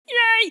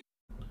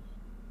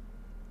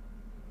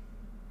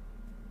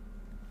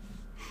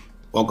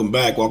Welcome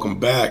back. Welcome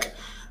back.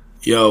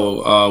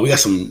 Yo, we got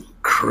some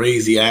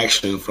crazy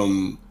action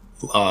from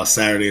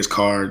Saturday's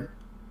card.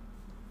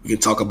 We can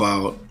talk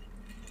about.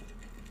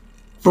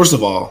 First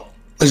of all,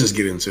 let's just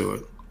get into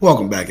it.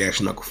 Welcome back,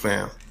 Action Knuckle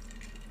fam.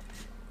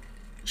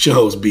 It's your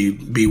host,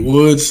 B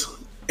Woods.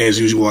 As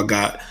usual, I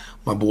got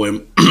my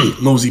boy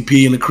Mosey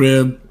P in the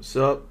crib. What's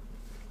up?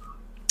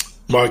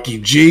 Marky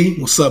G.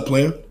 What's up,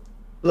 player?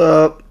 What's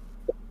up?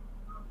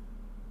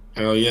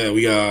 Hell yeah,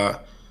 we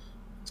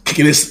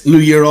kicking this new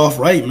year off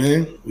right,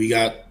 man. We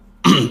got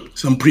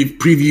some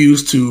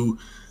previews to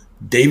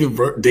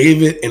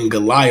David and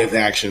Goliath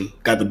action.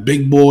 Got the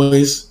big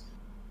boys,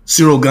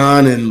 Cyril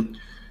Gane, and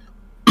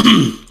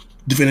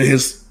defending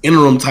his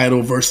interim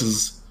title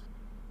versus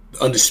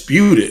the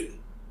undisputed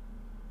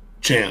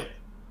champ,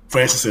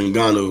 Francis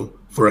Ngannou,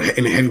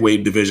 in the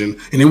heavyweight division.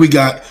 And then we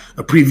got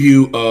a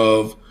preview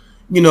of,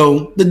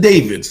 the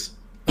Davids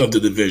of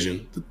the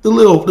division, the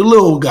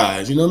little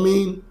guys. You know what I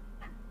mean?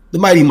 The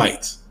mighty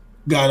mites.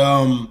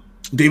 Got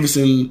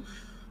Davison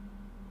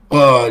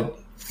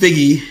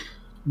Figgy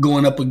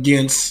going up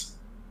against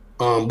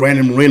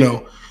Brandon Moreno.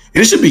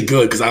 And it should be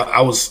good because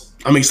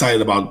I'm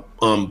excited about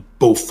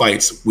both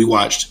fights we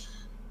watched.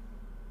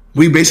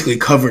 We basically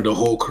covered the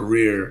whole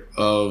career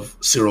of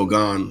Cyril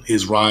Gane,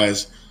 his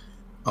rise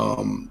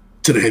to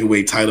the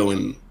heavyweight title,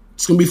 and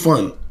it's gonna be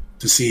fun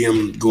to see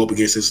him go up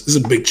against this. This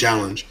is a big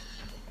challenge.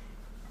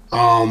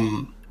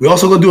 We're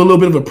also gonna do a little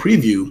bit of a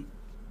preview.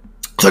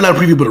 So not a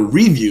preview, but a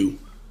review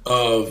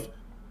of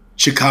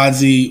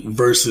Chikadze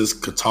versus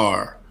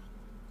Qatar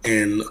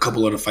and a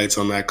couple other fights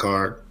on that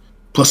card,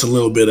 plus a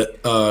little bit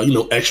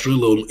of extra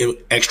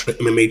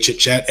MMA chit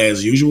chat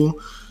as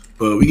usual.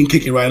 But we can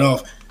kick it right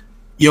off.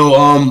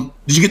 Yo,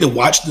 did you get to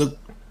watch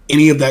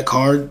any of that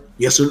card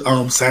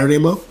yesterday, Saturday,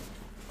 Mo?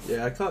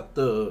 Yeah, I caught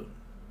the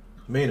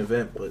main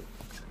event, but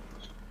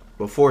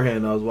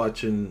beforehand I was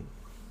watching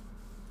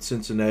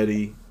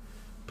Cincinnati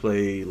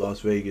play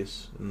Las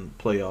Vegas in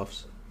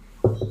playoffs.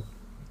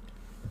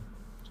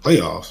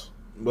 Playoffs?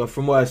 But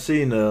from what I've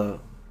seen,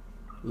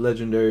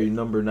 legendary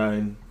number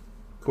 9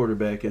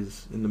 quarterback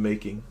is in the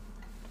making.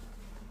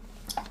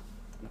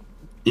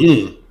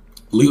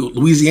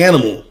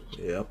 Louisiana.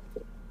 Yep.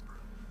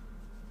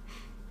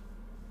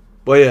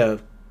 But yeah,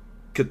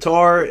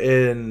 Qatar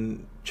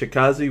and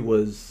Chikadze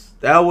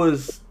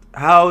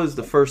how is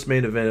the first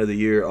main event of the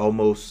year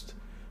almost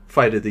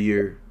fight of the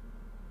year?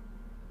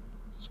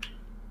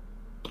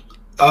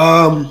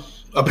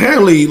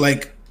 Apparently,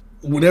 like,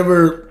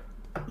 whenever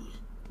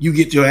you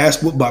get your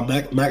ass whooped by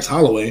Max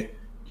Holloway,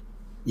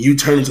 you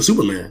turn into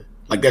Superman.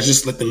 Like, that's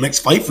just like the next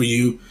fight for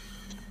you.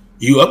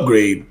 You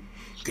upgrade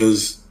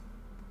because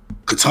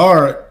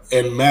Qatar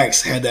and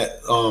Max had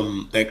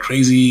that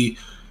crazy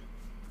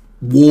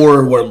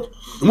war where it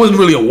wasn't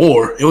really a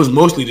war. It was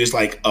mostly just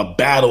like a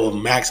battle of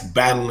Max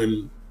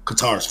battling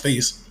Qatar's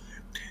face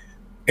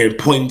and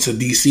pointing to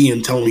DC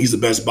and telling him he's the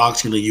best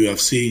boxer in the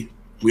UFC.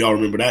 We all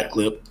remember that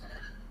clip.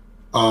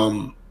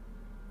 And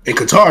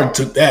Qatar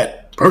took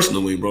that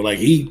personally, bro. Like,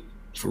 he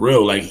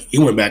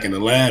went back in the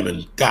lab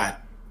and god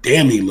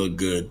damn, he looked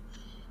good.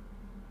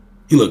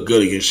 He looked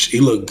good against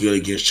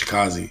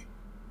Chikadze.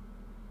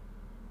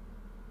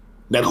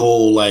 That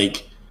whole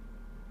like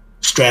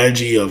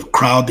strategy of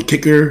crowd the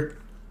kicker,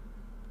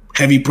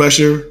 heavy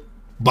pressure,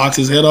 box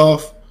his head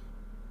off.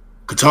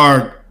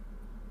 Qatar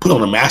put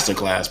on a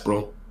masterclass,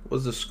 bro.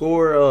 Was the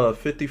score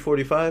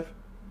 50-45?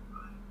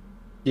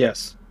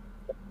 Yes.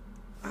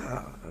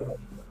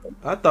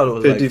 I thought it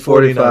was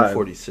 50-45. Like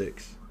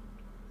 49-46.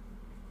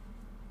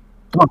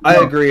 I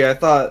agree. I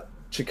thought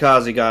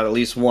Chikadze got at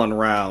least one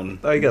round.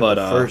 I got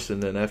the first,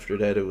 and then after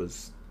that it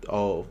was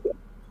all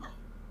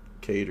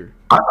cater.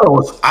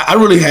 I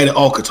really had it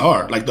all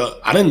Qatar. Like,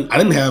 I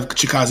didn't have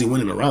Chikadze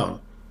winning a round.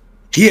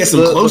 He had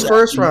some close. The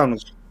first round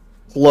was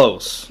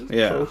close.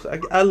 Yeah, close.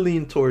 I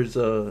leaned towards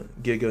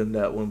Giga in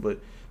that one, but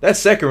that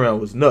second round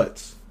was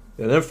nuts.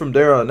 And then from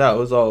there on out, it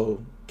was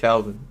all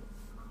Calvin.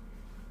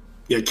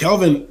 Yeah,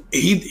 Calvin.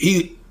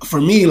 He for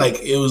me, like,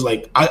 it was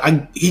like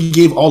he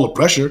gave all the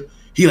pressure.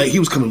 He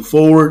was coming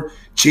forward,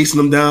 chasing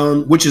him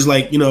down, which is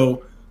like,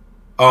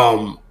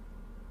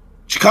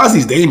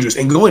 Chikadze's dangerous.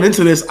 And going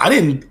into this, I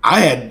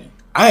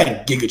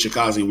had Giga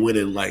Chikadze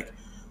winning like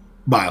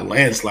by a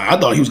landslide. I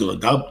thought he was going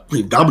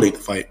to dominate the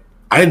fight.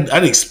 I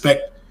didn't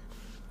expect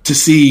to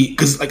see,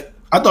 because like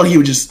I thought he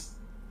would just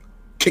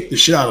kick the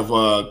shit out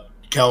of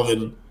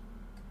Calvin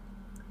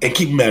and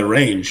keep him at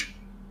range.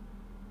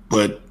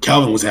 But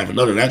Calvin was having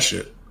none of that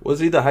shit. Was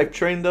he the hype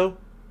train though?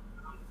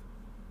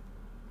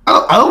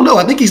 I don't know.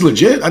 I think he's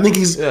legit. I think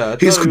I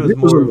thought he was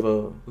more of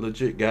a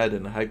legit guy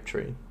than a hype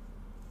train.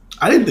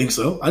 I didn't think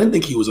so. I didn't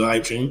think he was a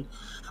hype train.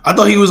 I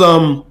thought he was.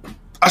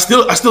 I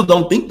still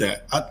don't think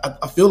that.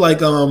 I feel like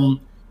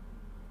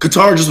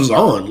Qatar just was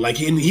on. Like,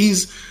 he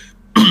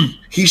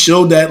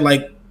showed that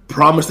like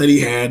promise that he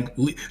had.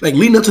 Like,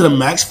 leading up to the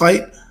Max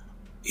fight,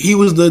 he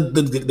was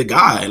the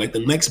guy, like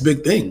the next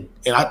big thing.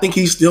 And I think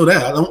he's still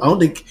that. I don't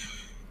think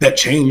that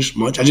changed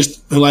much. I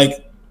just feel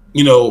like,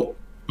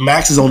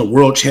 Max is on a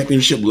world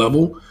championship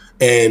level,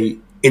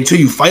 and until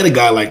you fight a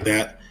guy like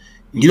that,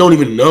 you don't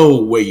even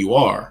know where you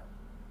are.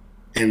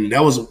 And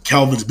that was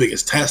Calvin's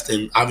biggest test.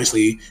 And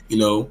obviously,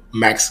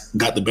 Max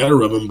got the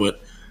better of him,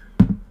 but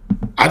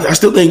I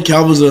still think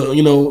Calvin's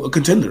a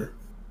contender.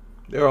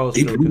 They're all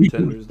still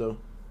contenders, though.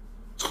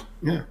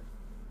 Yeah.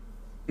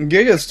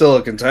 Giga's still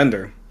a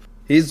contender.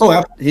 He's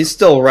absolutely.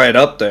 still right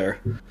up there.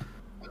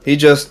 He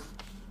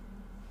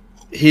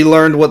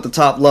learned what the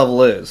top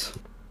level is.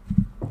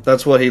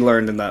 That's what he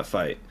learned in that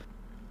fight.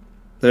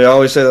 They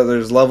always say that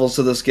there's levels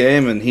to this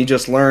game, and he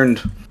just learned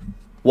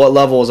what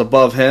level is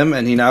above him,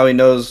 and he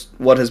knows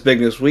what his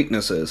biggest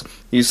weakness is.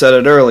 You said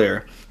it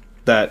earlier,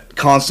 that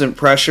constant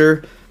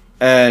pressure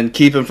and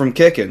keep him from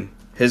kicking.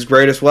 His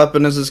greatest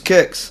weapon is his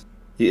kicks.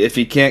 If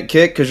he can't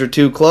kick because you're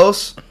too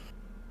close,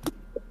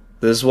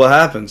 this is what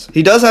happens.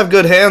 He does have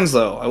good hands,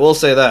 though. I will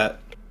say that.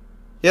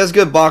 He has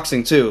good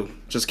boxing, too.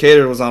 Just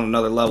Kattar was on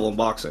another level in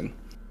boxing.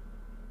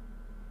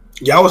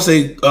 Yeah, I would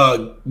say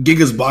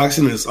Giga's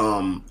boxing is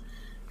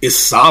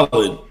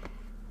solid.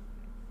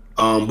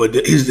 But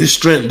his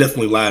strength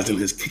definitely lies in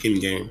his kicking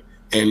game.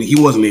 And he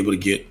wasn't able to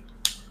get...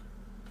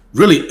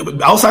 Really,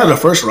 outside of the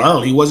first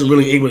round, he wasn't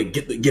really able to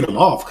get him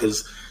off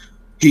because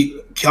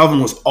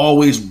Calvin was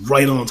always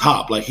right on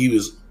top. Like, he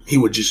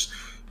would just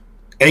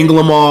angle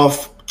him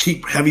off,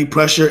 keep heavy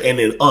pressure, and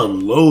then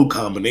unload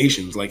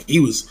combinations. Like, he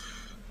was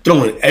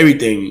throwing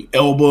everything,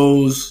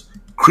 elbows,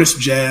 crisp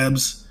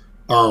jabs,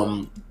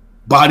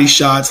 body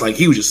shots. Like,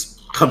 he was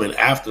just coming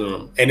after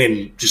them. And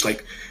then just,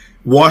 like,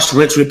 wash,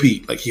 rinse,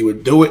 repeat. Like, he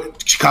would do it.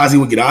 Chikaze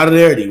would get out of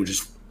there, and he would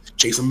just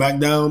chase him back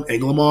down,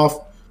 angle him off,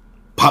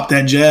 pop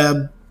that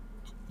jab,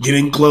 get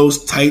in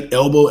close, tight,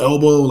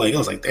 elbow. Like, I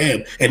was like,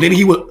 damn. And then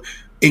he would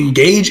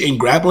engage in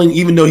grappling,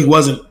 even though he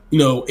wasn't,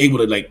 able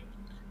to, like,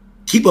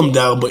 keep him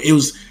down. But it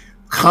was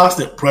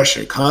constant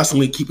pressure,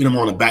 constantly keeping him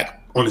on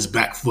his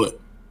back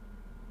foot.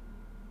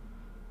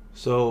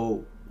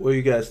 So, what do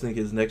you guys think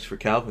is next for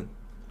Calvin?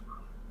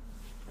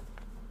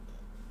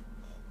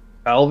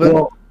 Calvin?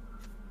 Well,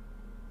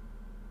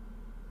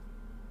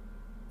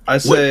 I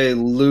say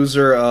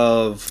loser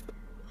of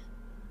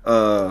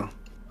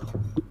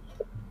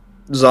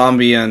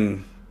Zombie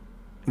and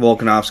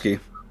Volkanovski.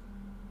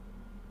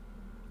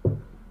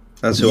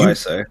 That's who I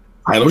say.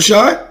 Title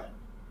shot?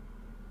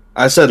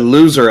 I said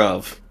loser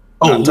of.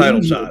 Not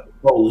title loser. shot.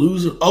 Oh,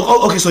 loser.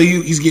 Oh, okay. So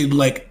he's getting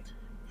like.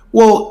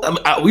 Well,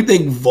 we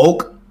think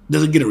Volk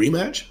doesn't get a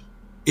rematch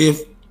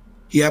if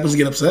he happens to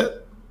get upset.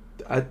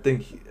 I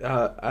think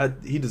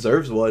he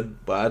deserves one,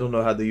 but I don't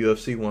know how the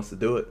UFC wants to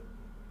do it.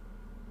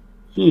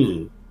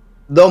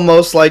 They'll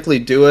most likely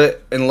do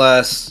it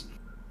unless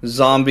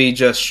Zombie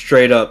just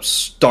straight up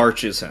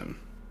starches him.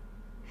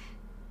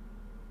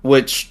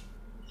 Which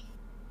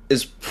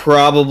is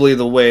probably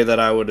the way that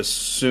I would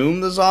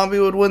assume the Zombie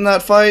would win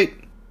that fight.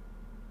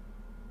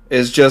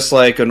 Is just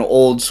like an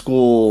old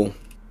school,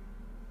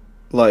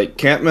 like,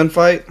 Campman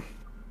fight.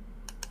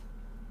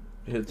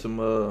 Hits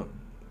him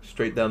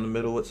straight down the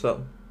middle with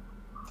something.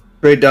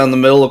 Straight down the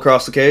middle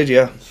across the cage,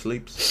 yeah.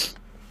 Sleeps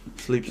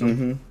him.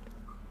 Mm-hmm.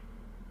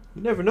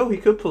 You never know, he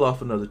could pull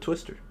off another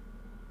twister.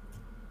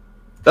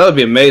 That would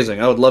be amazing.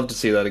 I would love to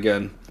see that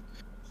again.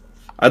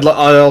 I'd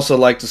also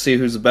like to see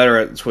who's better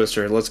at the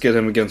twister. Let's get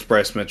him against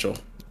Bryce Mitchell.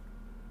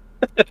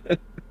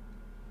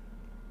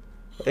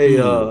 Hey,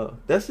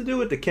 that's to do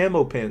with the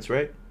camo pants,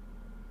 right?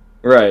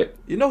 Right.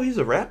 You know he's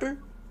a rapper?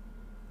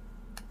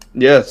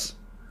 Yes.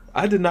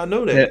 I did not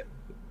know that. Yeah.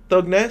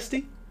 Thug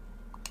Nasty?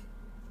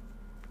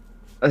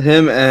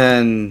 Him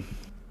and...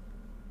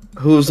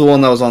 Who's the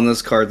one that was on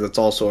this card that's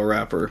also a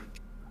rapper?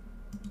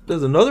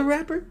 There's another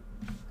rapper?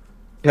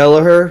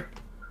 Kelleher.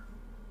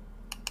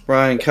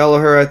 Brian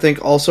Kelleher, I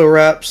think, also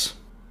raps.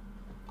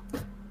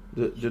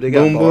 Do they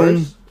got Boom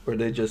bars? Boom. Or are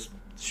they just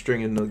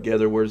stringing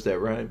together words that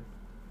rhyme?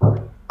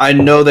 I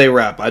know they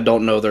rap. I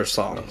don't know their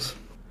songs.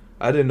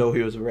 I didn't know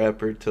he was a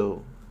rapper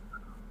till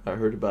I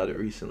heard about it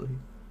recently.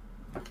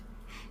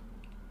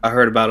 I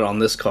heard about it on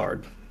this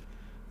card.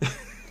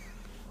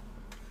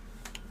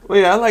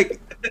 Wait, I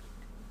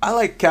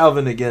like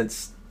Calvin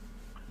against...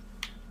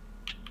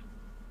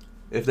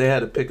 If they had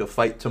to pick a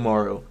fight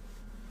tomorrow,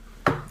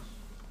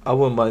 I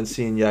wouldn't mind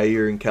seeing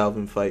Yair and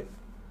Calvin fight.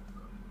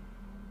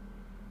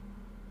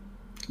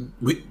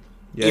 You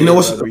Yair know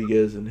what's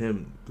Rodriguez and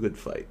him, good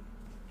fight.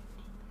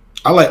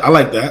 I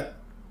like that.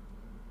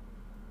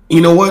 You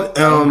know what?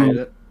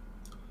 I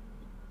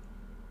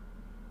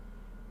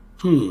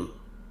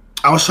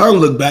was trying to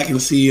look back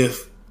and see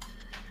if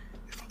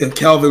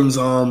Calvin's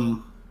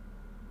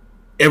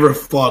ever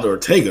fought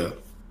Ortega,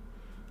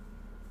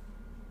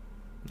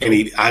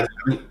 and I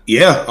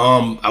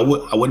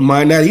wouldn't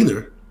mind that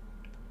either.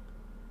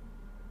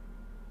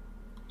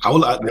 I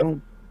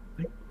don't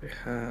think they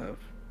have.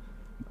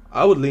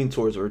 I would lean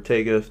towards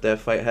Ortega if that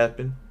fight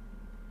happened.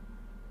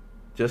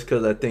 Just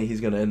because I think he's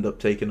going to end up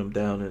taking him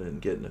down and then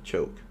getting a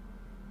choke.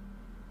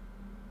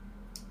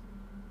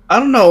 I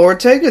don't know.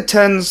 Ortega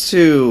tends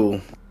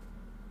to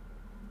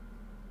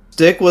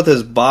stick with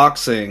his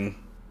boxing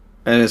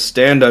and his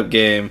stand-up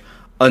game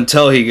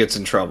until he gets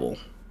in trouble.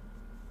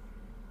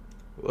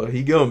 Well,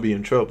 he going to be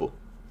in trouble.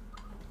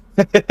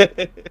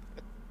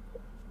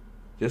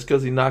 Just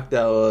because he knocked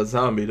out a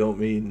zombie don't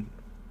mean,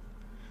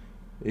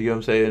 you know what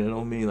I'm saying? It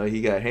don't mean like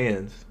he got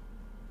hands.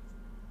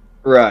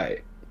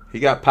 Right. He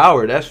got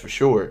power, that's for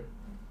sure.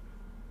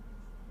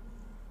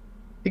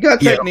 He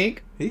got Yeah.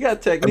 technique. He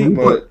got technique,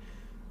 But but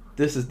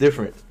this is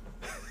different.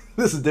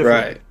 This is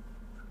different. right.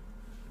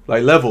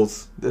 Like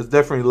levels. There's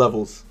definitely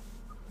levels.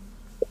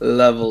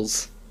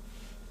 Levels.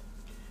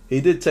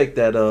 He did take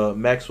that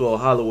Maxwell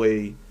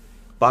Holloway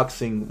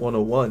boxing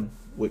 101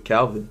 with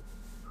Calvin.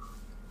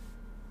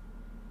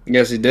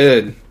 Yes, he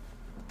did.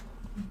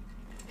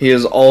 He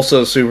is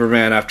also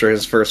Superman after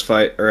his first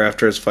fight, or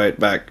after his fight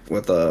back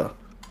with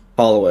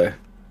Holloway.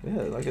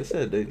 Yeah, like I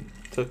said, they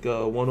took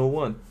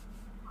 101.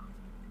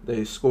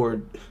 They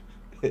scored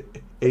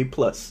A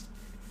plus,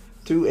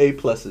 2 A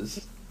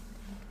pluses.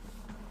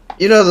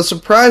 You know, the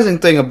surprising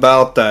thing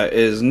about that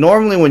is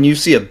normally when you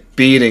see a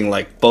beating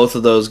like both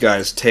of those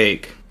guys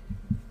take,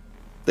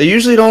 they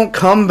usually don't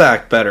come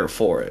back better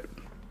for it.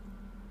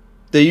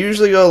 They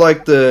usually go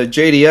like the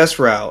JDS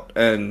route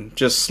and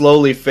just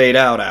slowly fade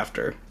out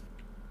after.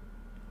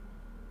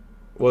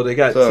 Well, they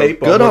got So,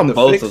 tape on good what on to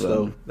both fix, of them.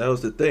 though. That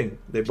was the thing.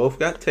 They both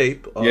got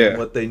tape on Yeah.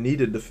 what they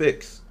needed to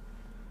fix.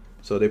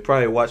 So they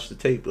probably watched the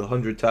tape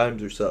 100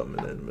 times or something,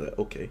 and then be like,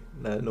 okay,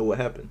 now I know what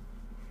happened.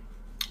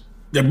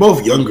 They're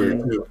both younger,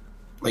 too.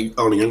 Like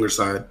on the younger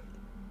side.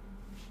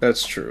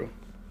 That's true.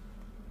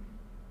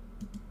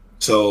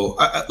 So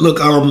look,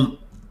 I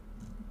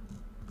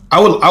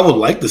would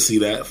like to see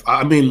that.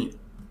 I mean,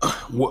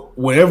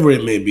 whatever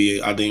it may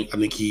be, I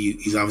think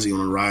he's obviously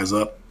going to rise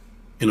up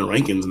in the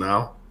rankings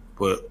now.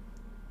 But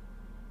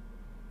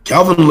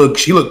Calvin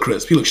she looked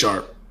crisp, he looked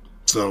sharp.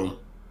 So,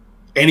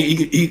 and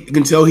he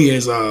can tell he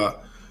has.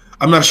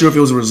 I'm not sure if it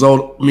was a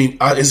result. I mean,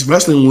 his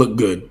wrestling looked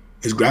good.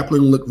 His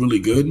grappling looked really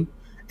good,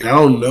 and I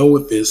don't know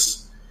if it's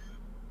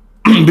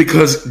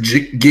because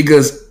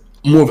Giga's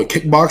more of a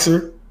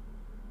kickboxer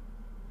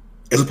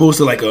as opposed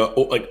to like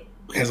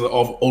has an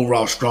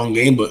overall strong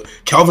game. But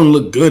Calvin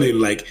looked good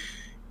in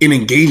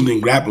engaging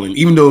in grappling,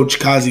 even though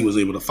Chikaze was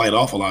able to fight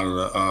off a lot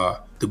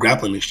of the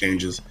grappling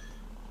exchanges.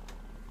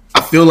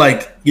 I feel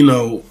like he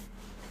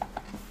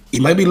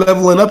might be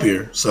leveling up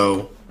here,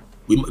 so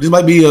this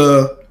might be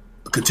a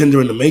contender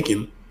in the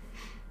making.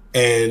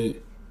 And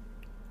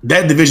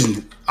that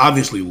division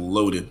obviously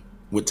loaded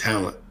with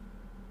talent.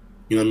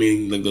 You know what I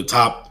mean? Like the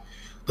top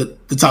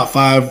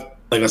five.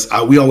 Like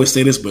we always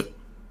say this, but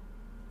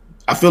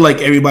I feel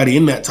like everybody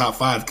in that top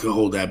five could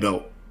hold that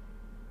belt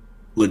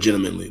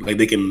legitimately. Like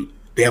they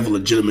have a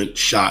legitimate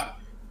shot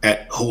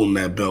at holding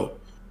that belt.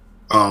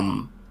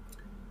 Can't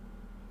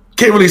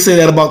really say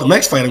that about the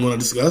next fight we're going to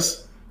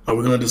discuss,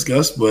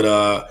 but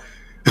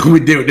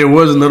there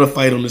was another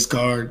fight on this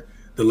card.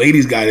 The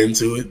ladies got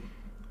into it.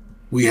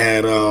 We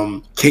had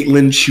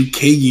Caitlin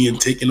Chukagian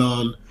taking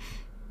on,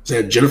 is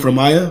that Jennifer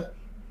Maya?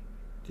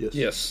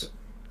 Yes.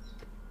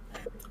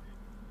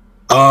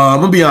 I'm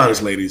gonna be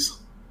honest, ladies.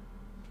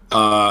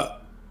 I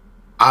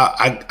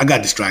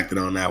got distracted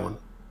on that one.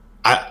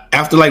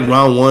 After like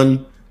round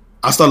one,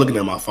 I started looking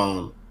at my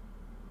phone,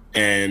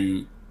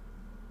 and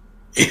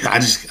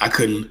I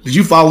couldn't. Did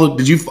you follow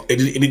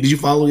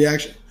the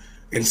action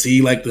and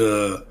see like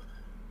the?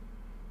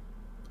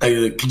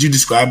 Could you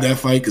describe that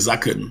fight? Because I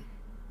couldn't.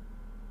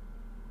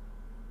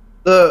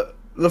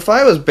 The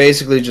fight was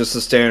basically just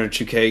a standard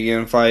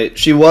Chukagian fight.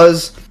 She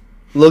was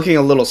looking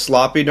a little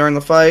sloppy during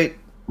the fight.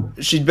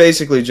 She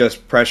basically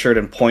just pressured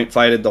and point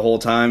fighted the whole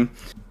time.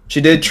 She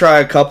did try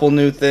a couple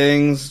new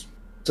things,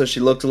 so she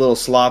looked a little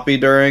sloppy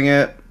during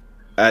it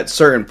at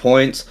certain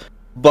points,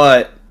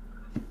 but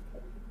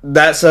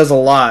that says a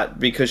lot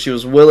because she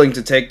was willing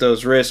to take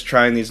those risks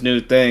trying these new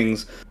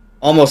things,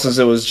 almost as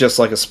it was just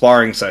like a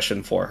sparring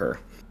session for her,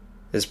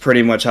 is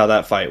pretty much how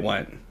that fight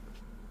went.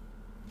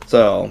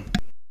 So,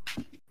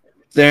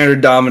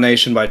 standard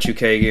domination by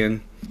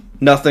Chukagian.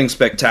 Nothing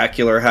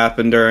spectacular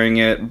happened during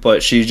it,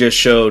 but she just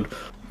showed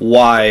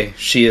why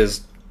she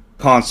is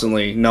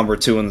constantly number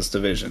 2 in this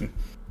division.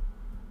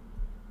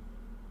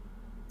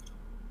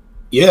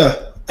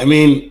 Yeah, I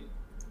mean,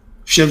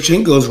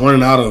 Shevchenko's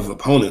running out of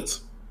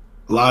opponents.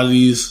 A lot of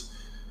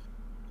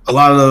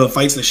the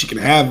fights that she can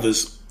have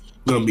is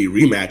going to be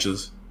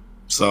rematches.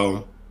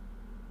 So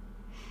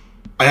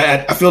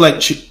I feel like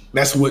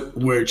that's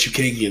where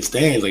Chukagian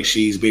stands. Like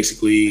she's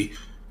basically,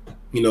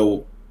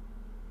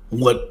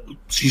 what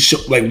she's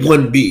like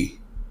 1B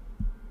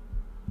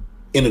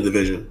in the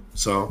division.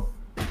 So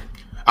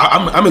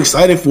I'm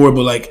excited for it,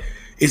 but like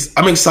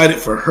I'm excited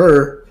for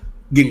her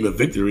getting the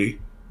victory,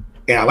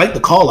 and I like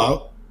the call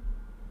out.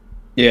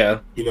 Yeah,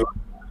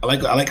 I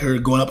like her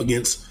going up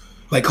against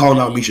like calling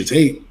out Miesha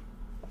Tate.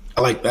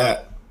 I like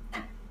that.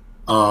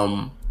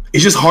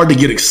 It's just hard to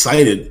get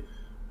excited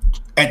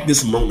at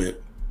this moment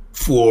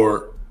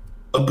for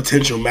a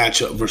potential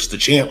matchup versus the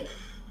champ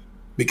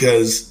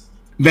because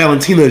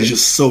Valentina is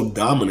just so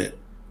dominant.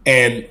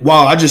 And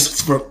while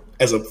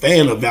as a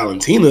fan of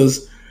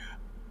Valentina's,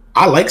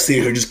 I like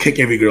seeing her just kick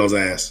every girl's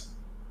ass.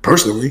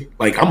 Personally,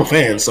 like I'm a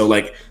fan, so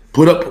like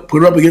put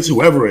her up against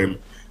whoever and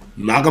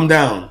knock them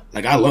down.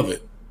 Like I love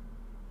it.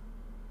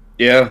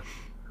 Yeah,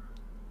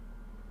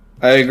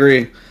 I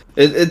agree.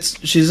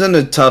 She's in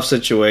a tough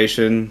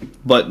situation,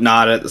 but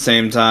not at the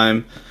same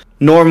time.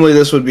 Normally,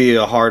 this would be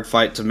a hard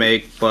fight to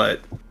make,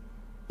 but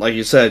like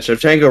you said,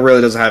 Shevchenko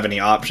really doesn't have any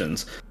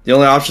options. The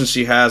only options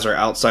she has are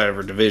outside of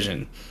her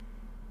division.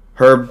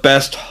 Her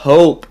best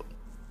hope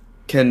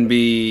can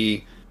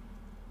be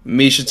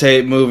Miesha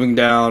Tate moving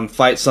down,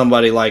 fight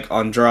somebody like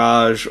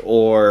Andrade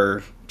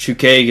or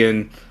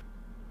Chukagan,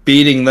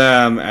 beating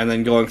them, and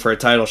then going for a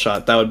title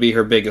shot. That would be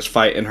her biggest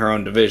fight in her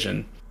own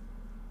division.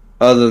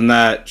 Other than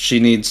that, she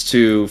needs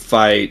to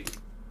fight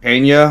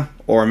Pena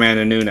or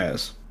Amanda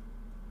Nunes.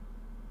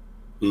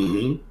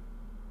 Mm-hmm.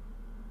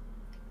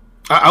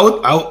 I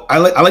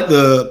like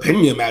the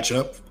Pena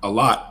matchup a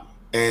lot,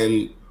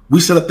 and we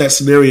set up that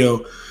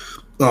scenario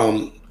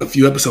a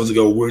few episodes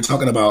ago. We were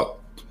talking about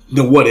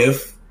the what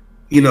if,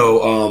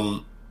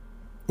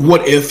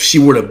 what if she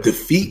were to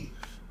defeat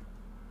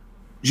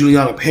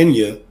Juliana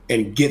Pena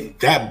and get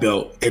that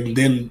belt, and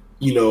then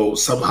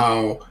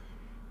somehow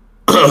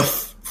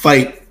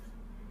fight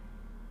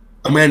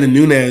Amanda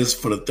Nunes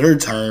for the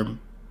third time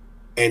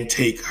and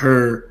take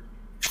her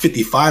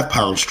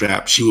 55-pound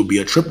strap. She would be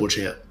a triple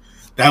champ.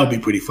 That would be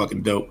pretty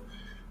fucking dope.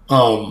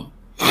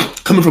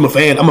 Coming from a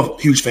fan, I'm a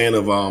huge fan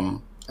of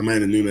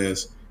Amanda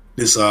Nunes.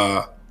 This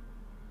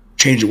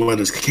change of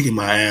weather's kicking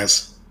my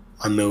ass.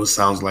 I know it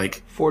sounds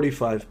like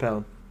 45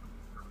 pound.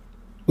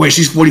 Wait,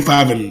 she's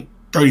 45 and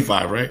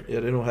 35, right?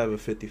 Yeah, they don't have a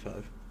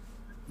 55.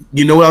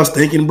 You know what I was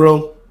thinking,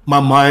 bro? My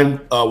mind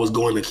was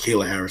going to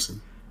Kayla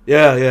Harrison.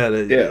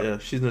 Yeah.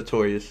 She's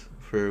notorious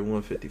for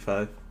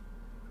 155.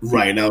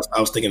 Right. Now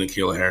I was thinking of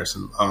Kayla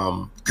Harrison.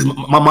 Because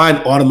my mind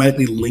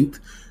automatically linked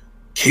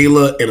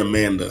Kayla and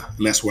Amanda,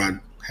 and that's where I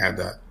had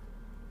that.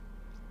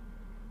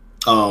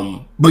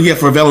 But yeah,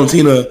 for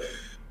Valentina,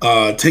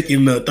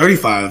 taking the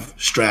 35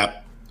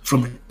 strap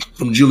from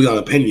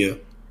Juliana Pena,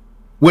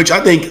 which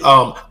I think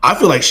I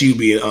feel like she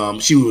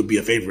would be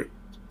a favorite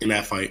in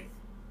that fight.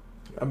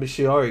 I mean,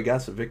 she already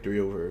got some victory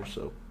over her,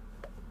 so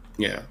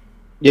yeah.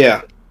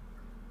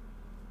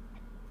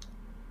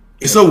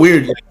 It's so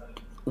weird.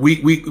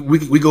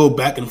 We go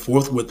back and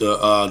forth with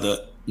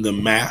the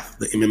math,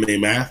 the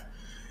MMA math,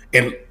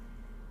 and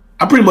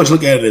I pretty much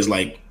look at it as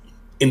like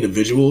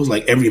individuals.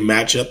 Like every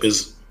matchup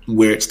is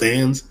where it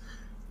stands.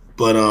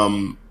 But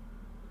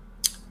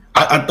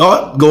I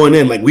thought going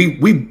in, like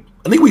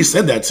I think we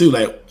said that too.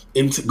 Like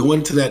going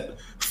into that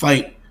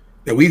fight,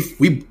 that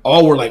we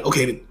all were like,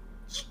 okay,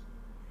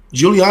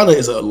 Juliana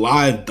is a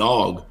live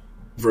dog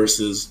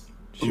versus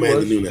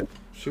Amanda Nunes.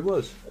 She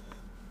was.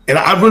 And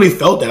I really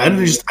felt that.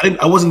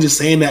 I wasn't just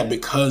saying that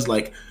because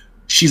like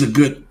there's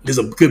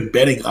a good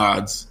betting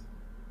odds,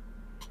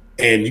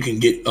 and you can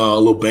get a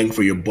little bang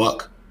for your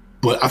buck.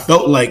 But I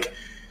felt like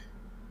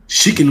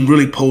she can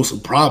really pose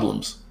some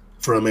problems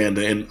for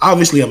Amanda. And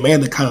obviously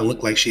Amanda kind of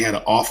looked like she had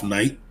an off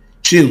night.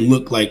 She didn't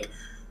look like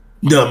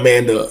the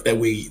Amanda that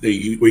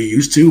we're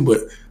used to. But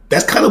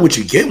that's kind of what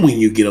you get when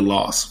you get a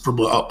loss from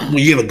when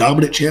you have a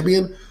dominant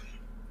champion.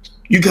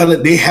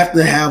 They have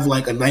to have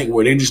like a night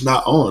where they're just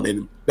not on.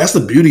 And that's the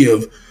beauty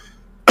of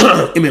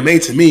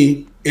MMA to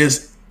me,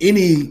 is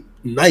any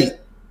night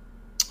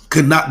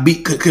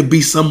could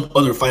be some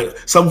other fighter,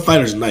 some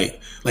fighter's night.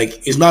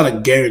 Like it's not a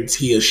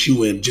guarantee of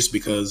shoe-in just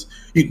because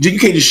you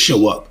can't just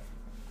show up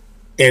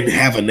and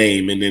have a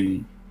name and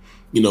then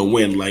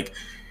win. Like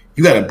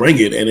you got to bring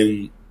it, and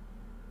then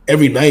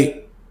every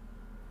night,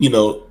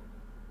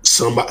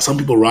 some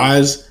people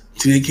rise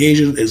to the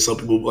occasion and some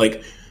people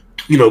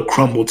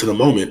crumble to the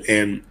moment.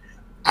 And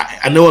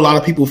I know a lot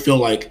of people feel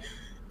like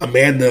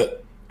Amanda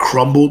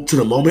crumbled to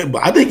the moment,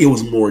 but I think it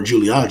was more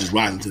Juliana just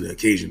rising to the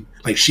occasion.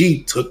 Like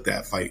she took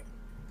that fight.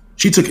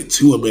 She took it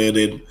to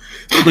Amanda. And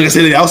like I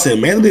said at the outset,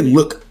 Amanda didn't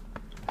look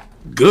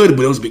good,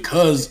 but it was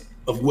because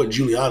of what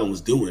Juliana was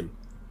doing,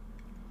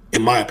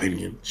 in my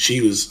opinion.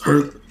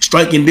 Her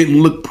striking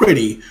didn't look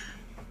pretty,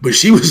 but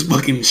she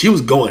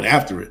was going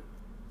after it.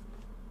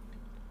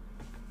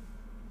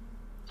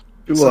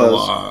 It was.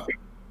 So,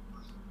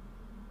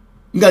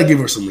 you gotta give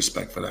her some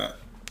respect for that.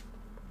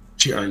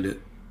 She earned it.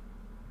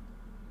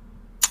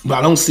 But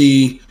I don't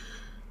see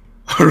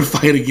her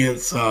fight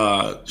against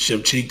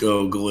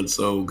Shevchenko going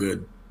so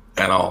good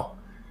at all.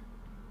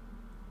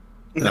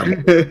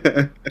 I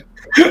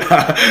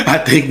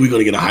think we're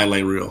gonna get a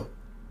highlight reel.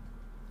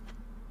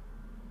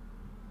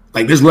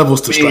 Like there's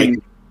levels to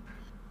striking.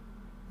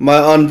 My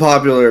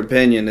unpopular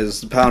opinion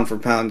is the pound for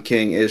pound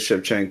king is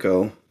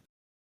Shevchenko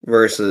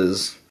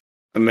versus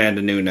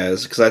Amanda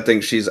Nunes, because I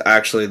think she's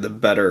actually the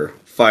better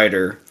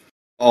fighter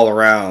all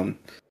around.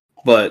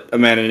 But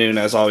Amanda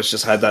Nunes always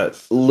just had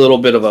that little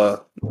bit of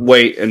a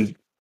weight and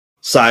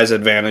size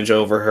advantage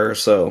over her,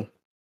 so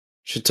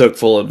she took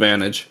full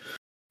advantage.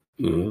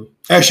 Mm-hmm.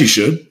 As she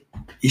should.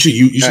 You should.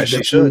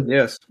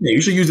 Yes. Yeah,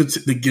 you should use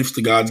the gifts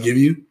the gods give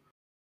you.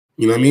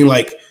 You know what I mean?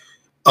 Like,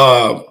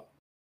 and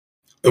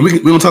we're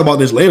going to talk about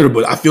this later,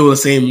 but I feel the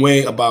same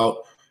way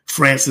about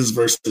Francis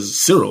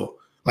versus Cyril.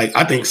 Like,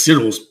 I think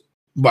Cyril's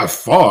by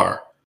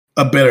far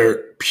a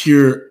better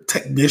pure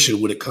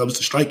technician when it comes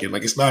to striking.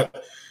 Like, it's not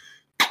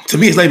to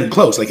me, it's not even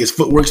close. Like his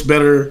footwork's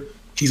better.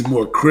 He's a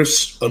more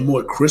crisp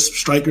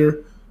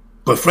striker.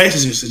 But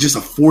Francis is just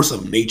a force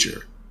of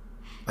nature.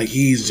 Like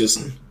he's just,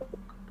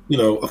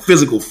 a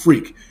physical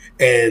freak.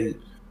 And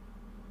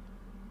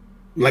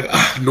like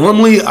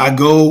normally I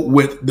go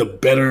with the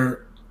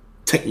better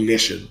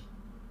technician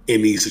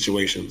in these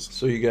situations.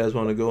 So you guys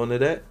want to go into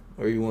that,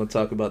 or you want to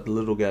talk about the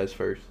little guys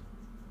first?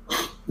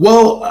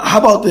 Well, how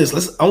about this?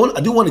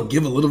 I do want to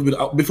give a little bit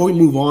before we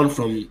move on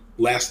from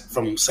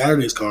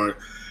Saturday's card.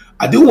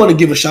 I do want to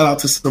give a shout out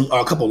to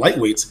a couple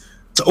lightweights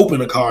to open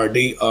the card.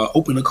 They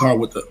opened the card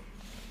with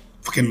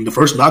the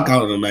first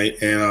knockout of the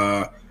night,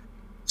 and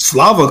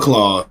Slava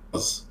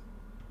Claus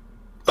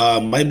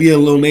might be a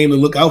little name to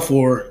look out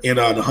for in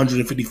the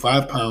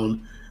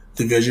 155-pound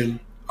division.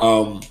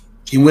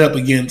 He went up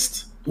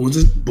against, what was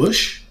it,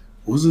 Bush?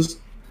 What was his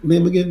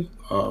name again?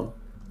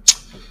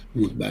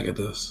 Look back at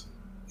this.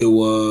 It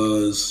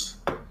was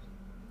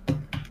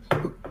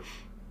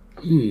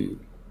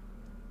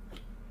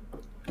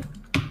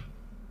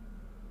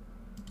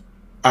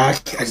I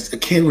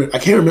can't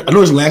remember. I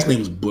know his last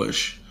name is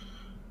Bush,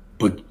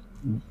 but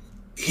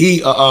he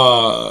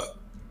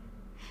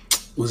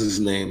what's his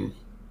name?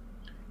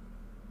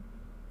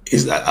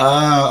 Is that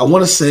I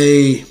want to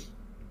say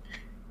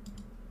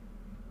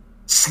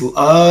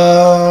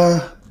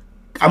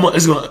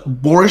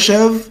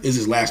Borishev is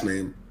his last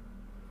name,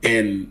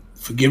 and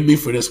forgive me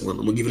for this one.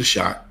 I'm gonna give it a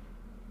shot.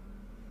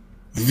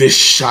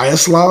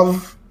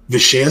 Vishayaslav.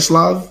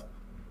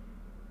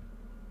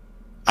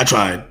 I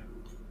tried.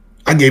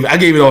 I gave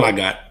it all I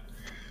got.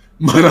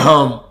 But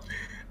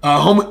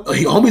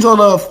homie's on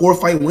a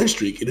 4-fight win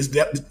streak.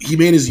 He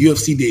made his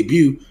UFC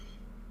debut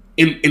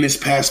in his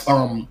past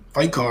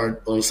fight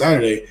card on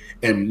Saturday,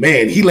 and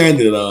man, he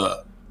landed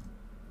a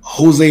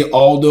Jose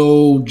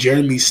Aldo,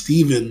 Jeremy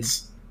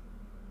Stevens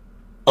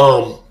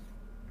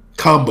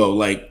combo,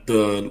 like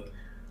the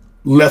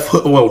left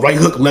hook, right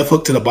hook, left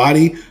hook to the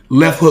body,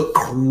 left hook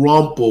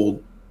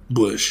crumpled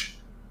Bush.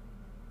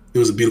 It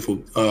was a beautiful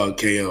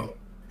KO,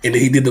 and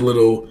then he did the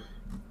little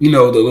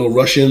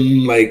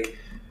Russian like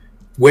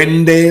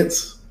wedding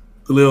dance,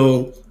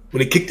 when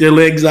they kick their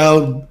legs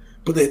out,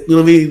 but they, what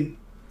I mean.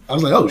 I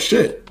was like, oh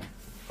shit,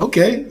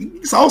 okay,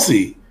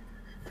 saucy,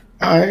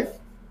 all right.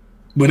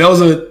 But that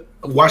was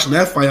watching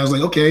that fight. I was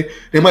like, okay,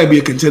 there might be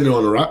a contender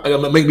on the rock.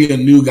 Might be a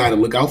new guy to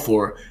look out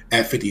for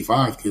at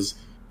 55 because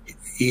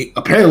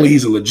apparently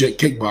he's a legit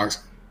kickboxer,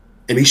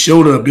 and he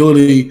showed the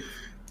ability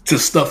to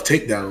stuff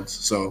takedowns.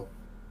 So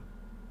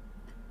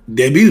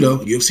debut though,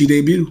 UFC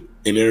debut,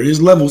 and there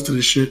is levels to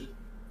this shit.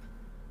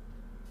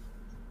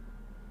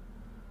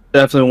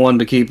 Definitely one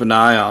to keep an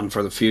eye on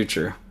for the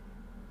future.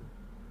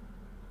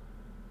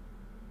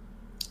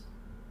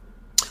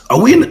 Are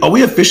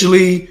we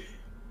officially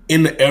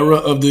in the era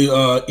of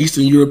the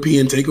Eastern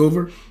European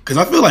takeover? Because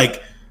I feel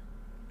like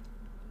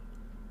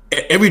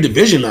every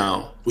division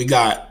now we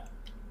got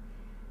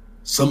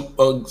some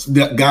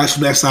guys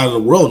from that side of the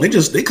world.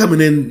 They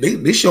coming in,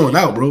 they showing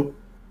out, bro.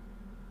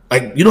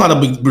 Like you know how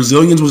the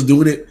Brazilians was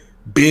doing it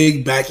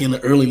big back in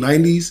the early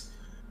 '90s.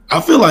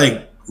 I feel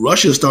like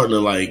Russia's starting to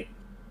like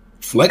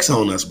flex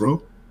on us,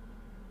 bro.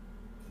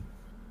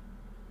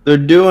 They're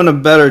doing a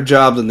better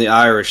job than the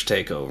Irish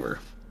takeover.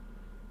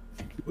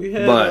 We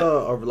had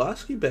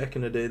Arlovsky back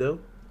in the day, though.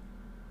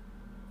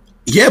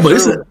 Yeah,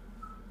 but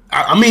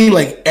I mean,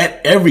 like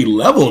at every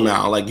level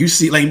now. Like you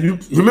see, like you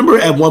remember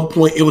at one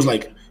point it was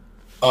like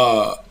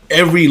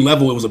every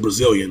level it was a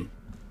Brazilian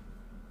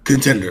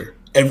contender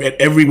at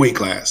every weight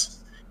class.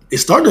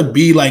 It's starting to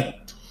be like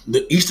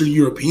the Eastern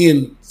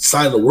European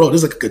side of the world.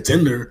 There's like a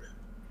contender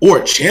or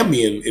a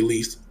champion at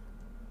least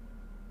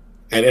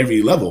at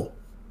every level.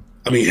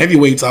 I mean,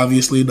 heavyweights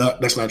obviously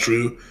that's not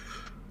true,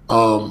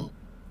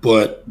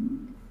 but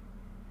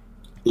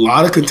a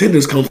lot of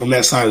contenders come from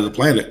that side of the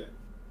planet.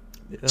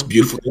 Yeah. It's a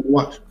beautiful thing to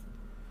watch.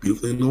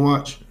 Beautiful thing to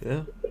watch.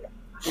 Yeah.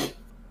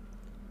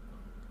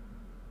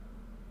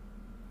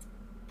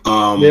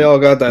 They all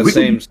got that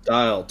same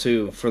style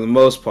too, for the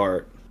most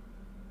part.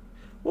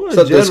 Well,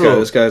 except general,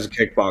 this guy's a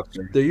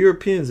kickboxer. The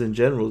Europeans in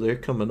general, they're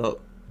coming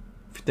up.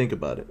 If you think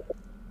about it.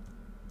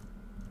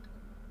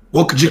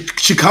 Well,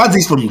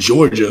 Chikadze's from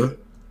Georgia,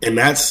 and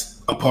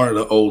that's a part of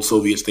the old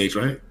Soviet states,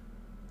 right?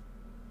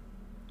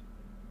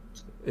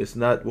 It's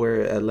not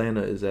where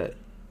Atlanta is at.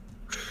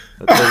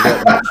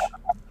 That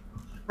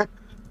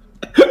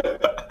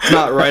it's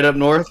not right up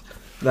north?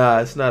 Nah,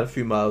 it's not a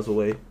few miles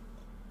away.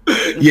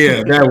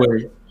 Yeah, that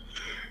way.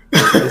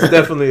 It's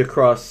definitely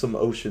across some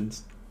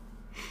oceans.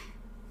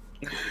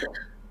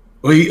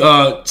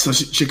 Well, so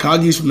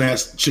Chikadze's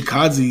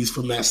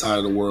from that side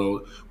of the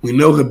world. We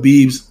know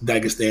Khabib's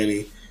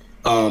Dagestani.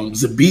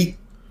 Zabit,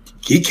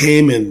 he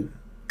came and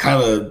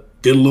kind of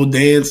did a little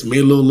dance, made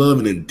a little love,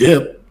 and then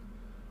dipped.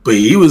 But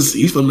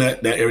he's from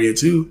that area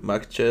too.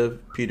 Makhachev,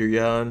 Peter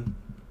Yan.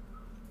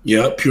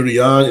 Yeah, Peter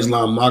Yan,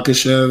 Islam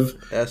Makhachev.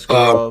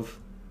 Askarov.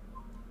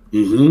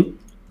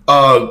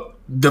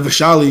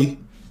 Devashali,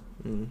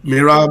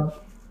 Mirab.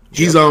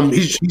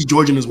 He's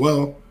Georgian as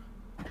well.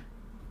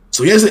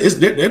 So yes,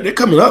 they're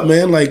coming up,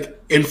 man. Like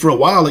And for a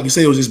while, like you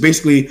say, it was just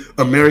basically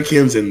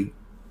Americans and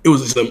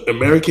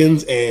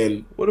Americans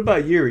and What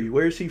about Yuri?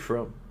 Where's he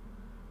from?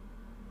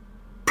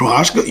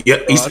 Prohashka.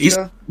 Yep,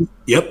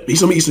 he's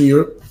from Eastern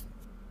Europe.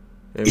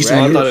 And Eastern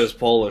I Europe. thought it was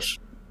Polish.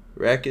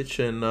 Rakic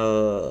and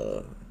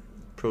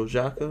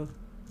Prochazka?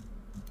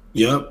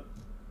 Yep.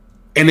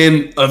 And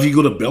then if you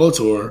go to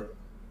Bellator,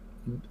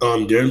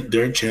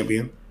 they're a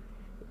champion.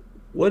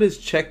 What is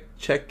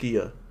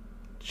Czechia?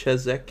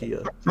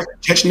 Czechia.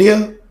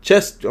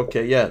 Chechnya.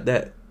 Okay, yeah,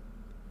 that.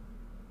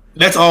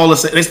 That's all.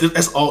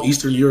 That's all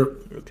Eastern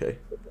Europe. Okay.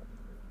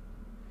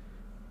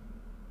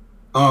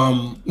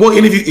 Well,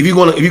 and if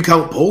you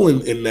count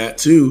Poland in that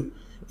too,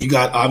 you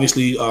got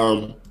obviously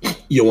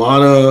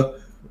Joanna,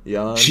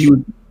 Jan.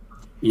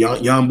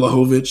 Jan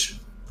Blachowicz.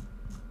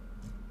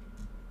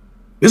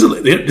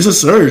 There's a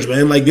surge,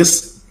 man. Like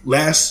this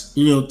last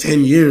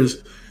 10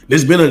 years,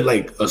 there's been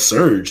a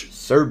surge.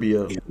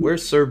 Serbia.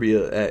 Where's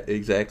Serbia at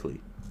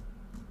exactly?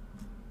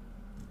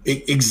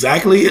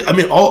 Exactly. I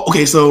mean,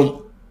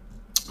 so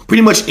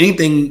pretty much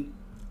anything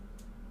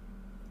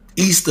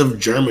east of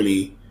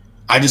Germany,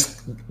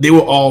 they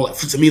were all,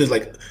 to me, there's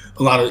like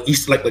a lot of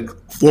east, like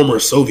former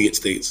Soviet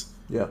states.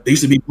 Yeah. They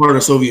used to be part of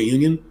the Soviet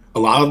Union, a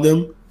lot of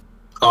them.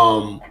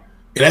 And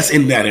that's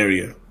in that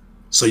area.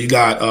 So you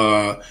got,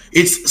 I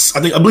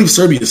believe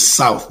Serbia is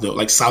south though,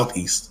 like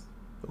southeast.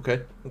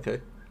 Okay.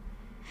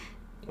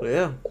 Well,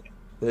 yeah.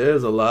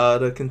 There's a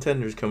lot of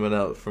contenders coming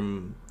out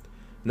from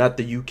not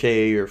the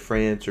UK or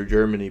France or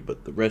Germany,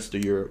 but the rest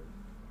of Europe.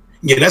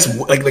 Yeah, that's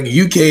like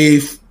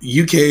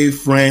UK,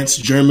 France,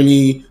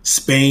 Germany,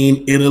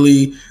 Spain,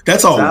 Italy.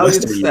 That's all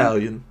Western.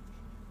 Stallion.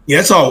 Yeah,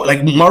 that's all.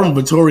 Like Marvin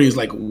Vittori is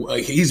like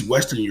he's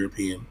Western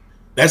European.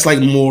 That's like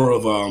more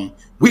of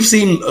we've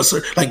seen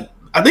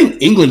I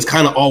think England's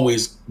kind of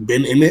always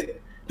been in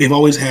it. They've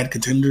always had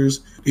contenders.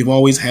 They've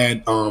always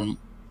had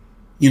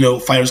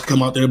fighters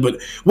come out there.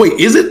 But wait,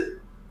 is it?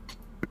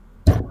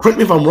 Correct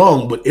me if I'm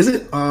wrong, but is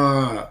it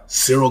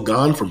Cyril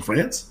Gane from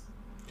France?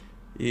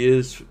 He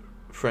is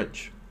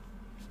French.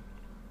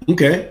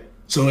 Okay,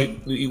 so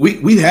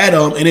we had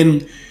and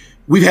then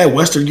we've had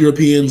Western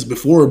Europeans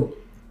before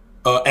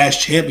as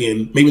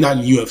champion. Maybe not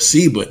in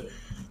UFC, but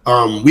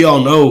we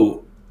all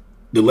know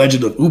the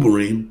legend of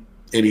Uberim,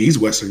 and he's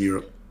Western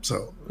Europe.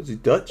 So is he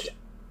Dutch?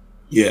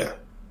 Yeah.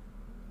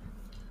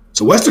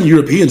 So Western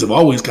Europeans have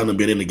always kind of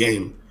been in the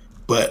game,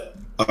 but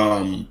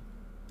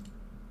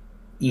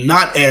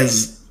not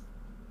as.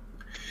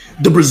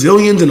 The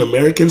Brazilians and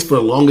Americans for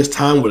the longest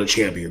time were the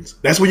champions.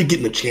 That's where you're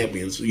getting the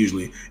champions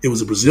usually. It was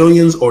the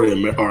Brazilians or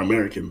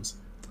Americans.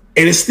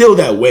 And it's still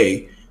that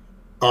way.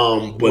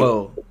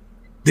 But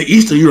the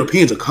Eastern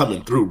Europeans are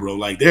coming through, bro.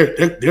 Like they're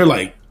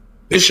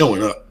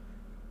showing up.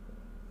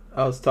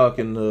 I was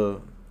talking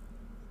to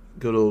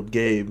good old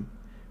Gabe,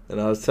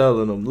 and I was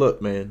telling him,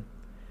 look, man,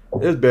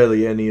 there's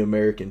barely any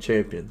American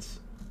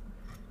champions.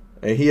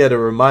 And he had to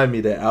remind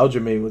me that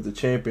Aljamain was the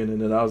champion, and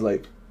then I was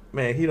like,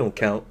 man, he don't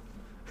count.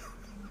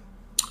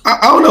 I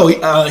don't know.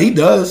 He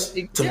does.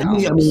 To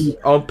me, I mean,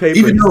 on paper,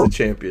 he's the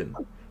champion.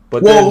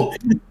 But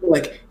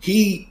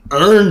he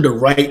earned the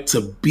right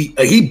to beat.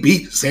 He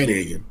beat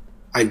Sandhagen.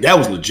 Like that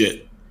was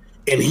legit,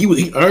 and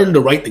he earned the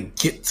right to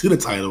get to the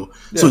title.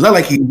 Yeah. So it's not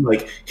like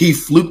he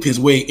fluked his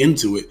way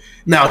into it.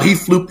 Now he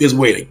fluked his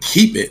way to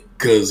keep it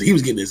because he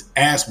was getting his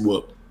ass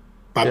whooped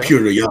by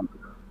Petr Yan.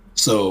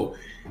 So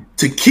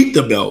to keep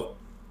the belt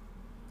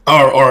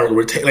or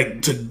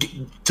retain,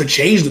 to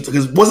change it,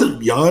 because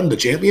wasn't Yan the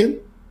champion?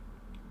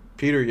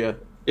 Peter, yeah.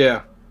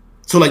 Yeah.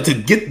 So to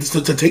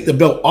take the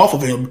belt off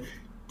of him,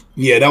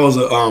 yeah, that was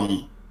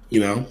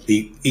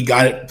he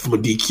got it from a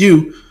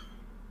DQ,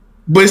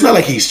 but it's not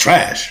like he's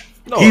trash.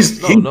 No.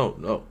 He's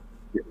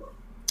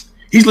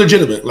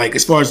legitimate, like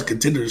as far as the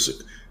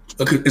contenders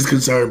is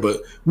concerned.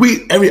 But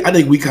I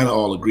think we kind of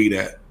all agree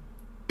that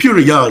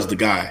Petr Yan's the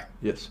guy.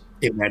 Yes.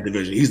 In that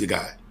division, he's the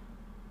guy.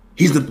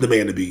 He's the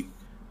man to beat.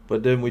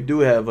 But then we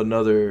do have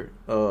another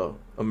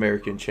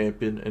American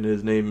champion, and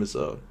his name is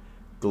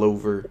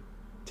Glover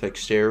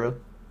Teixeira.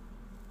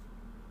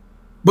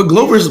 But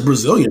Glover's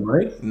Brazilian,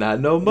 right? Not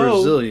no more.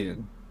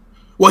 Brazilian.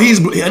 Well, I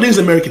think he's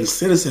an American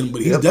citizen,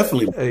 but he's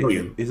definitely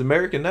Brazilian. He's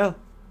American now.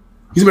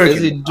 He's American.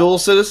 Is he dual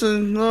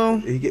citizen though?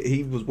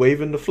 He was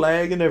waving the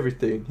flag and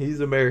everything. He's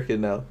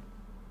American now.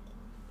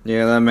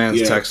 Yeah, that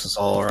man's Texas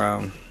all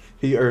around.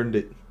 He earned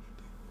it.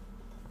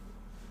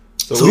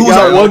 So we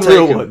got one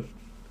real one.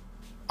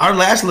 Our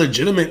last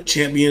legitimate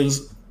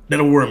champions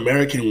that were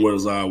American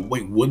was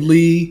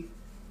Woodley,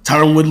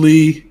 Tyron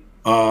Woodley,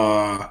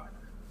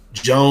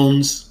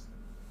 Jones.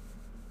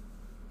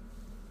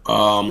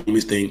 Let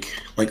me think.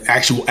 Like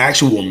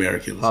actual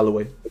Americans.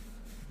 Holloway.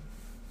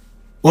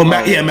 Well,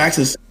 Max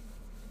is.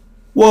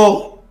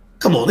 Well,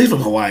 come on, he's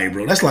from Hawaii,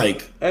 bro. That's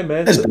like. Hey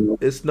man,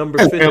 it's number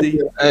 50.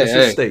 It's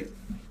a state.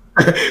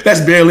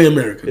 That's barely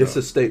America. It's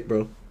a state,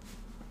 bro.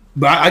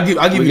 But I give.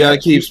 We gotta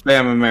keep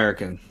spam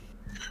American.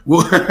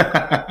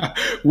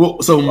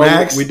 Well, so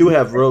Max. We do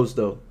have Rose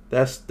though.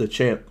 That's the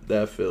champ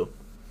that I feel.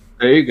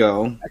 There you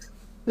go.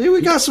 Hey,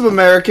 we got some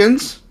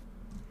Americans.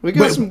 We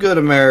got some good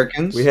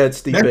Americans. We had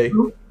Steve.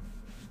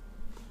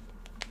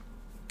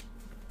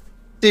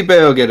 Stipe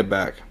will get it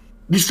back.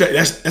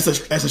 That's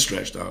a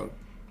stretch, dog.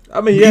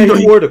 I mean, yeah,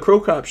 he wore the Crow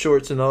Cop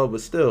shorts and all,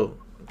 but still.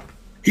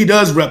 He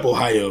does rep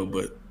Ohio,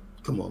 but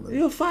come on, man.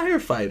 He's a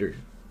firefighter.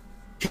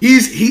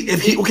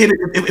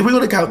 If we're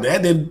gonna count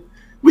that, then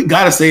we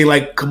gotta say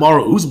like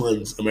Kamaru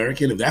Usman's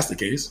American, if that's the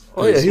case.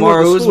 Oh yeah,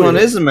 Kamaru Usman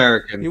is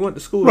American. He went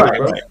to school, right,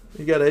 bro. Right.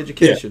 He got an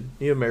education.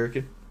 Yeah. He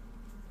American.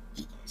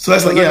 So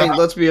that's like, I mean,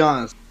 let's be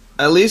honest.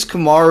 At least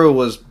Kamaru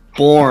was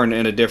born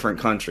in a different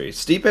country.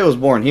 Stipe was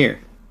born here.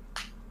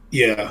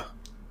 Yeah,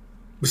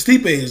 but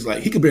Stipe is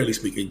like he can barely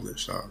speak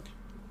English, dog.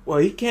 Well,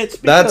 he can't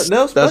speak nothing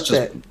else but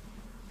that.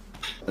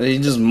 He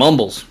just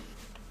mumbles.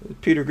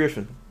 Peter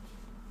Griffin.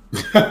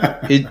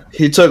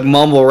 he took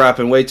mumble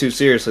rapping way too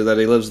seriously that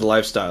he lives the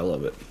lifestyle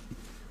of it.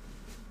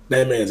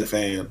 That man's a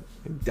fan.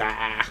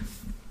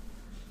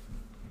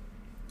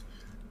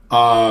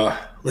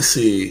 Let's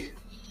see.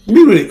 I'm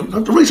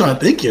really trying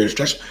to think here,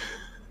 Stretch,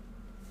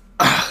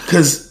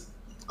 because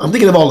I'm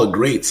thinking of all the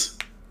greats,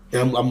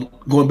 and I'm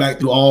going back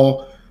through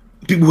all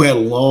people who had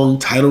long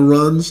title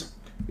runs.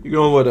 You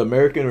going with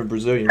American or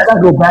Brazilian? I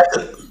gotta go back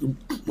to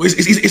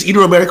it's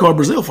either America or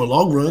Brazil for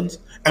long runs.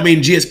 I mean,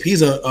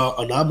 GSP's a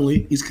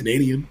anomaly. He's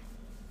Canadian,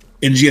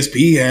 and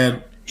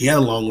GSP he had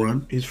a long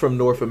run. He's from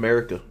North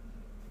America.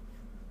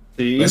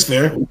 See? That's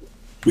fair.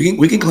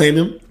 We can claim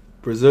him.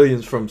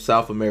 Brazilians from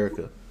South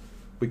America.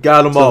 We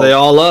got them So all. they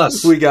all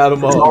us. We got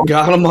them all.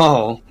 Got them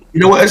all. You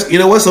know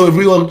what? So if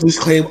we want to just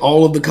claim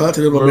all of the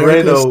continent of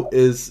America, Moreno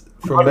is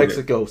from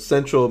Mexico,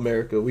 Central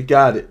America. We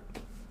got it.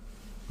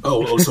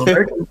 So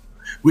America,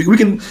 we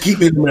can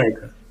keep it in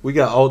America. We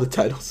got all the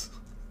titles.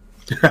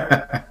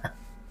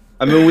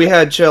 I mean, we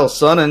had Chael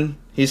Sonnen.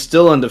 He's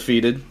still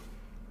undefeated.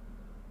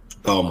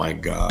 Oh my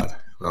god!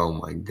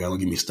 Don't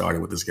get me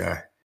started with this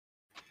guy.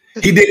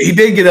 He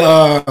did get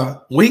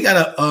he went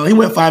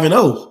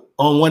 5-0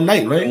 on one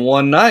night, right?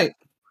 One night.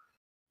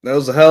 That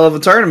was a hell of a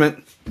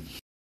tournament.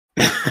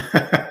 Man,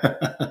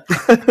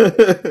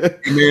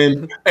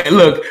 hey,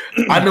 look,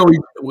 I know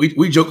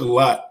we joke a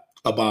lot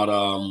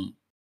about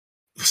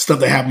stuff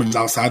that happens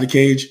outside the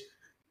cage,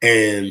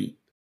 and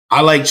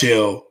I like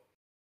Chael,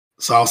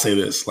 so I'll say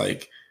this: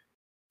 like,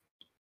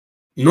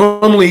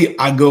 normally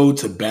I go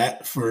to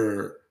bat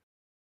for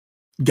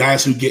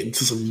guys who get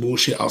into some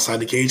bullshit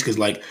outside the cage because,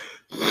 like,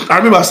 I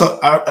remember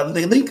I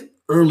think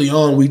early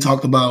on we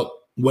talked about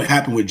what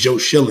happened with Joe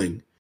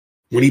Schilling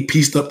when he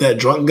pieced up that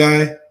drunk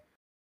guy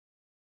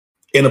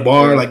in a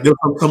bar. Like, there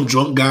was some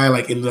drunk guy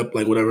like ended up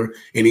like whatever,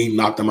 and he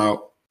knocked him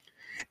out.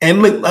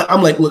 And look,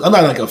 I'm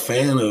not like a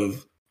fan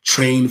of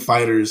trained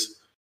fighters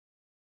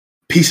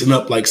piecing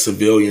up like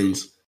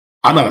civilians.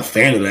 I'm not a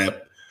fan of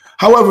that.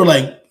 However,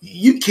 like,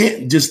 you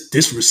can't just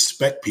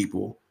disrespect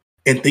people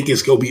and think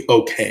it's gonna be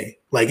okay.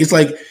 Like, it's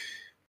like,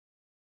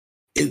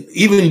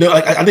 even though,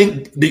 like, I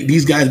think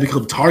these guys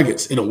become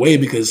targets in a way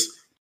because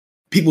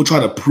people try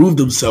to prove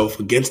themselves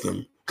against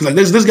them. Because like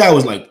this guy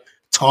was like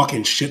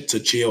talking shit to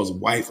Chael's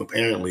wife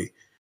apparently,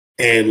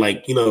 and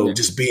like, you know,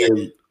 just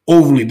being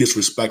overly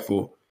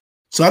disrespectful.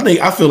 So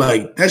I feel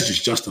like that's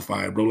just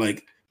justified, bro.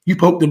 Like, you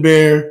poke the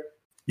bear,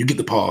 you get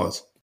the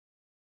paws.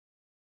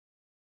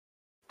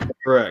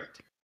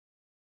 Correct.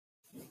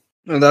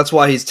 And that's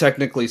why he's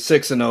technically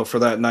 6-0 for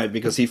that night,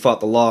 because he fought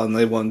the law and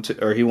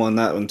he won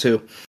that one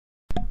too.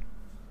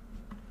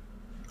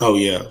 Oh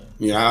yeah,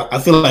 yeah. I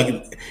feel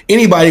like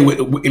anybody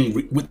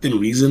within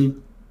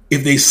reason,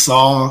 if they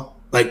saw,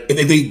 like,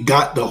 if they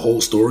got the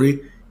whole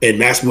story and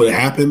that's what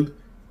happened,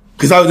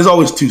 because there's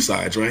always two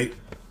sides, right?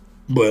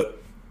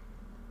 But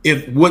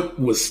if what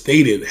was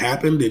stated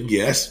happened, then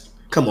yes,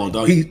 come on,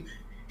 dog.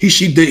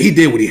 He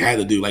did what he had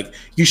to do. Like,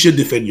 you should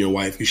defend your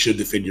wife. You should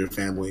defend your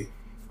family.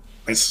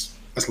 That's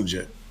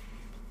legit.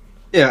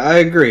 Yeah, I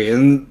agree.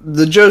 And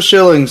the Joe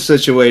Schilling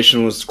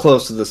situation was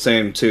close to the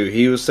same, too.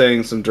 He was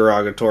saying some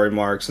derogatory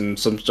marks and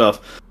some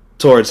stuff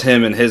towards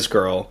him and his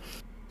girl.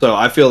 So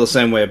I feel the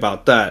same way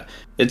about that.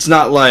 It's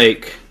not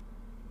like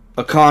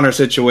a Conor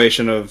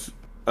situation of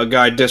a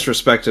guy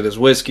disrespected his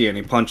whiskey and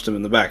he punched him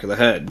in the back of the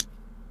head.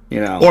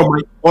 You know?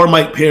 Or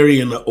Mike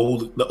Perry and the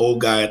old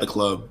guy at the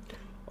club.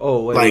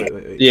 Oh,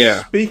 wait.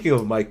 Yeah. Speaking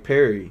of Mike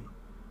Perry,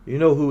 you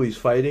know who he's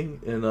fighting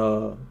in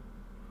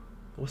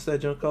what's that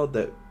junk called?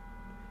 That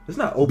it's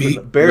not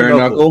open.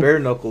 Bare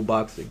knuckle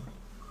boxing.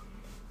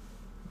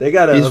 They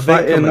got an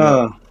event coming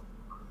up.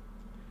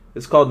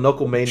 It's called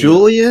Knuckle Mania.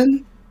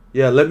 Julian?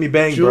 Yeah, Let Me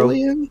Bang,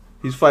 Julian? bro.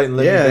 He's fighting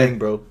Let Me Bang,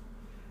 bro.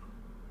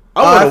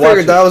 I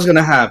figured that was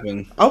gonna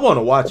happen. I want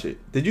to watch it.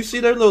 Did you see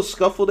their little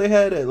scuffle they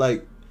had at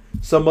like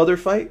some other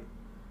fight?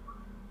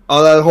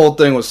 Oh, that whole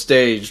thing was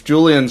staged.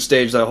 Julian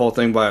staged that whole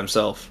thing by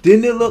himself.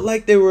 Didn't it look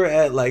like they were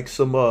at like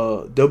some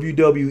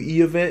WWE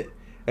event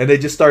and they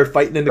just started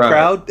fighting in the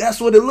crowd?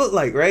 That's what it looked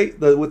like, right?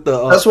 That's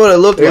what it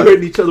looked like. They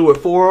hitting each other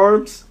with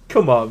forearms.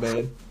 Come on,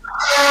 man.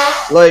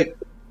 Like,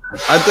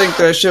 I think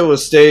that shit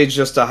was staged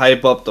just to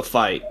hype up the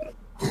fight.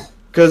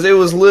 Because it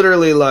was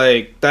literally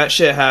like, that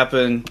shit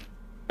happened,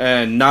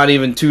 and not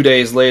even 2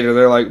 days later,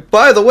 they're like,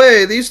 by the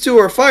way, these two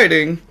are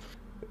fighting.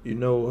 You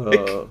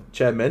know,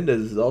 Chad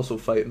Mendes is also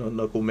fighting on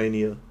Knuckle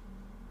Mania.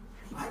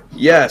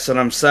 Yes, and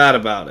I'm sad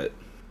about it.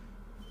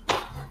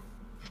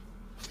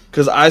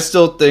 Because I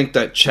still think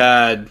that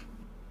Chad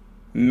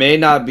may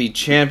not be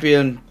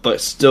champion,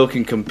 but still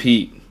can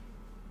compete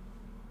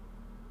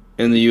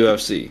in the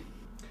UFC.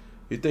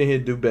 You think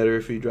he'd do better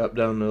if he dropped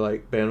down to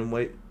like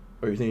bantamweight,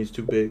 or you think he's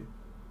too big?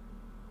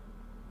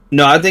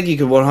 No, I think he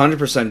could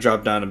 100%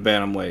 drop down to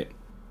bantamweight.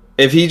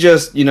 If he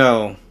just,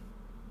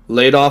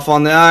 laid off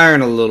on the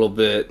iron a little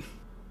bit,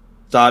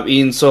 stop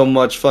eating so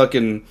much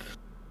fucking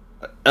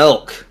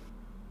elk,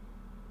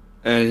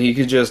 and he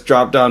could just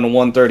drop down to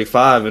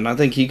 135, and I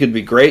think he could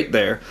be great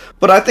there.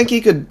 But I think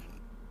he can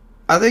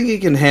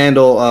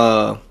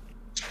handle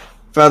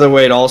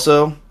featherweight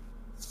also,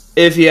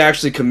 if he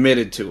actually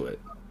committed to it.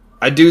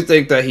 I do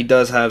think that he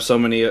does have so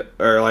many,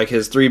 or like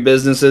his 3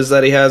 businesses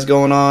that he has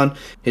going on,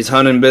 his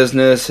hunting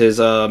business, his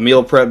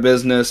meal prep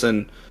business,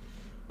 and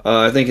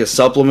I think his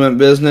supplement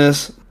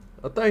business.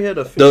 I thought he had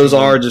a fishing Those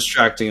are one.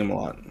 distracting him a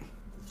lot.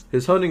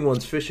 His hunting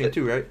one's fishing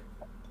too, right?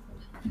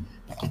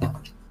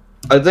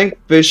 I think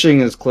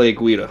fishing is Clay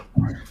Guida.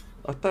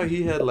 I thought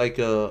he had like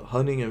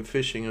hunting and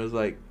fishing. It was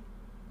like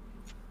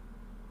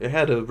it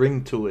had a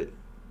ring to it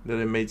that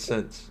it made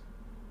sense.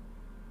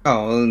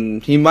 Oh,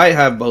 and he might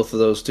have both of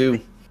those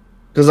too.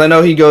 Because I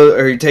know he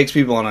takes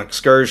people on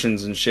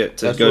excursions and shit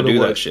to go do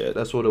that shit.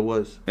 That's what it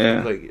was.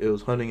 Yeah. It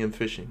was hunting and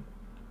fishing.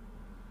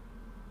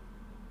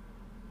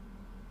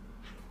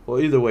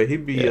 Well, either way,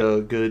 he'd be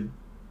a good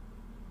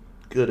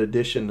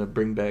addition to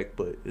bring back,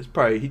 but it's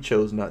probably he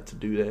chose not to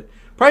do that.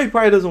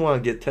 Probably doesn't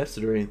want to get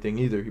tested or anything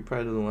either. He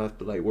probably doesn't want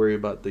to have to worry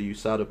about the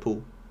USADA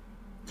pool.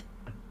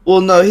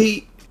 Well, no,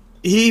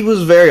 he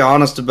was very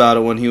honest about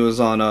it when he was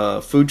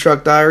on Food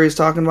Truck Diaries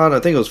talking about it. I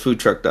think it was Food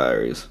Truck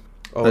Diaries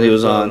that he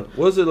was on.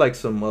 Was it like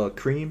some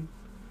cream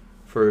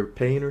for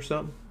pain or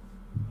something?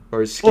 Or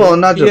his skin? Well,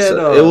 not just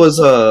it was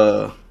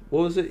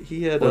what was it?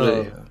 He had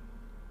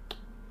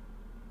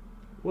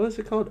what is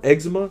it called?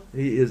 Eczema.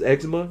 His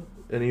eczema,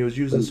 and he was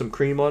using some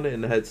cream on it,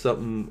 and it had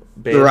something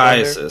bad on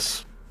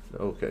psoriasis.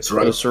 there. Okay, It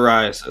was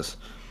psoriasis.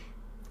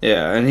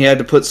 Yeah, and he had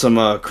to put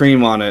some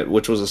cream on it,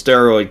 which was a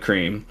steroid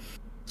cream,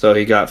 so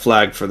he got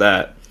flagged for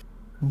that.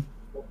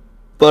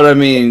 But I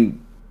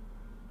mean,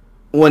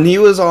 when he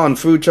was on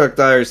Food Truck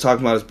Diaries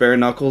talking about his bare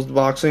knuckles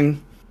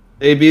boxing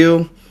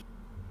debut,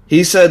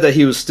 he said that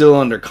he was still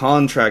under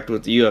contract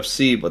with the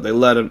UFC, but they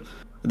let him.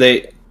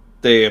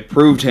 They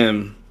approved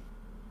him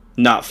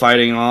not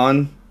fighting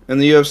on in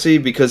the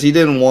UFC because he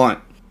didn't want.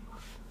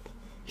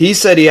 He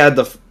said he had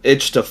the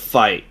itch to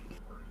fight,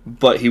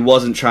 but he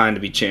wasn't trying to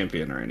be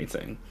champion or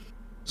anything.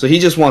 So he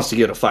just wants to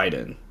get a fight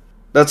in.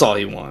 That's all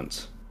he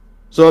wants.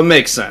 So it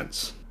makes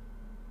sense.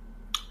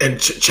 And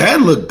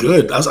Chad looked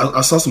good.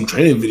 I saw some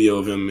training video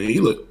of him. And he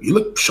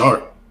looked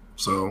sharp.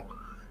 So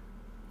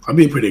I'm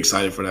being pretty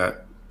excited for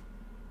that.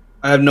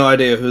 I have no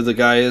idea who the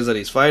guy is that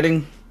he's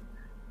fighting.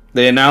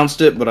 They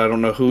announced it, but I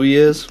don't know who he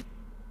is.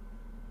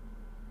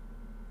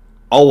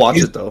 I'll watch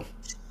it though.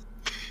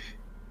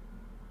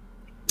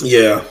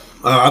 Yeah,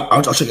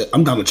 I'll check it.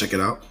 I'm down to check it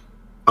out.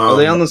 Are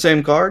they on the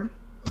same card?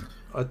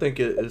 I think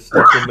it's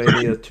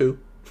Knucklemania 2.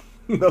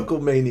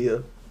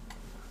 Knucklemania.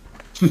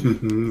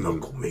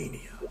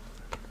 Knucklemania.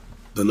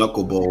 The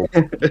Knuckle Bowl.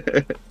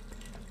 But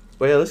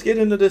yeah, let's get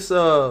into this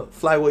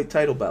flyweight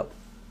title bout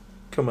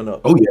coming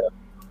up. Oh yeah,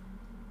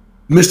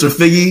 Mr.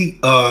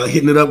 Figgy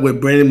hitting it up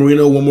with Brandon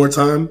Moreno one more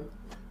time,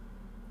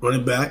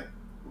 running back.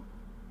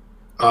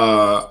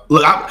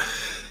 Look,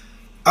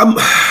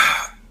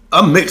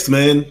 I'm mixed,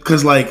 man,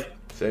 because like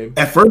Same.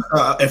 at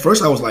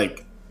first I was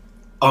like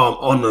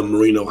on the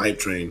Moreno hype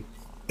train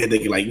and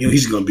thinking like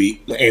he's gonna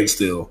beat and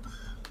still.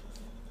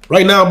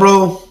 Right now,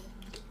 bro,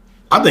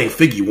 I think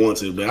Figgy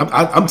wants it, man.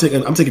 I'm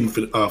taking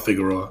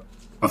Figueroa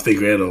or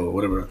Figueredo or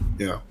whatever.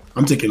 Yeah,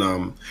 I'm taking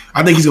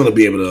I think he's gonna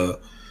be able to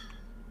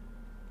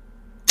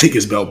take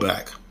his belt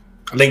back.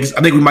 I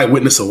think we might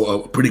witness a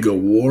pretty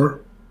good war,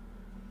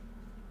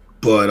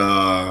 but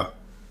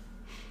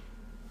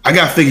I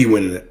got Figgy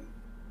winning it.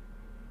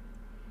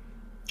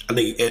 I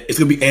think it's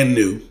gonna be and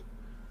new.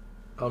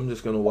 I'm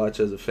just gonna watch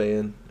as a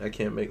fan. I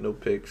can't make no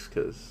picks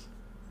because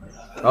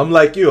I'm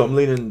like you. I'm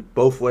leaning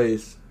both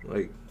ways.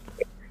 Like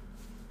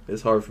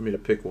it's hard for me to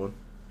pick one.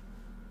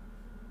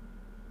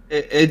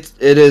 It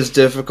is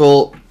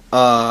difficult.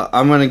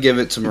 I'm gonna give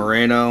it to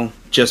Moreno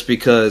just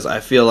because I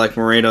feel like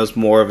Moreno's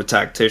more of a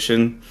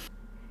tactician,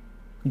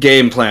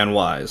 game plan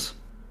wise.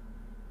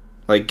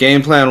 Like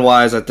game plan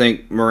wise, I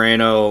think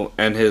Moreno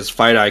and his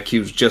fight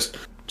IQ's just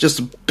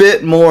a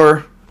bit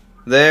more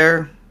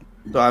there.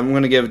 So I'm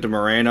gonna give it to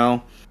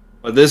Moreno.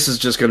 But this is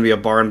just gonna be a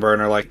barn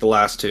burner like the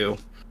last two.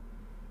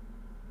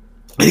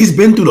 And he's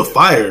been through the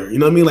fire. You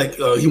know what I mean? Like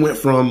he went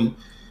from,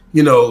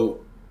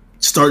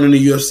 starting in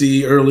the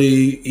UFC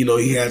early.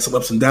 He had some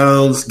ups and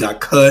downs.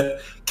 Got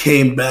cut.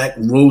 Came back.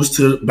 Rose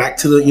back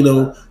to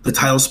the the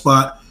title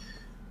spot.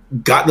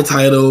 Got the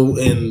title.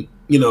 And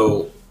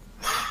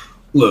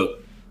look,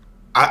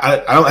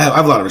 I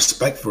have a lot of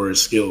respect for his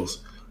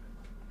skills.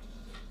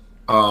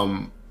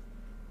 But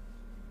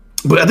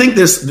I think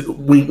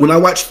when I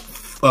watch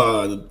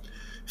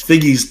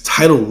Figgy's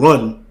title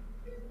run,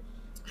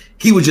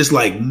 he was just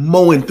like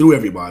mowing through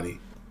everybody,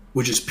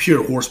 which is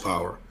pure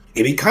horsepower.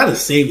 And he kind of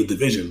saved the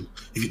division,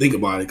 if you think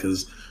about it,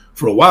 because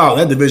for a while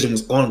that division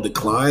was on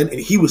decline, and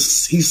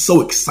he's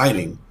so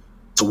exciting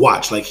to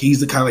watch. Like, he's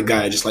the kind of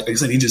guy, just like I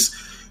said, he just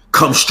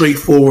comes straight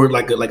forward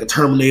like a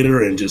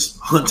Terminator and just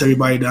hunts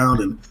everybody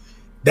down, and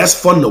that's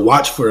fun to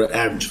watch for an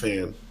average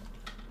fan.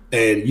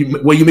 And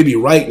you may be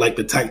right, like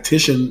the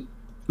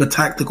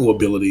tactical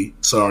ability,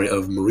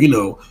 of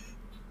Marino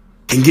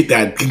can get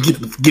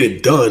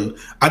it done.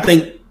 I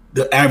think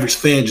the average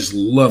fan just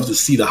loves to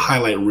see the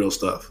highlight reel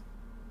stuff.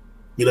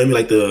 You know what I mean?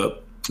 Like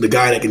the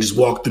guy that can just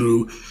walk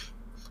through,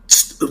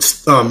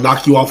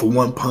 knock you off with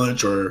one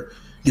punch, or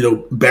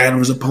batter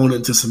his opponent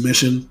into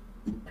submission.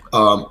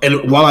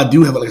 And while I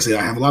do have, like I said,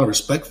 I have a lot of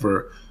respect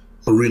for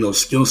Marino's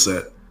skill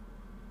set,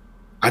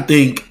 I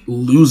think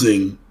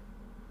losing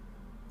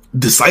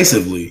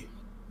decisively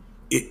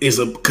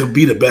could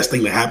be the best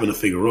thing to happen to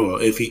Figueroa.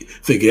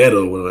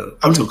 Figueredo,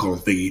 I'm just gonna call him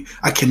Figgy.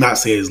 I cannot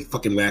say his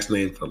fucking last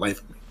name for the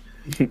life of me.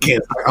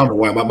 Can't. I don't know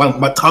why.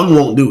 My tongue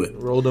won't do it.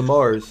 Roll to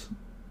Mars.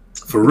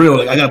 For real,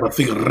 like I got my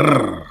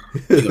Figueroa.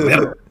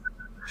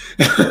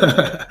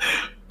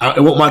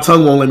 My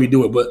tongue won't let me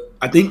do it, but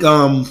I think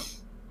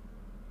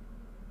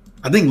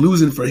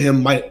losing for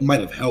him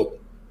might have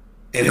helped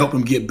and help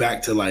him get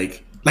back to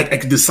like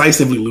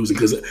decisively losing,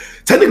 because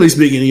technically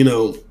speaking, he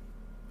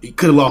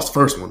could have lost the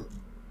first one.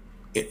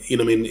 You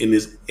know what I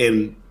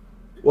mean?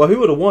 Well, he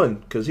would have won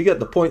because he got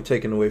the point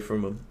taken away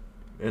from him,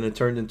 and it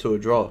turned into a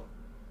draw.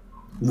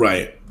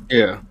 Right.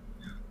 Yeah.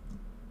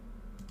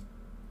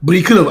 But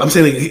he could have. I'm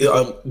saying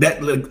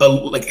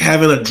like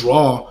having a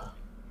draw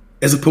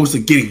as opposed to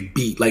getting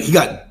beat. Like, he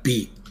got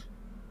beat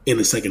in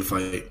the second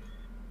fight.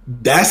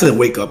 That's a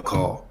wake up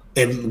call.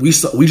 And we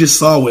just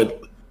saw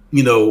what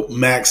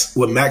Max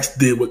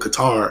did with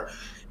Qatar.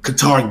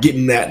 Qatar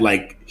getting that,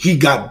 like, he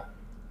got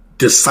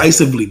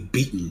decisively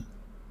beaten.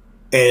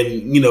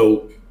 And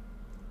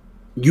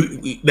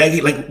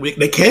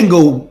they can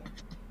go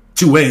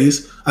two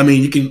ways. I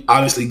mean, you can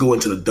obviously go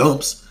into the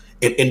dumps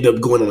and end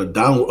up going on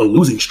a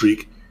losing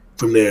streak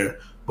from there.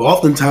 But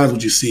oftentimes,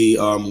 what you see,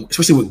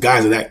 especially with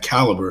guys of that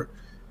caliber,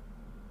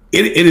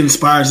 it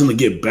inspires them to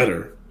get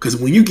better. Because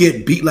when you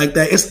get beat like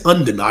that, it's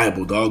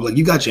undeniable, dog. Like,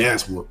 you got your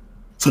ass whooped.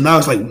 So now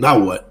it's like, now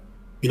what?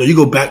 You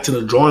go back to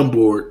the drawing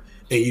board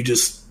and you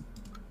just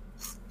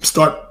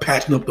start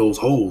patching up those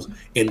holes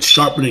and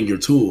sharpening your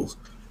tools.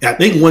 And I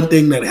think one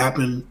thing that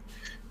happened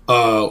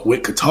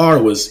with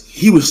Qatar was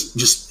he was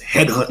just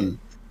headhunting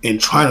and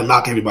trying to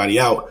knock everybody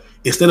out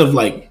instead of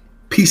like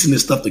piecing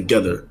this stuff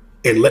together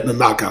and letting the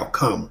knockout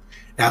come.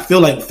 And I feel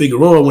like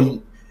Figueroa,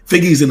 when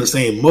Figgy's in the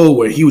same mode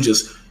where he was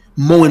just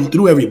mowing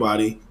through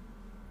everybody,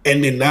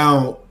 and then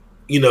now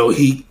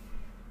he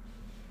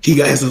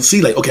has to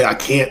see, like, okay, I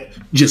can't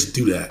just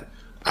do that.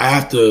 I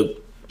have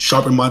to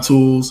sharpen my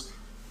tools,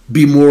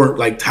 be more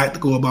like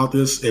tactical about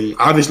this, and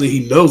obviously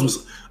he knows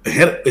what's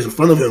ahead in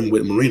front of him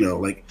with Marino.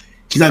 Like,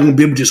 he's not going to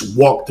be able to just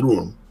walk through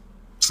him.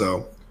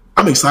 So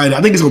I'm excited.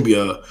 I think it's going to be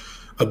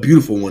a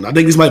beautiful one. I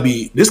think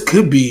this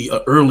could be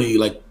an early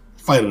like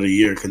fight of the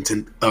year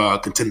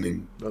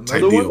contending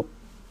type deal.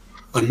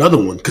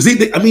 Another one, because I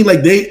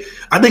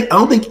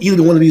don't think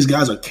either one of these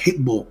guys are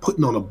capable of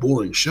putting on a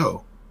boring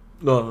show.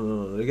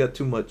 No. They got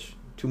too much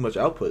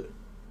output.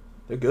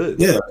 They're good.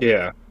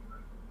 Yeah.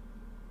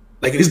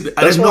 Like,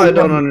 that's why I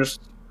don't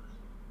understand.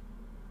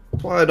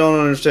 Why I don't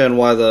understand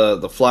why the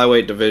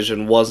flyweight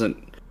division wasn't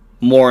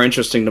more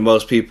interesting to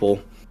most people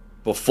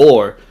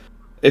before.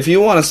 If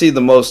you want to see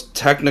the most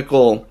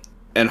technical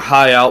and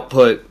high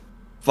output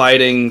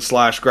fighting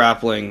 /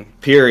 grappling,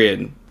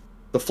 period,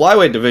 the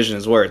flyweight division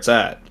is where it's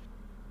at.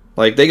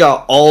 Like, they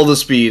got all the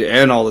speed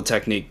and all the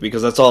technique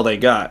because that's all they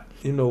got.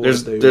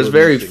 There's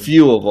very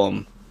few of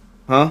them,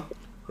 huh?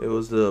 It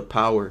was the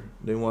power.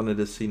 They wanted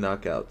to see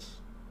knockouts.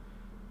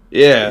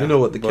 Yeah, you know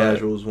what the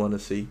casuals want to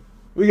see.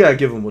 We gotta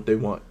give them what they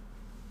want.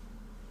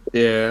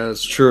 Yeah,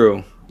 that's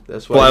true.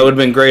 That's why. Well, it would have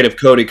been great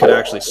if Cody could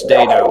actually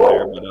stay down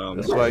there, but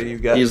that's why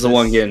he's the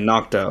one getting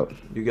knocked out.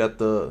 You got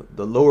the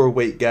lower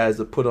weight guys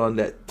that put on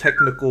that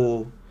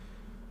technical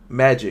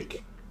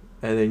magic,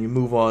 and then you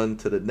move on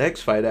to the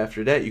next fight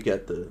after that. You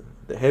got the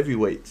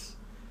heavyweights,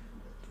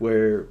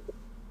 where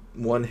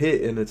one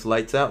hit and it's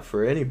lights out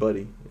for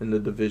anybody in the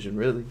division,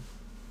 really.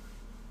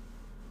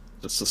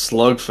 It's a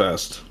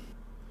slugfest.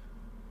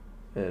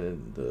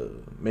 And the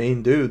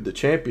main dude, the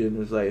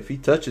champion, is like, if he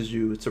touches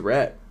you, it's a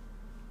wrap.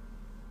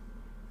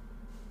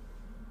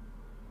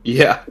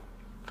 Yeah.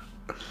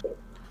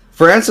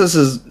 Francis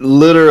is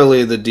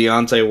literally the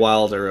Deontay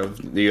Wilder of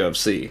the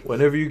UFC.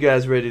 Whenever you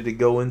guys ready to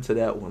go into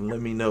that one,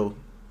 let me know.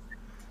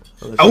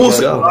 I will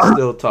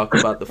still talk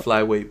about the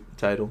flyweight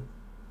title.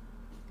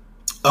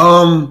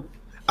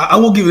 I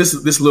will give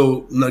this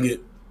little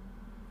nugget,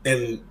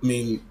 and I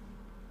mean,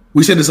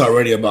 we said this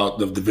already about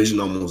the division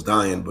almost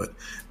dying, but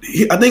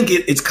I think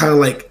it's kind of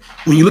like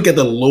when you look at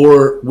the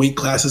lower weight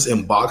classes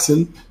in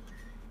boxing,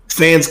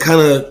 fans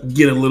kind of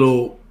get a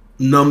little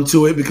numb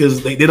to it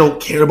because they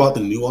don't care about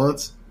the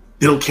nuance.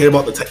 They don't care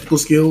about the technical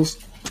skills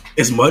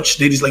as much.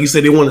 They just, like you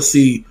said, they want to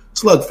see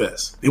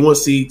slugfest. They want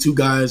to see two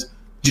guys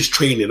just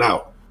trading it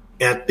out.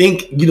 And I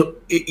think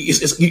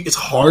it's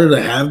harder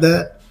to have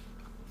that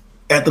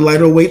at the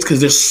lighter weights because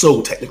they're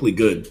so technically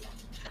good.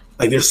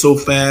 Like they're so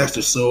fast.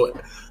 Most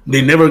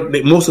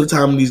of the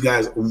time these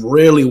guys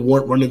rarely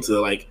run into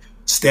like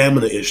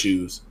stamina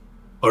issues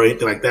or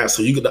anything like that.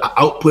 So you get the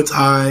output's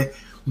high,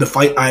 the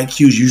fight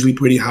IQ is usually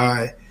pretty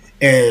high,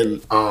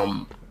 and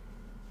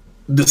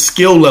the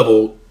skill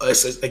level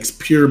as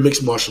pure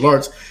mixed martial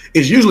arts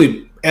is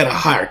usually at a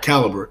higher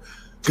caliber.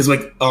 Because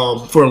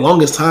for the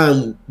longest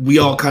time, we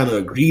all kind of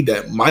agreed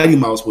that Mighty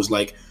Mouse was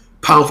like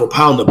pound for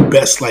pound the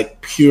best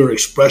like pure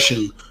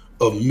expression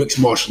of mixed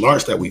martial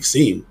arts that we've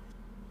seen.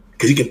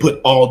 Because he can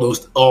put all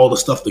the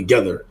stuff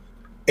together,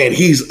 and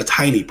he's a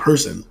tiny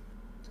person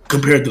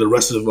compared to the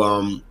rest of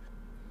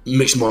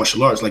mixed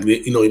martial arts. Like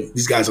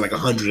these guys are like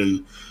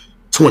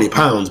 120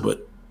 pounds,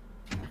 but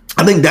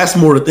I think that's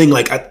more the thing.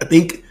 Like I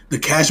think the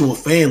casual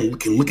fan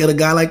can look at a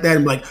guy like that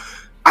and be like,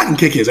 I can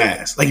kick his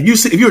ass. Like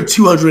if you're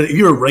 200, if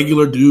you're a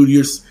regular dude,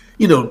 you're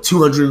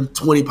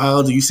 220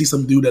 pounds, and you see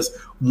some dude that's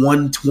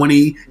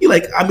 120, you're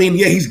like, I mean,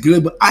 yeah, he's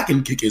good, but I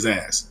can kick his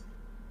ass.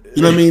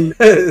 You know what I mean?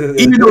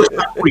 Even though it's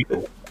not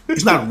real.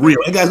 It's not real.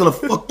 That guy's gonna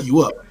fuck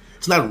you up.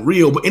 It's not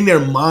real, but in their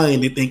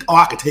mind, they think, "Oh,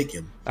 I can take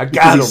him. I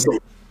got him." So,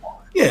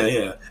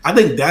 yeah. I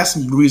think that's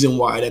the reason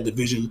why that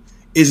division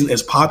isn't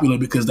as popular,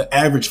 because the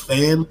average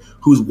fan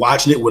who's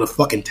watching it with a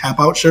fucking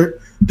tap out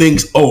shirt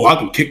thinks, "Oh, I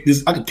can kick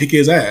this. I can kick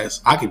his ass.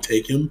 I can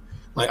take him."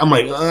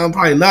 I'm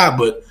probably not.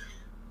 But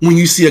when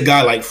you see a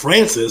guy like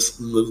Francis,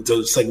 to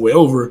segue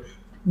over,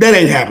 that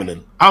ain't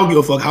happening. I don't give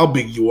a fuck how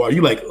big you are.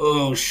 You like,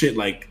 oh shit,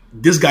 like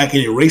this guy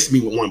can erase me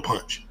with one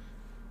punch.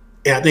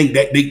 And I think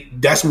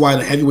that's why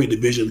the heavyweight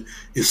division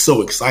is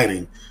so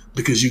exciting,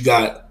 because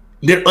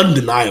they're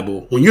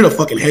undeniable. When you're the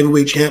fucking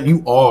heavyweight champ,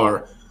 you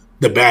are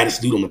the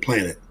baddest dude on the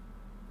planet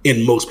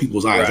in most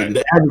people's eyes. Right. And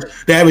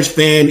the average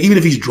fan, even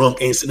if he's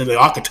drunk, ain't sitting there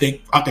like,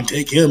 I can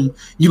take him.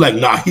 You like,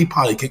 nah, he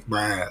probably kicked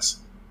my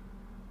ass.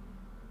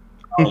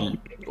 Well,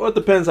 it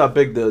depends how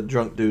big the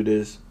drunk dude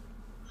is.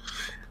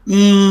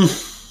 Nah,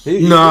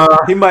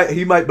 he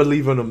might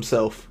believe in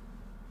himself.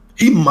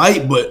 He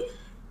might, but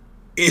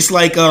it's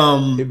like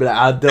He'd be like,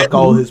 I'll duck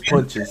all his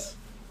punches.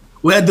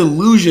 Well, that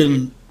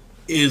delusion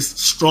is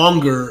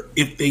stronger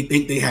if they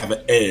think they have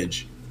an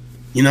edge.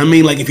 You know what I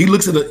mean? Like if he's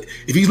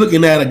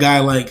looking at a guy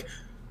like,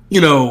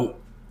 like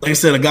I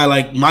said, a guy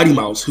like Mighty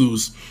Mouse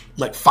who's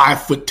like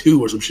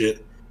 5'2" or some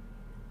shit,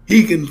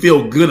 he can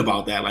feel good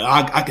about that. Like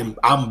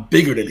I'm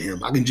bigger than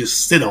him. I can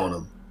just sit on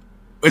him.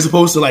 As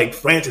opposed to like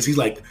Francis, he's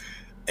like,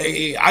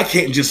 hey, I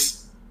can't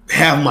just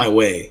have my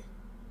way.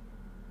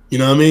 You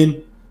know what I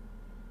mean?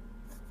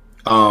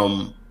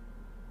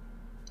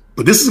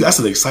 But that's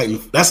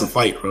a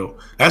fight, bro.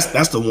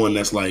 That's the one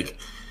that's like,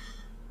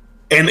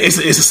 and it's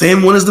the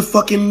same one as the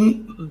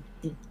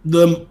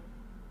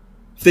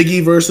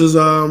Figgy versus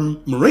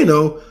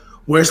Moreno,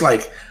 where it's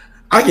like,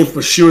 I can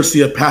for sure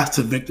see a path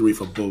to victory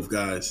for both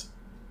guys.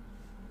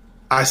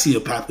 I see a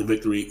path to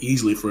victory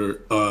easily for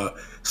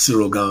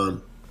Ciryl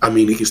Gane. I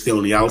mean, he can stay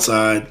on the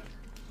outside,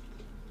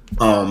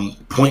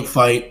 point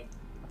fight,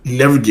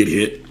 never get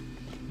hit,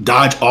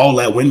 dodge all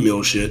that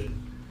windmill shit,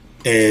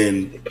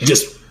 and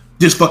just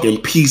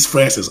fucking piece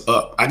Francis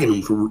up. I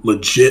can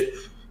legit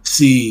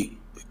see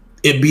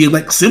it being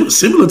like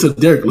similar to the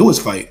Derek Lewis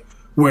fight,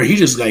 where he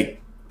just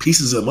like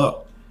pieces him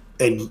up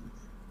and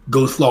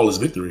goes flawless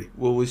victory.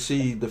 Will we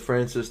see the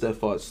Francis that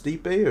fought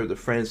Stipe or the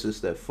Francis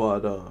that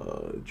fought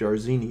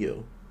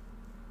Jairzinho?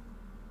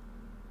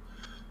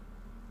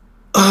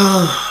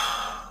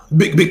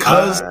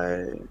 Because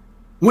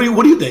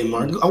what do you think,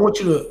 Mark? I want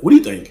you to. What do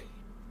you think?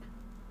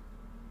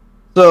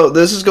 So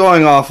this is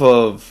going off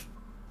of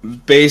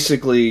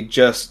basically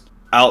just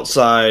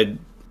outside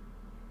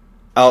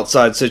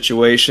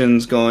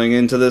situations going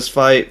into this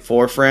fight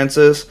for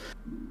Francis.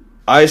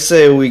 I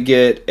say we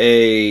get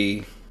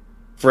a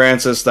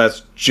Francis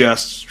that's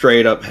just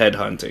straight up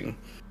headhunting.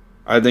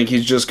 I think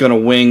he's just going to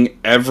wing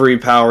every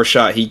power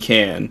shot he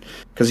can,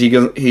 because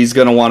he's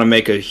going to want to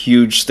make a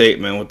huge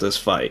statement with this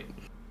fight.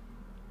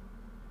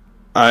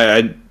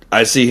 I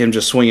see him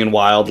just swinging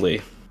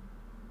wildly,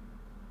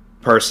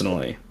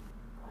 personally.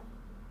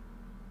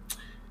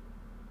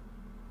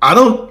 I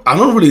don't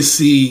really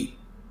see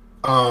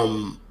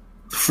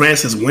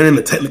Francis winning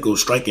the technical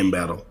striking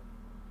battle,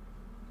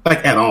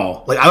 like at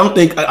all. Like I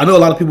know a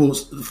lot of people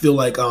feel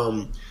like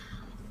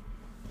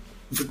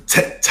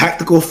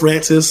tactical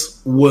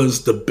Francis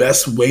was the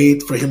best way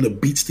for him to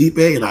beat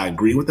Stipe, and I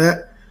agree with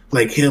that.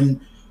 Like him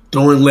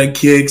throwing leg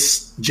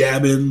kicks,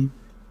 jabbing,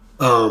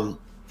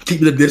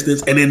 keeping the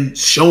distance, and then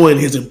showing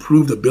his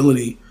improved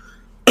ability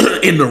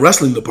in the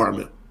wrestling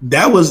department.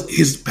 That was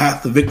his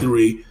path to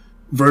victory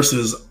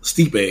versus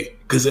Stipe.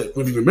 Because if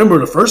you remember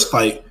the first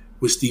fight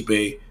with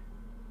Stipe,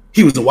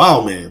 he was a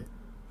wild man,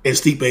 and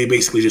Stipe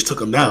basically just took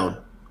him down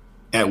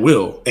at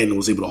will and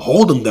was able to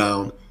hold him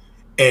down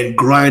and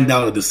grind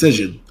out a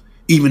decision.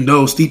 Even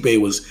though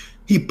Stipe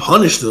he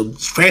punished him,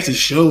 Francis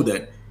showed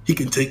that he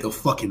can take a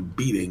fucking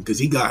beating,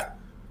 because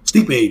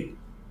Stipe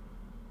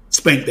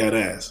spanked that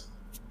ass.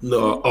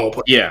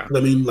 all. Yeah. I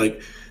mean,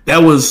 like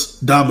that was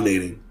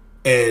dominating,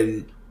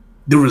 and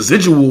the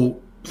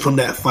residual from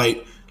that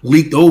fight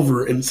leaked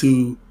over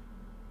into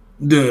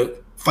the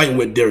fight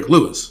with Derek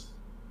Lewis.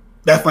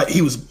 That fight,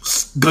 he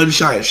was gun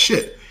shy as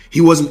shit. He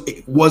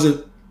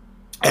wasn't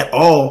at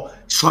all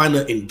trying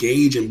to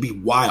engage and be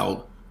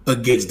wild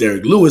against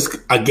Derek Lewis.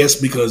 I guess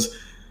because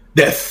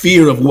that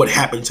fear of what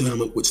happened to him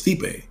with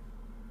Stipe.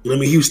 You know what I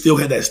mean? He still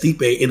had that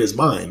Stipe in his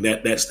mind,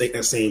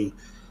 that same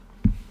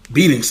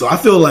beating. So I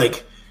feel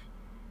like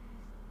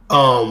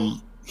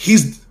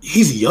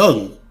he's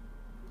young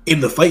in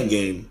the fight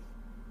game.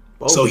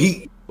 Both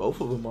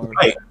of them are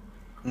right.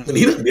 And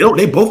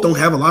they both don't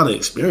have a lot of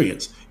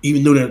experience,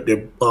 even though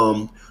they're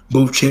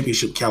both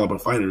championship caliber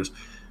fighters.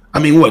 I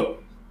mean, what?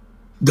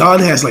 Don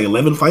has like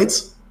 11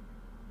 fights,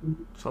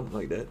 something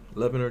like that,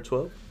 11 or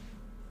 12.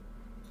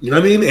 You know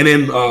what I mean? And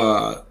then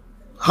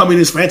how many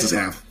does Francis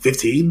have?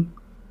 15,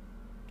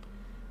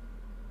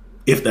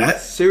 if that.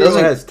 Cyril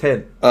has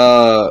 10.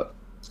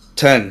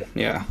 10,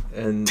 yeah,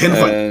 and 10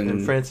 fights.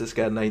 And Francis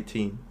got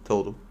 19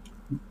 total.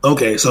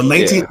 Okay, so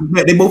 19.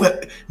 Yeah.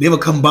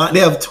 They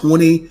have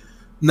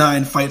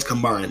 29 fights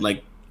combined.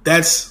 Like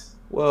that's.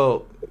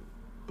 Well,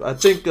 I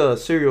think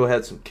Cyril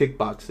had some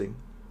kickboxing,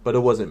 but it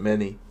wasn't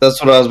many. That's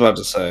what I was about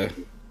to say.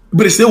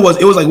 But it still was.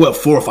 It was like what,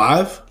 4 or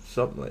 5,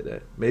 something like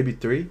that. Maybe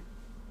 3.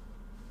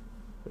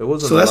 It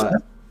wasn't a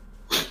lot.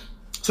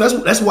 So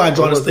that's why I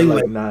draw this thing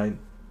like 9.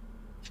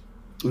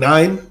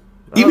 9.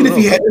 Even if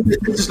he had,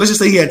 let's just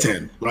say he had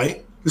 10,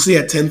 right? Let's say he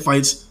had 10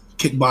 fights,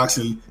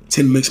 kickboxing,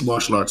 10 mixed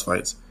martial arts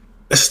fights.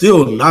 That's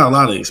still not a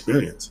lot of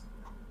experience.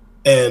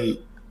 And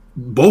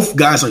both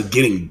guys are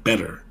getting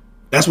better.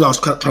 That's what I was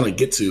trying to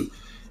get to.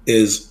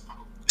 Is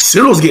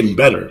Cyril's getting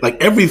better.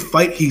 Like every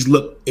fight, he's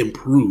looked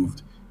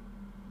improved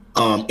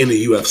in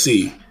the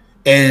UFC,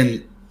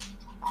 and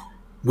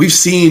we've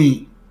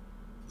seen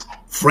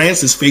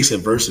Francis face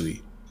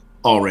adversity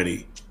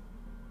already.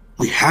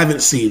 We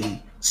haven't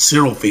seen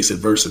Cyril face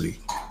adversity.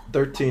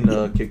 13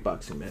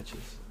 kickboxing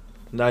matches,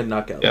 9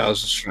 knockouts. Yeah, I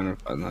was just trying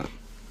to find that.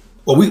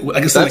 Well,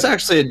 like I said, that's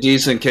actually a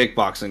decent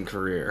kickboxing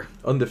career.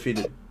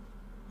 Undefeated.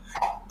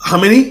 How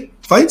many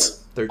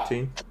fights?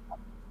 13.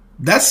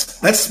 That's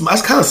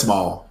kind of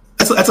small.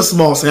 That's a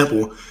small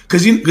sample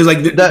because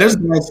there's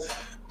guys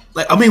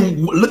like, I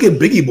mean, look at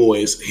Biggie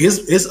Boys. His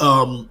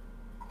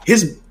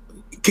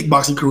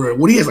kickboxing career.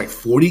 What, he has like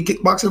 40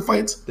 kickboxing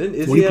fights. Then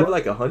is he have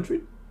like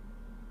 100?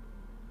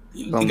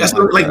 That's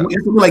like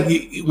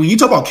when you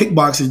talk about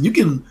kickboxing, you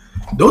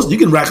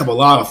can rack up a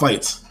lot of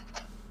fights.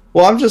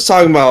 Well, I'm just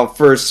talking about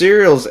for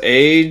Cyril's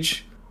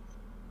age,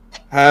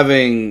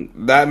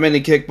 having that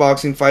many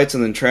kickboxing fights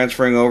and then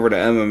transferring over to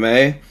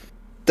MMA.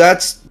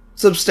 That's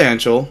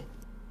substantial.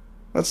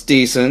 That's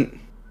decent.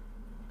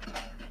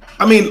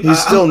 I mean,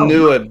 he's still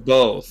new at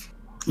both.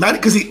 Not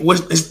because he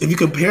was. If you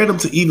compare them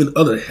to even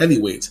other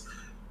heavyweights,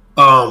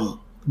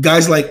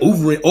 guys like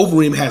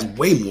Overeem has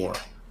way more.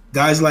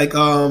 Guys like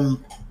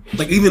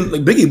even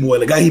like Biggie Boy,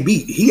 the guy he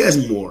beat, he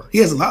has more. He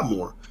has a lot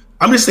more.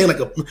 I'm just saying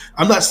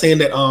I'm not saying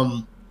that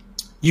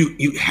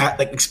you have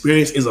like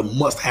experience is a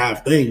must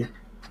have thing,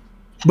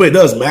 but it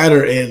does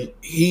matter, and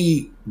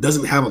he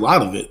doesn't have a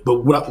lot of it.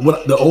 But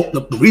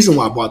the reason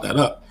why I brought that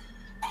up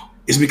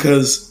is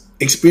because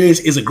experience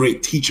is a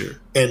great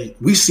teacher, and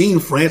we've seen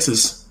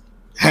Francis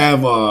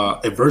have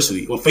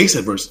adversity or face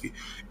adversity.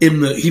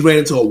 He ran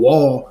into a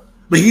wall,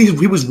 but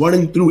he was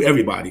running through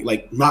everybody,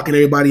 like knocking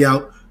everybody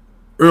out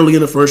early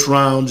in the first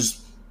round,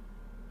 just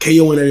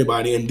KOing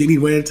everybody, and then he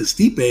ran into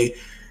Stipe,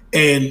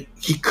 and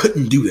he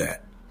couldn't do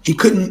that. He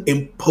couldn't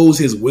impose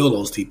his will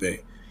on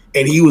Stipe,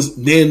 and he was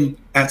then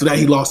after that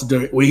he lost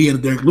he had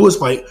the Derek Lewis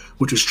fight,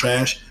 which was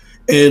trash,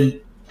 and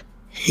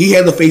he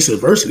had to face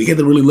adversity. He had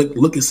to really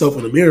look himself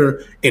in the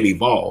mirror and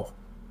evolve,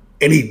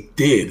 and he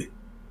did.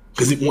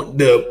 Because he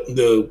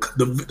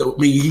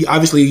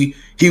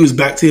was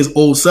back to his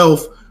old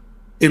self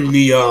in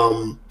the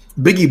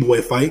Biggie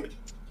Boy fight,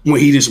 where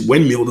he just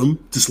windmilled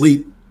him to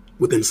sleep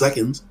within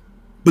seconds.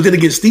 But then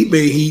against Stipe,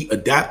 he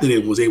adapted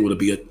and was able to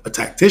be a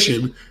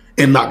tactician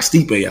and knock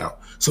Stipe out.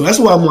 So that's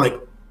why I'm like,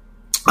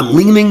 I'm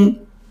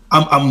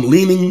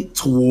leaning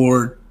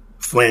toward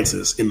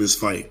Francis in this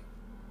fight.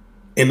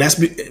 And that's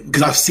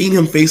because I've seen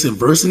him face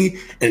adversity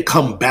and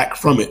come back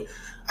from it.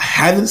 I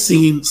haven't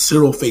seen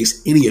Cyril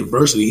face any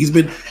adversity.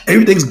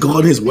 Everything's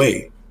gone his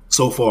way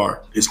so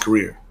far in his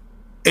career.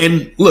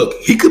 And look,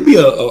 he could be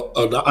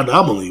an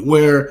anomaly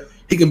where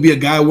he can be a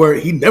guy where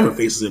he never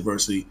faces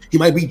adversity. He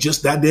might be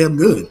just that damn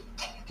good,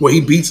 where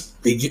he gets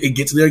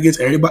there against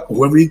everybody,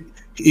 whoever he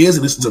is,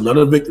 and this is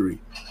another victory.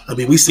 I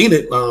mean, we've seen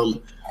it.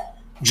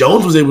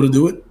 Jones was able to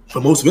do it for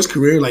most of his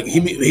career. Like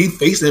he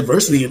faced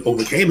adversity and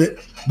overcame it,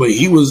 but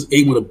he was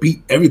able to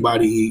beat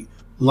everybody he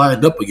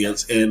lined up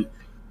against. And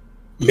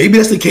maybe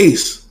that's the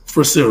case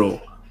for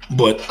Cyril,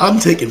 but I'm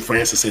taking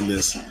Francis in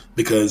this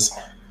because,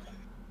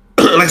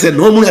 like I said,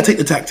 normally I take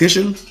the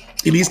tactician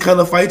in these kind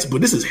of fights,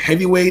 but this is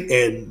heavyweight,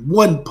 and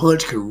one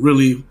punch could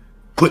really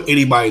put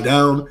anybody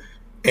down.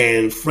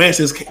 And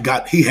Francis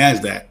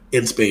has that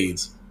in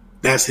spades.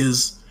 That's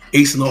his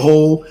ace in the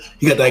hole.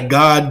 He got that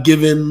God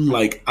given,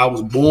 like, I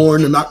was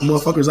born to knock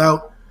motherfuckers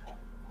out.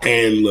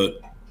 And look,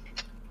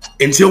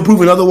 until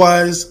proven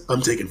otherwise,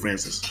 I'm taking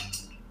Francis.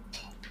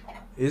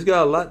 He's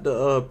got a lot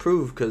to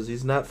prove because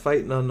he's not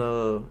fighting on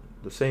the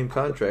same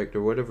contract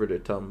or whatever they're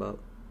talking about.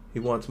 He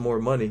wants more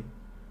money,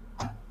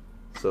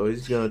 so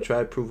he's gonna try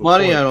to prove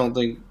money. A point. I don't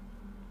think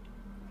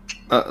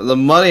the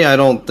money. I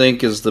don't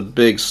think is the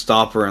big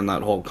stopper in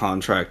that whole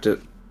contract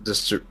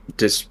dispute.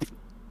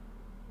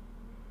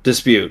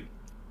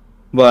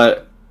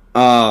 But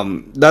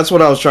that's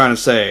what I was trying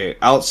to say.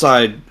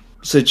 Outside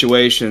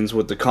situations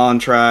with the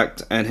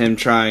contract and him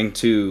trying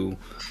to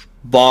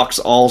box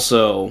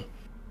also,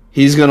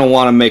 he's going to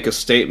want to make a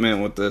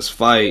statement with this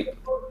fight.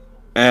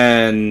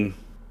 And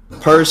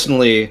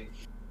personally,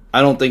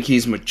 I don't think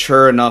he's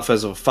mature enough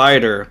as a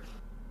fighter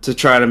to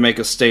try to make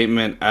a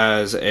statement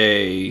as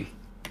a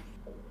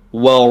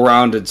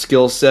well-rounded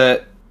skill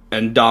set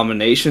and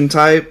domination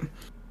type.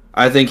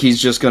 I think he's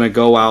just going to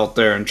go out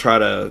there and try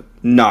to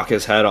knock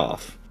his head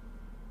off,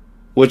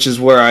 which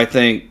is where I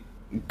think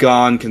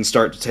Gane can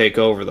start to take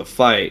over the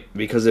fight,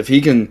 because if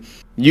he can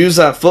use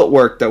that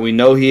footwork that we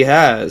know he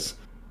has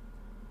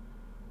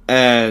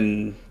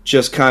and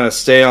just kind of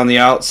stay on the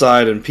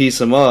outside and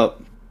piece him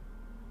up,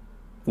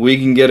 we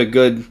can get a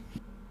good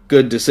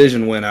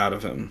decision win out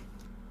of him.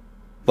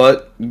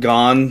 But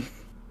Ngannou,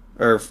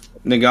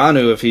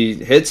 if he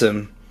hits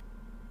him,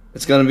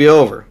 it's going to be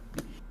over.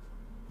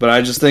 But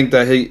I just think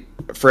that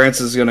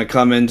Francis is going to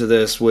come into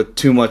this with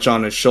too much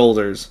on his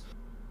shoulders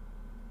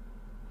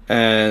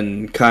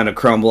and kind of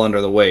crumble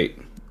under the weight.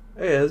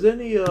 Hey, has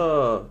any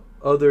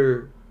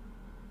other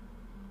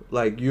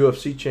like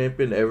UFC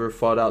champion ever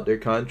fought out their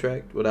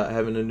contract without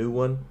having a new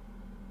one?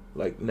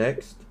 Like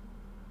next?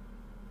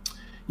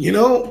 You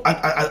know,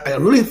 I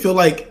really feel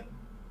like,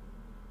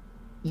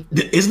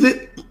 isn't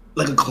it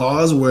like a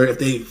clause where if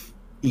they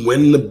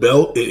win the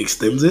belt, it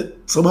extends it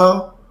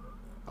somehow?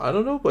 I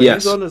don't know, but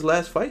yes. He's on his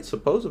last fight,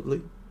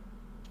 supposedly.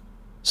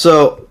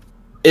 So,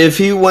 if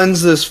he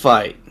wins this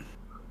fight,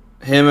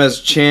 him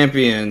as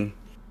champion,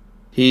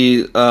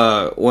 he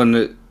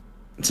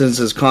since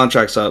his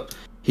contract's up,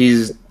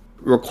 he's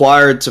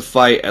required to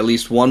fight at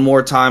least one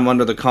more time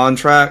under the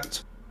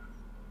contract,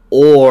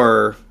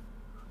 or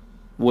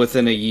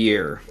within a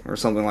year or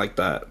something like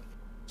that.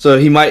 So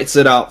he might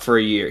sit out for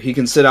a year. He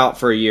can sit out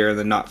for a year and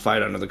then not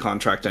fight under the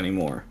contract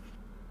anymore.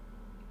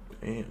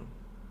 Damn.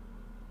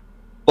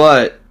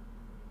 But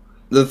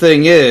the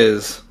thing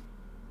is,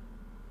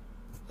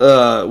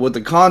 with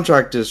the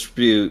contract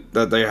dispute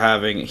that they're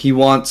having, he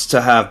wants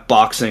to have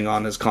boxing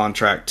on his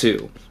contract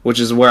too, which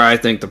is where I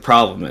think the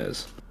problem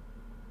is.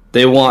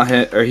 They want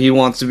him, or he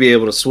wants to be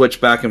able to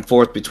switch back and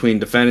forth between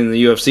defending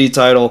the UFC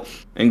title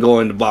and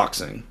going to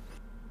boxing.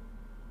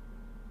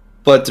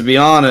 But to be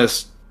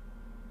honest,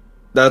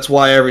 that's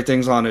why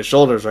everything's on his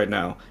shoulders right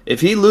now. If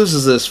he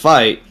loses this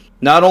fight,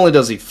 not only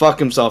does he fuck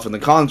himself in the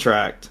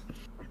contract,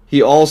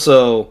 he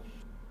also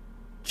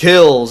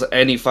kills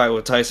any fight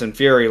with Tyson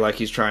Fury like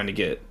he's trying to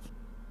get.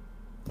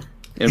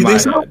 In my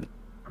head.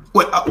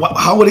 Wait,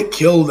 how would it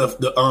kill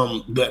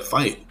that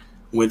fight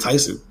with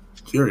Tyson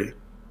Fury?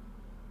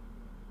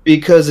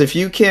 Because if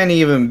you can't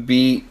even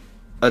beat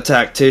a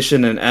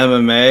tactician in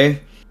MMA,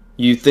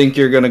 you think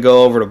you're going to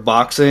go over to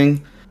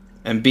boxing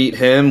and beat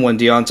him when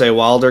Deontay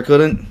Wilder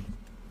couldn't?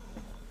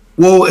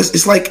 Well,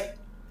 it's like,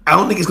 I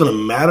don't think it's going to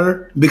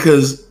matter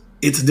because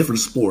it's a different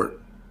sport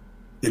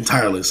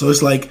entirely. So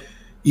it's like,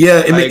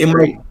 yeah, you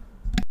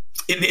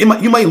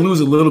might lose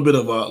a little bit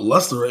of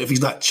luster if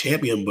he's not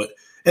champion, but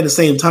at the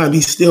same time,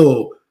 he's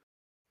still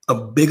a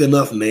big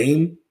enough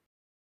name,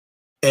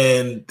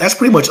 and that's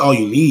pretty much all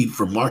you need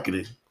for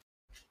marketing.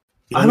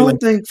 You know I don't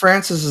think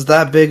Francis is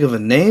that big of a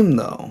name,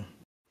 though.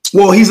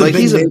 Well, he's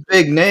a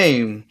big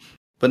name,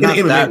 but not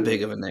that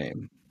big of a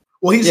name.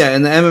 Well,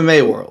 in the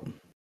MMA world.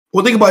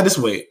 Well, think about it this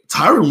way: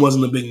 Tyron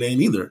wasn't a big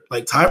name either.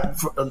 Like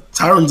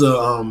Tyron's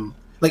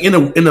like in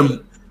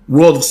the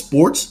world of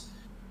sports,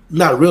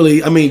 not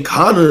really. I mean,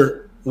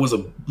 Conor was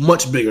a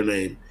much bigger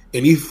name,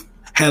 and he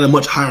had a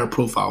much higher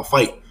profile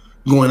fight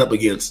going up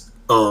against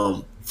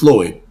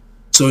Floyd.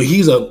 So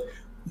he's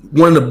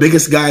one of the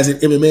biggest guys in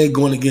MMA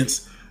going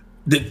against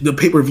the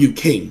pay-per-view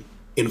king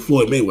in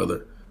Floyd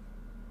Mayweather.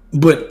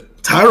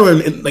 But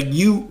Tyron, like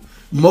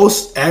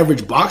most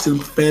average boxing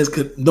fans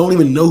don't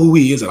even know who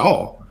he is at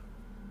all.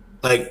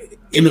 Like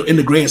in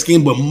the grand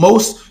scheme, but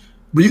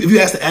if you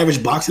ask the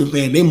average boxing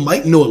fan, they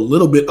might know a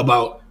little bit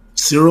about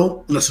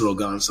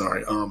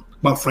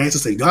about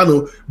Francis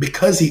Ngannou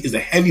because he is a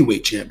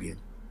heavyweight champion. And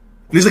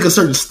there's like a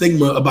certain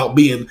stigma about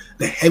being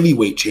the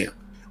heavyweight champ.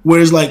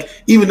 Whereas like,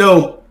 even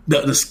though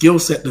the skill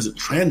set doesn't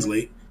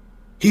translate,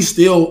 he's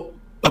still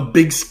a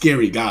big,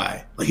 scary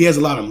guy. Like he has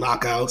a lot of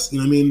knockouts, you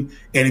know what I mean?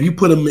 And if you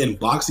put him in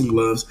boxing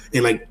gloves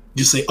and like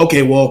just say,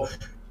 okay, well,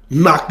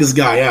 knock this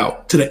guy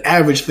out. To the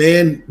average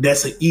fan,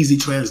 that's an easy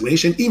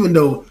translation, even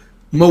though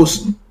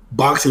most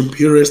boxing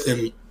purists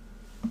and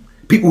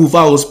people who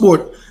follow the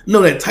sport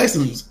know that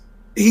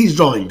he's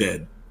drawing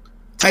dead.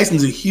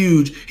 Tyson's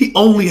he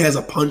only has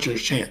a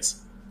puncher's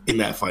chance in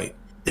that fight.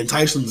 And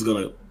Tyson's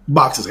going to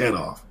box his head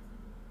off.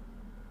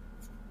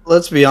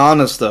 Let's be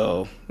honest,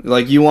 though.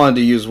 Like, you wanted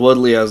to use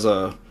Woodley as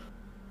an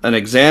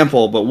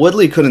example, but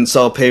Woodley couldn't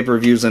sell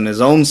pay-per-views in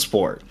his own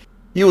sport.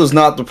 He was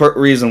not the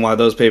reason why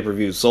those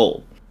pay-per-views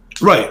sold.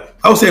 Right.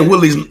 I was saying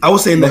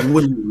that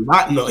Woodley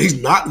not known.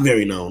 He's not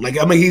very known.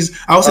 Like, I mean,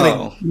 I was saying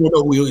that you don't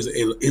know who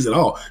he is at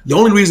all. The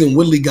only reason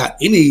Woodley got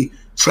any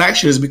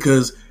traction is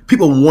because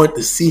people want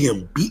to see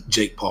him beat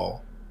Jake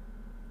Paul.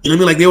 You know what I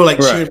mean? Like, they were like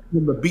cheering for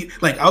him to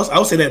beat. Like, I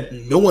would say that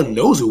no one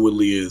knows who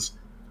Woodley is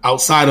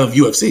outside of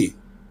UFC.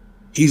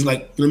 He's like,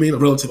 you know what I mean, a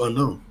relative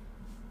unknown.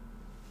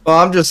 Well,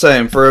 I'm just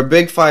saying, for a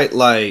big fight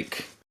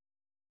like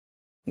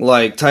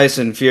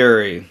Tyson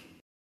Fury,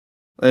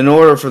 in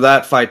order for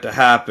that fight to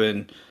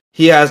happen,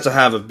 he has to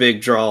have a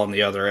big draw on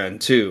the other end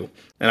too.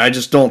 And I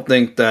just don't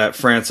think that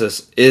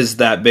Francis is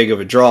that big of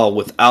a draw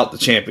without the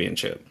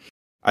championship.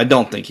 I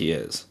don't think he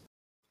is.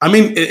 I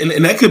mean,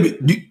 and that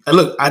could be.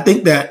 Look, I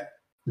think that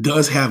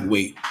does have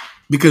weight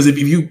because if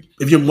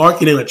you're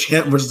marketing a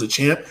champ versus a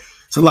champ,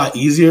 it's a lot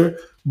easier.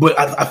 But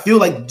I feel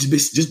like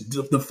just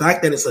the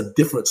fact that it's a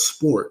different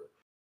sport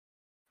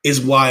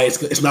is why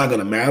it's not going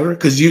to matter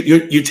because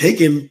you're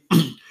taking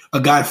a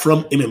guy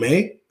from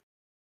MMA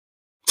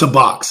to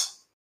box.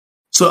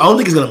 So I don't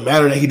think it's going to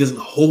matter that he doesn't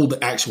hold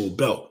the actual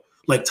belt.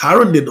 Like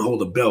Tyron didn't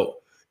hold the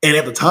belt. And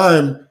at the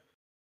time,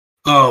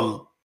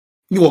 Conor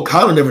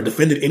never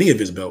defended any of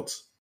his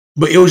belts.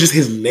 But it was just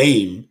his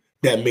name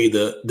that made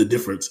the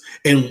difference.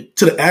 And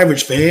to the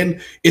average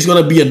fan, it's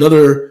going to be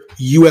another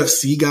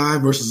UFC guy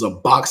versus a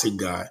boxing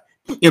guy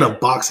in a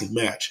boxing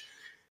match.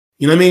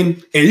 You know what I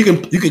mean? And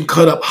you can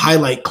cut up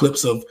highlight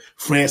clips of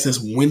Francis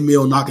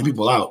windmill knocking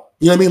people out.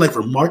 You know what I mean? Like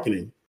for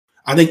marketing.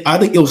 I think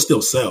it'll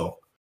still sell.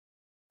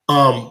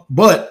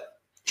 But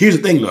here's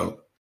the thing though.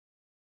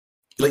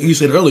 Like you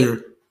said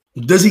earlier,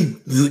 does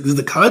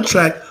the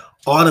contract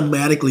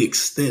automatically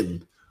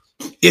extend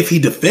if he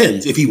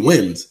defends, if he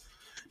wins?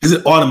 Does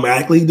it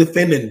automatically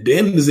defend and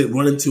then does it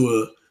run into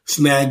a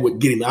snag with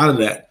getting out of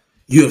that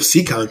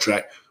UFC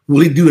contract?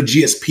 Will he do a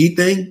GSP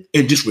thing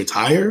and just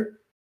retire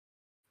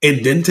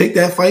and then take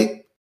that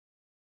fight?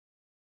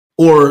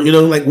 Or,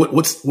 like what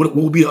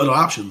will be other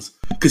options?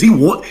 Because he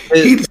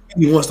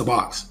wants to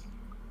box.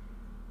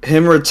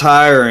 Him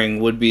retiring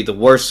would be the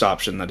worst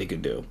option that he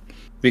could do.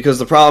 Because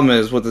the problem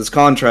is with his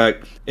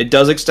contract, it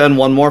does extend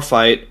one more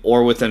fight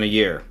or within a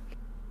year.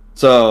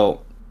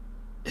 So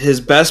his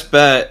best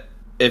bet,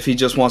 if he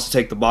just wants to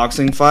take the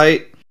boxing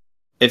fight,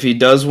 if he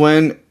does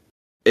win,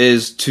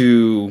 is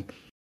to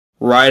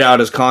ride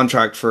out his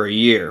contract for a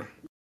year.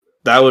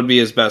 That would be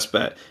his best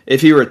bet.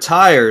 If he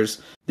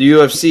retires, the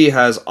UFC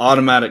has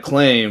automatic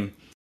claim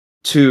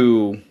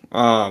to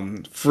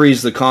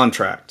freeze the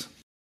contract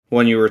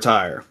when you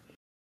retire.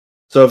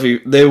 So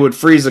if they would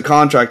freeze the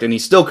contract and he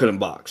still couldn't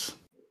box.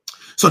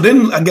 So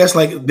then I guess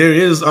like there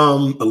is a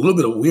little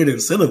bit of weird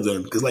incentive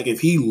then because like if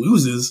he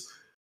loses,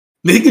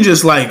 then he can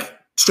just like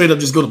straight up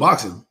just go to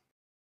boxing,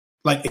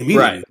 like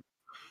immediately. Right.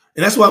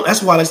 And that's why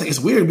I think it's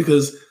weird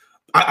because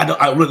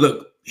I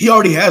look, he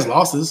already has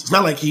losses. It's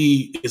not like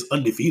he is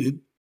undefeated.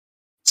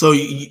 So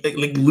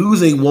like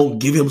losing won't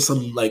give him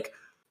some like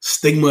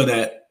stigma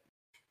that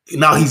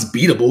now he's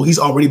beatable. He's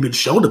already been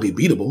shown to be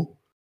beatable.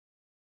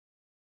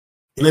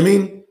 You know what I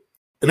mean?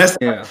 And that's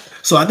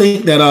So I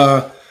think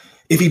that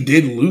if he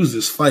did lose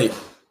this fight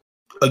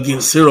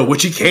against Cyril,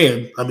 which he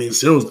can, I mean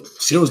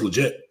Cyril's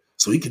legit,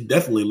 so he can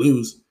definitely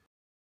lose.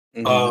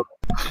 Mm-hmm.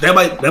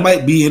 That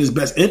might be in his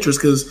best interest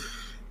because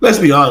let's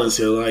be honest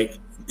here, like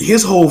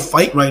his whole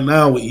fight right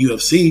now with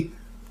UFC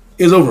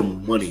is over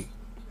money.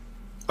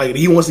 Like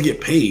he wants to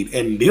get paid,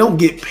 and they don't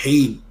get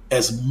paid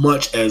as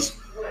much as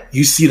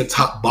you see the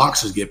top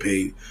boxers get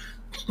paid.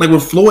 Like when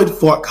Floyd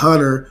fought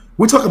Conor,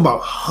 we're talking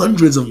about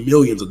hundreds of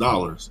millions of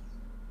dollars.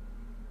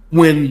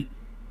 When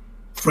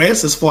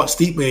Francis fought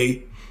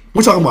Stipe,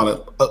 we're talking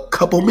about a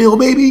couple mil,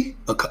 maybe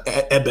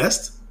at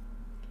best.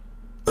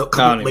 I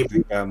don't even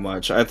think that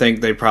much. I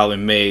think they probably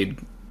made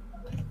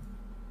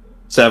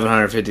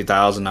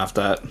 $750,000 off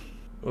that.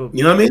 Well,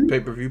 you know what I mean?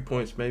 Pay-per-view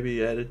points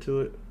maybe added to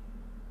it.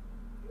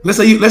 Let's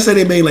say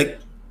they made like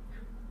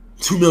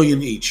 $2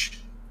 million each,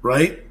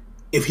 right?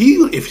 If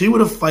he were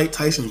to fight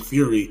Tyson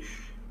Fury,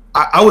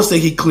 I would say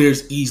he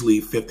clears easily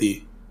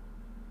 50,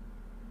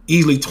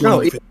 easily 20,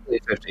 no,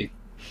 easily 50.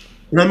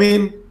 You know what I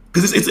mean?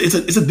 Because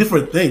it's a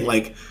different thing.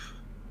 Like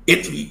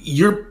it's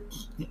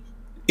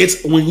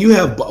when you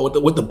have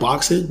with the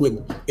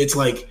boxing, it's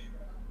like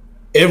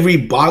every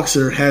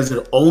boxer has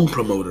their own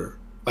promoter,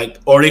 like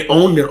or they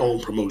own their own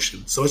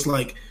promotion. So it's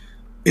like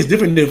it's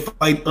different than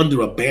fighting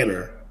under a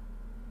banner,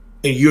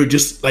 and you're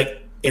just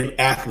like an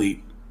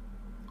athlete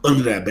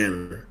under that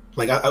banner.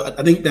 Like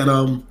I think that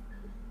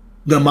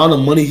the amount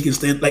of money he can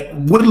stand, like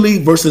Woodley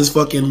versus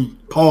fucking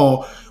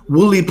Paul,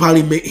 Woodley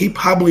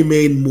probably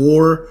made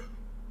more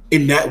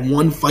in that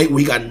one fight where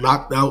he got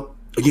knocked out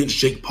against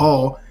Jake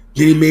Paul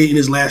than he made in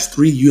his last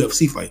 3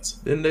 UFC fights.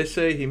 Didn't they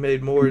say he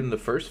made more in the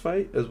first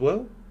fight as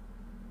well?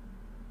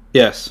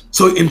 Yes.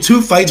 So in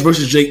 2 fights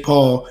versus Jake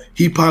Paul,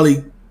 he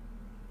probably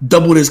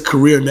doubled his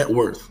career net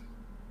worth,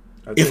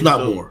 if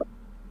not more.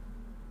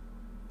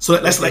 So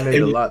that's He like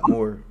made a lot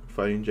more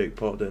fighting Jake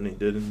Paul than he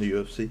did in the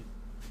UFC.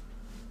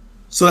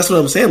 So that's what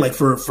I'm saying. Like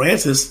for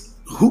Francis,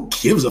 who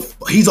gives a?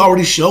 He's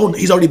already shown.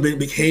 He's already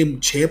became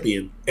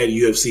champion at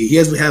UFC. He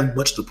doesn't have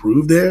much to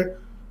prove there.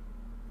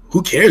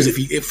 Who cares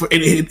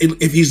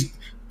if he's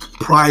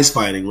prize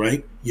fighting?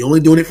 Right? You're only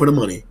doing it for the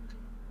money.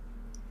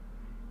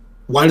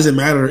 Why does it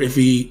matter if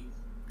he,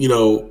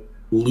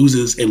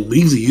 loses and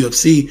leaves the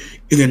UFC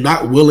if they're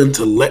not willing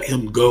to let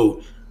him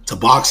go to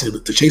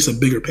boxing to chase a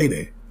bigger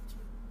payday?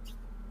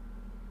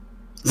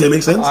 Does that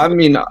make sense? I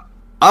mean,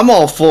 I'm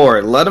all for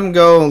it. Let him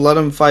go and let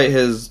him fight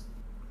his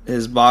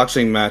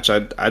boxing match.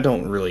 I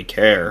don't really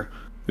care,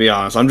 to be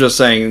honest. I'm just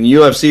saying, in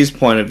UFC's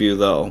point of view,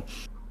 though,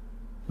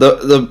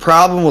 the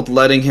problem with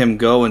letting him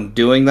go and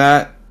doing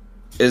that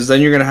is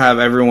then you're going to have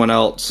everyone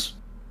else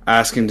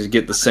asking to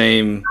get the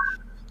same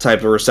type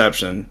of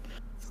reception.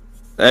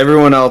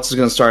 Everyone else is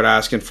going to start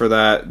asking for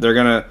that. They're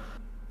going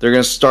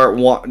to start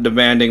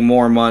demanding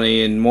more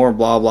money and more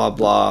blah, blah,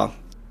 blah.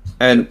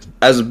 And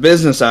as a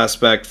business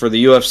aspect for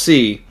the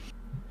UFC,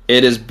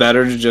 it is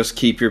better to just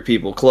keep your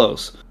people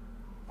close.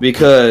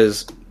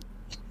 Because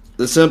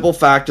the simple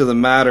fact of the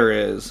matter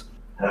is,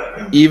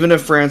 even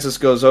if Francis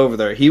goes over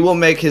there, he will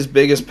make his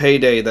biggest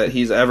payday that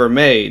he's ever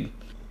made,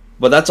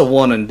 but that's a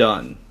one and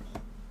done.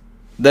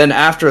 Then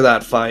after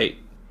that fight,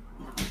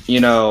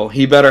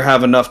 he better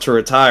have enough to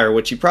retire,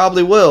 which he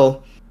probably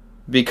will,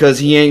 because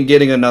he ain't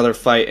getting another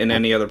fight in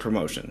any other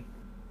promotion.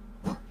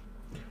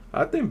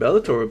 I think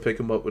Bellator would pick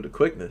him up with the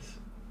quickness.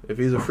 If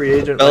he's a free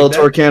agent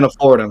Bellator can't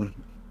afford him.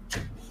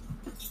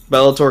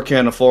 Bellator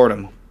can't afford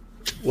him.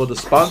 Well, the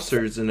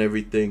sponsors and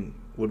everything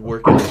would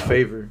work in his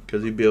favor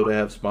because he'd be able to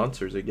have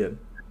sponsors again.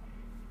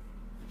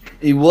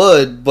 He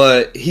would,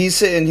 but he's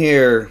sitting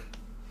here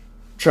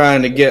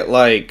trying to get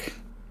What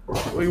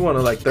you want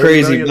to 30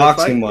 crazy million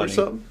boxing a fight money or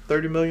something?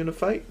 30 million a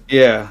fight?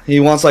 Yeah, he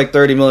wants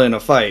 $30 million a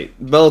fight.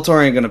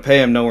 Bellator ain't gonna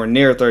pay him nowhere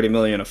near $30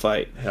 million a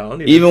fight.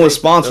 Hell, even with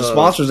sponsors,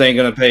 sponsors ain't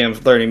gonna pay him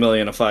 $30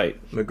 million a fight.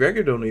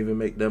 McGregor don't even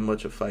make that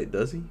much a fight,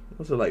 does he?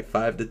 What's it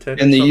 5 to 10?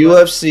 In the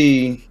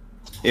UFC,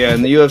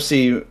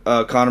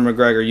 Conor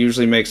McGregor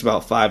usually makes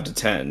about 5 to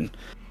 10,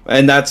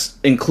 and that's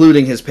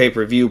including his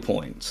pay-per-view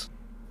points.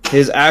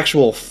 His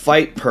actual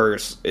fight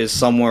purse is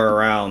somewhere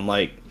around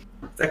Is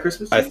that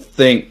Christmas? I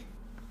think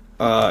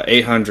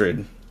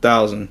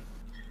 800,000.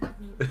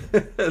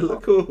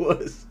 Look who it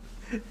was.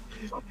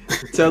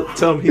 Tell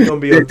him he's gonna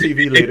be on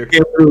TV later.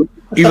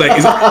 He's like,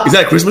 is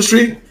that a Christmas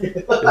tree?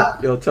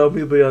 Yo, tell him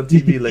he'll be on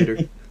TV later.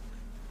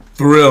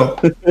 For real.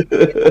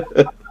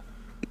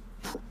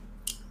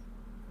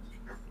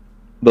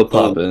 The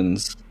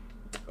Poppins.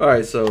 All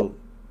right, so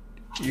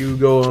you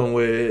going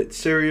with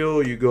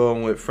Cyril, you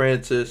going with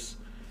Francis.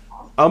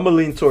 I'm gonna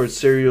lean towards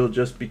Cyril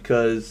just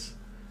because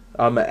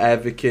I'm an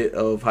advocate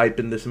of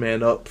hyping this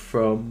man up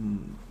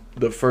from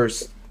the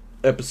first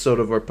episode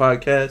of our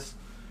podcast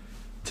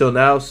till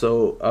now.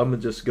 So I'm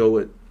gonna just go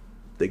with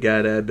the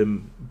guy that I've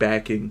been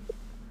backing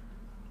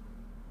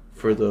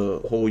for the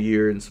whole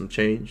year and some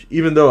change.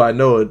 Even though I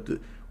know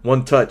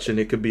one touch and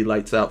it could be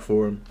lights out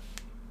for him,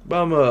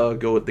 but I'm gonna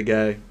go with the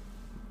guy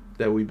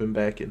that we've been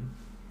backing.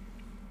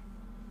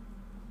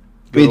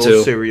 Me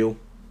too. Cyril.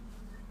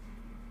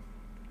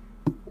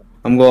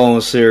 I'm going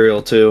with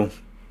Cyril too.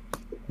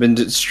 Been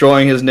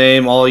destroying his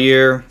name all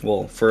year.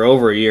 Well, for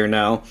over a year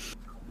now.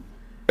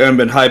 And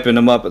been hyping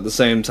him up at the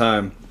same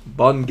time.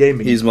 Bun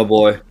Gaming. He's my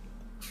boy.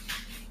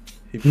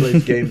 He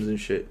plays games and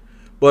shit.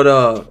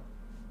 But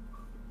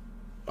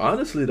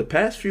honestly, the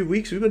past few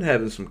weeks we've been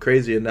having some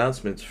crazy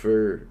announcements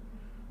for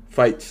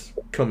fights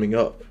coming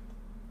up.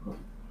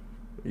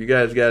 You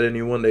guys got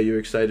anyone that you're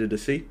excited to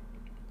see?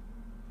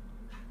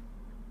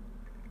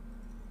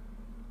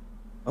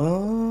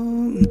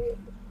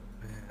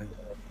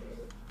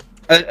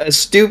 As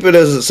stupid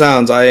as it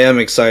sounds, I am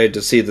excited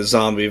to see the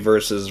Zombie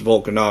versus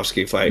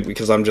Volkanovski fight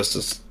because I'm just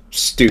a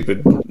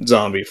stupid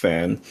Zombie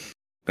fan,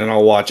 and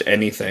I'll watch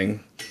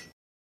anything.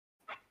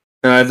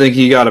 And I think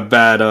he got a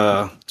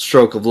bad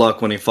stroke of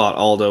luck when he fought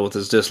Aldo with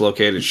his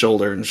dislocated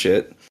shoulder and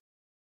shit.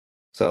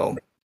 So,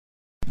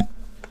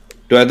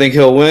 do I think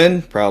he'll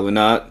win? Probably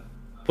not.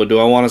 But do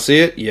I want to see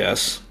it?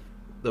 Yes.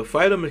 The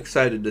fight I'm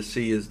excited to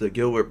see is the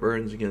Gilbert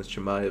Burns against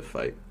Chimaev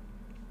fight.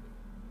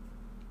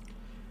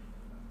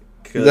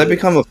 Did that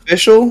become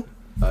official?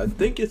 I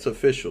think it's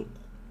official.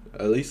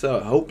 At least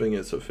I'm hoping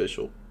it's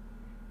official.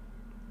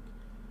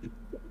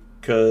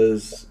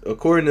 Because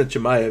according to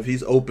Chimaev,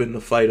 he's open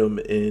to fight him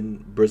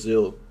in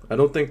Brazil. I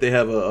don't think they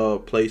have a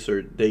place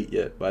or date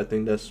yet, but I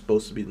think that's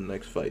supposed to be the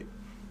next fight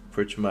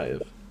for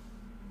Chimaev.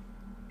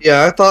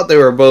 Yeah, I thought they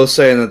were both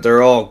saying that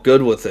they're all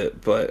good with it,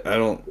 but I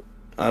don't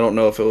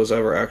know if it was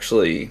ever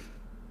actually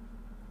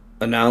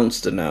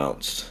announced.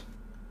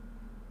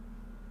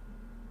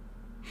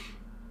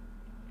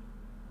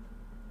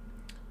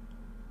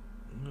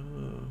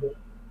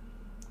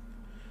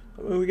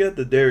 I mean, we got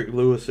the Derek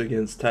Lewis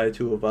against Tai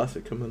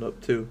Tuivasa coming up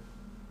too.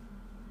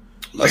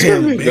 That's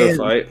gonna be a good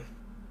fight.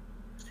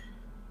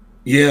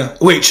 Yeah.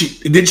 Wait,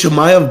 did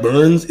Chimaev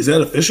Burns? Is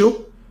that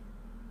official?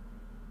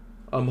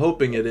 I'm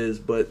hoping it is,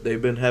 but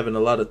they've been having a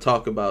lot of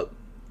talk about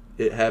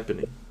it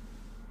happening.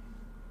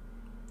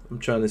 I'm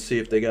trying to see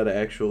if they got an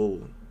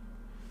actual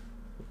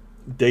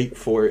date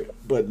for it,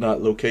 but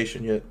not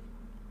location yet.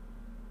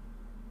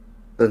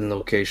 The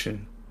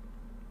location.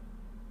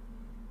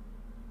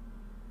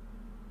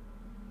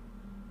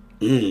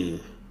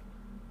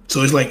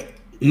 So it's like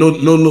no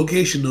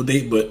location, no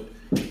date, but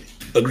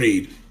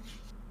agreed.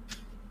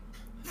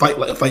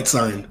 Fight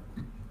signed.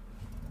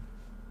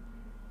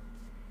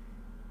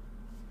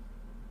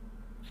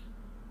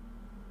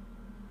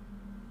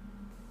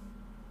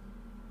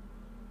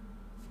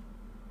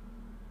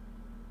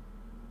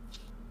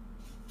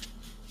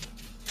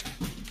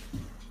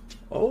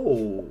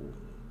 Oh.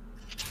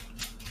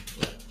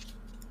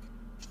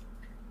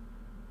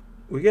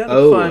 We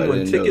gotta find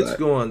when tickets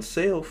go on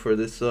sale for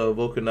this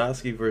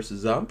Volkanovski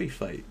versus Zombie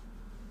fight.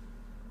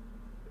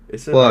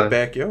 It's in my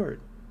backyard.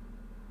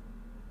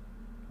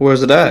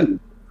 Where's it at?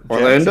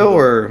 Orlando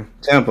or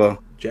Tampa?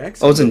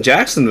 Jacksonville. Oh, it's in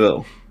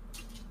Jacksonville.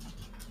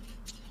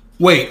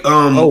 Wait,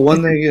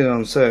 when they get it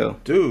on sale?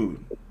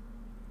 Dude.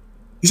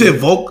 You said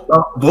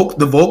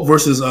Volk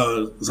versus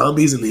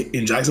Zombies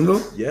in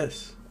Jacksonville?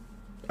 Yes.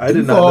 I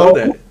did not know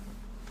that.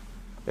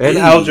 And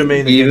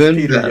Aljamain against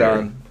Peter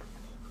Yan.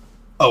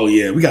 Oh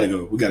yeah, we gotta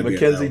go.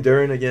 Mackenzie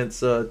Dern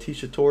against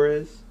Tisha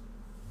Torres.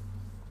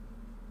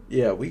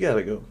 Yeah, we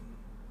gotta go.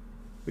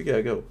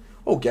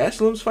 Oh,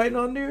 Gastelum's fighting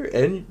on there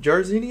and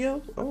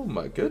Jairzinho. Oh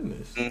my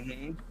goodness.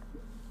 Mm-hmm.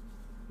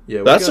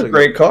 Yeah, that's a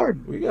great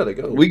card. We gotta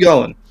go. We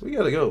going. We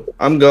gotta go.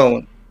 I'm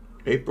going.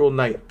 April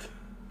 9th.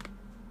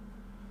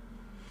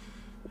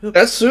 Yep.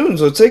 That's soon,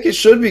 so tickets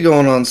should be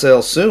going on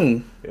sale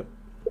soon. Yep.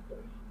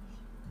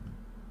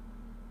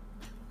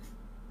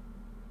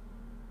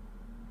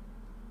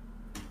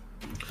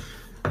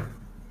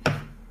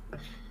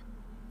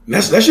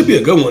 That should be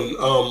a good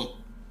one.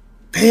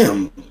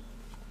 Damn.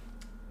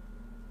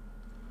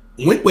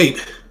 Wait.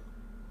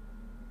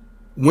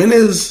 When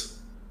is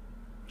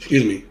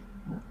Lewis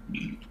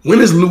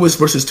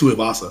versus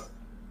Tuivasa?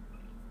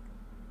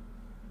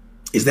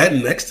 Is that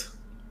next?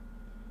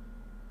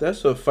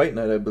 That's a fight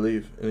night, I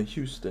believe, in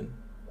Houston.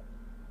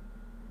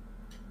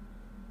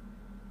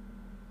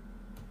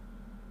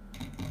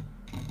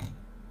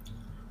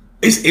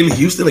 It's in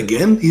Houston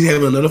again? He's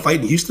having another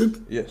fight in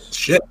Houston? Yes.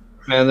 Shit.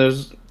 Man,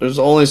 there's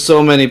only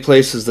so many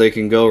places they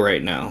can go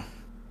right now.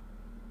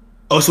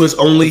 Oh, so it's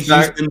only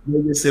Houston,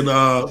 Vegas, and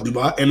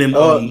Dubai, and then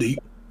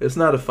it's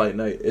not a fight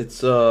night.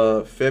 It's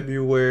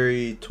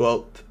February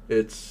 12th.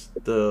 It's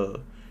the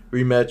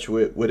rematch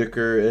with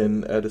Whitaker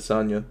and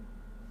Adesanya.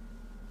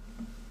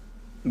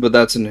 But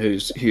that's in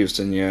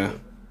Houston, yeah.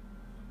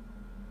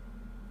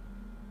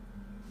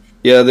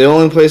 Yeah, the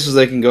only places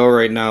they can go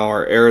right now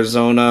are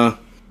Arizona,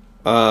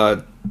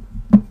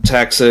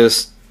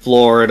 Texas,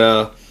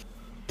 Florida.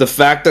 The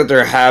fact that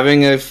they're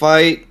having a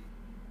fight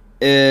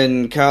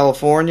in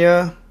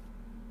California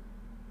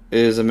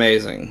is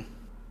amazing.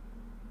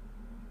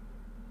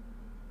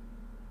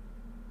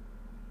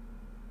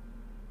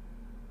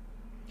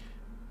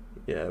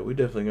 Yeah, we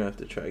definitely gonna have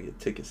to try to get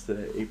tickets to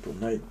that April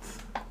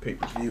 9th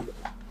pay-per-view.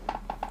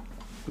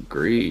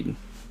 Agreed.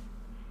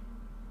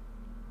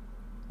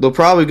 They'll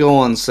probably go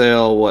on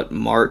sale,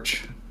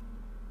 March?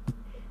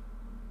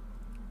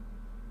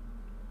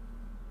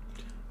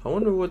 I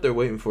wonder what they're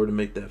waiting for to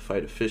make that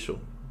fight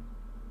official.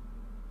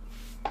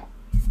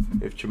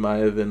 If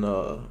Chimaev and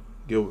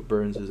Gilbert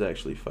Burns is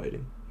actually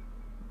fighting.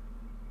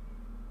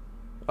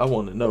 I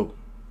want to know.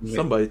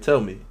 Somebody tell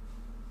me.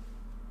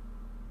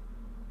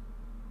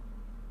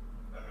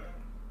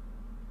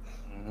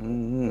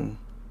 Mm-hmm.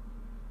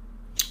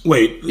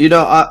 Wait. You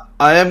know,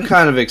 I am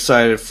kind of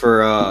excited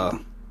for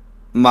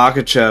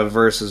Makhachev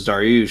versus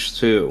Dariush,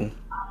 too.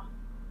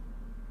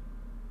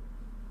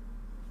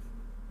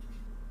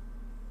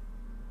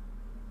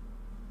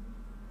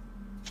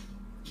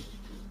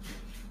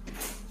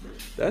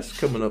 That's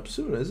coming up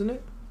soon, isn't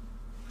it?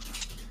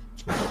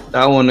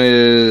 That one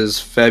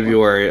is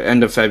February,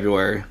 end of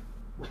February.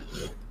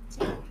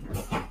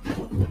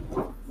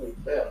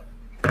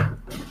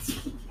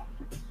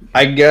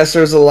 I guess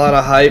there's a lot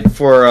of hype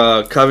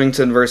for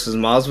Covington versus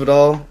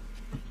Masvidal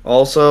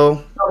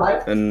also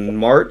in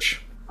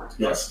March.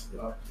 Yes.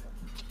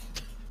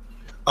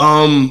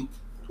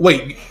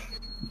 Wait.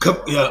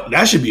 Yeah,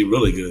 that should be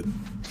really good.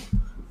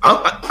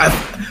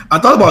 I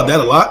thought about that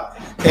a lot,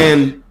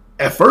 and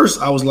at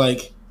first I was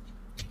like,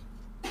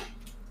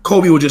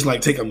 Kobe would just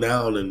like take him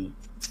down and,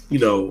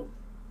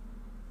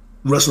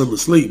 wrestle him to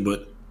sleep.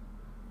 But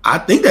I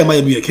think that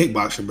might be a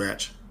kickboxing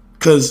match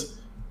because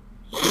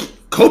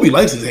Kobe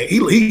likes his hand.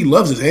 He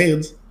loves his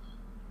hands.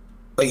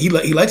 Like he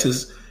likes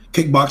his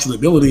kickboxing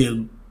ability,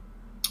 and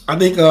I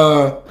think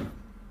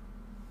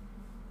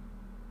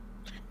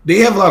they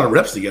have a lot of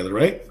reps together,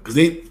 right? Because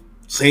they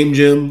same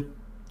gym,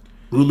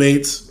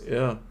 roommates.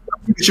 Yeah, I'm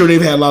pretty sure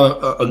they've had a lot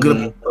of a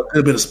good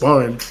bit of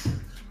sparring.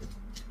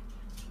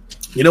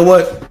 You know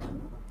what?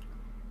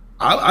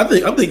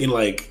 I'm thinking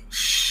like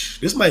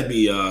this might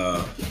be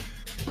a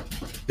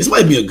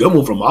good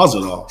one for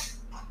Masvidal.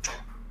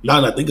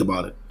 Now that I think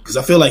about it,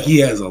 because I feel like he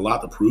has a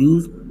lot to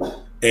prove,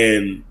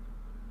 and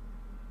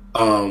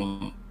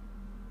I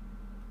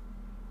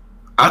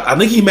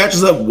think he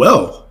matches up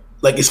well.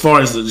 Like as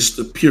far as just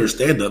the pure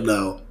stand up.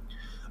 Now,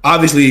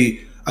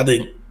 obviously, I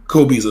think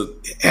Kobe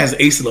has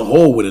ace in the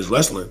hole with his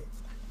wrestling,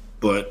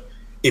 but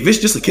if it's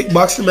just a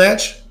kickboxing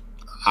match,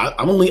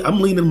 I'm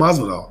leaning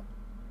Masvidal.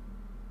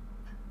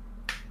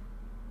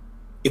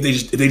 If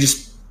they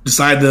just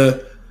decide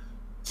to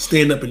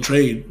stand up and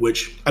trade,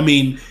 which I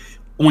mean,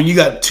 when you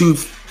got two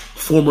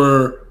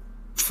former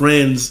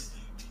friends,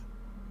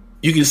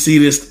 you can see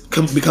this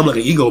become like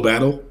an ego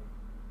battle,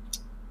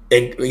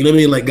 and you know what I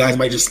mean. Like guys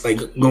might just like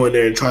go in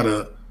there and try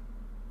to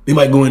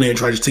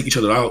take each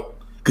other out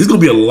because it's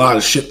gonna be a lot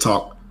of shit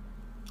talk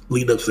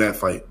leading up to that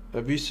fight.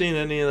 Have you seen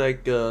any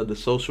like the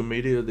social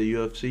media of the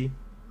UFC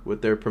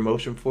with their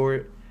promotion for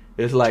it?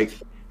 It's like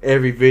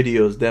every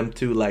video is them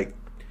two like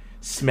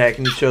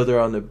smacking each other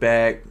on the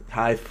back,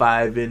 high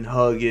fiving,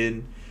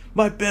 hugging.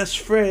 My best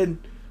friend,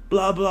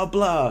 blah blah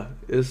blah.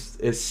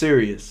 It's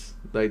serious.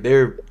 Like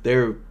they're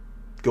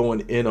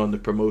going in on the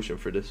promotion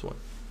for this one.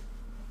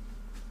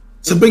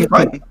 It's a big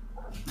fight.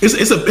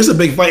 It's a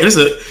big fight.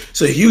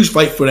 It's a huge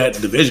fight for that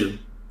division.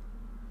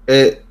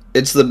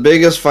 It's the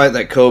biggest fight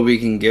that Kobe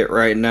can get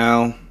right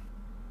now,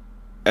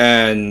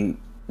 and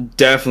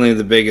definitely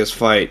the biggest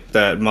fight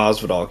that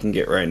Masvidal can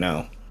get right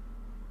now.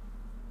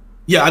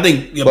 Yeah, I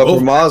think. Yeah, but for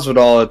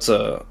Masvidal, it's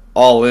a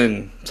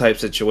all-in type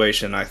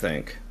situation. I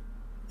think.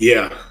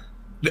 Yeah,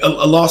 a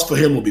loss for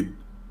him will be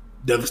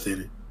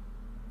devastating.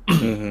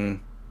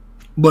 Mm-hmm.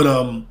 But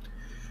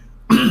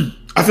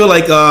I feel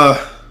like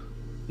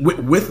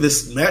with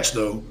this match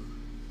though,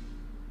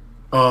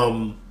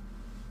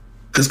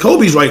 because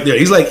Kobe's right there.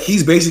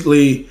 He's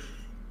basically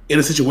in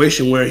a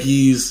situation where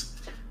he's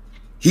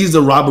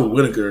the Robert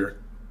Whittaker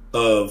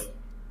of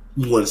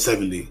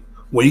 170,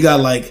 where you got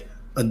like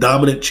a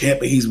dominant champ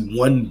and he's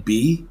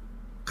 1B.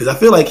 Because I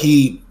feel like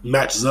he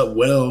matches up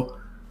well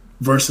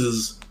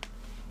versus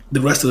the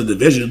rest of the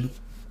division,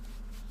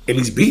 and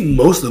he's beaten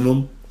most of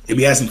them, and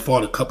he hasn't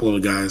fought a couple of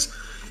the guys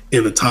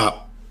in the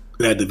top of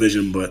that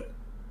division, but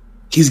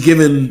he's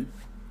given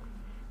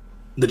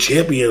the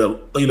champion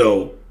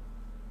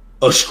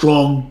a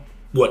strong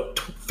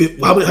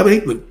how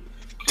many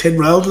 10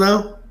 rounds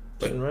now?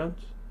 10 rounds?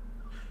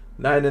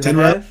 9.5?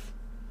 Rounds?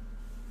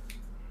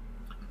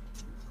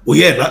 Well,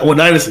 yeah, 9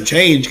 and some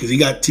change because he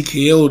got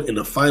TKO'd in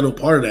the final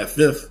part of that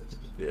fifth.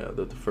 Yeah,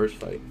 the first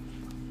fight.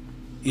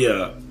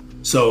 Yeah,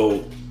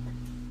 so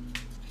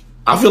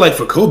I feel like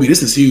for Kobe,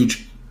 this is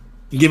huge,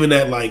 given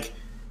that like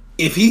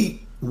if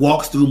he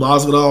walks through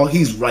Masvidal,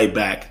 he's right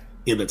back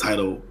in the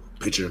title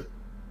picture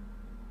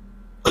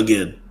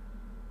again,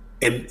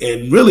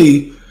 and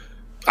really,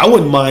 I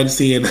wouldn't mind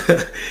seeing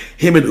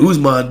him and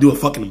Usman do a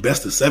fucking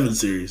best of 7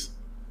 series,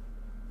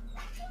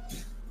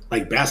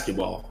 like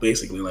basketball,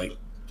 basically. Like,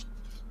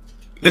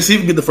 let's see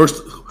if we can get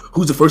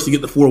who's the first to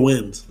get the 4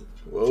 wins.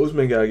 Well,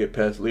 Usman gotta get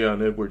past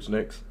Leon Edwards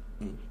next.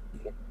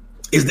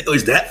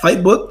 Is that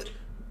fight booked?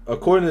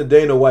 According to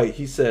Dana White,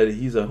 he said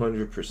he's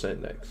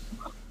 100% next.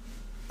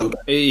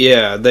 Okay.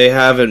 Yeah, they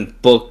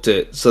haven't booked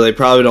it, so they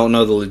probably don't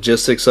know the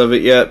logistics of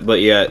it yet.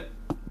 But yet,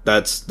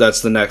 that's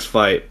the next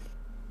fight.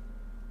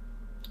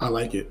 I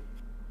like it.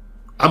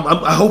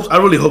 I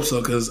really hope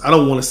so because I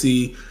don't want to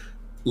see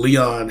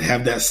Leon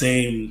have that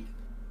same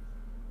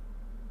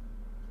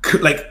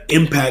like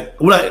impact.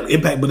 Well, not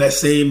impact, but that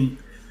same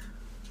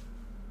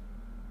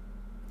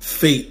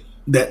fate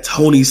that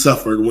Tony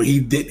suffered when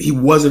he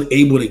wasn't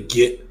able to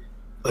get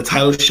a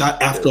title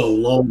shot after a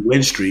long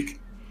win streak.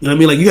 You know what I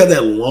mean? Like, you have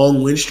that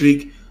long win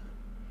streak.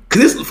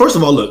 Because, first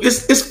of all, look,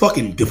 it's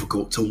fucking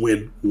difficult to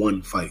win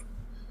one fight.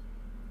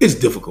 It's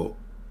difficult.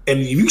 And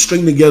if you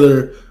string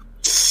together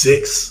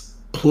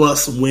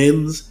 6+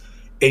 wins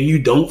and you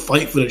don't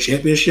fight for the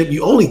championship,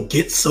 you only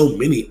get so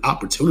many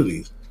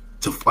opportunities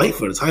to fight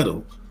for the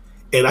title.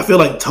 And I feel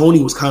like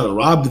Tony was kind of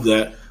robbed of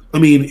that. I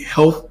mean,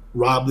 health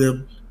robbed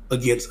him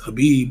against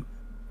Khabib,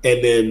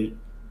 and then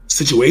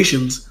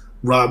situations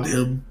robbed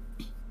him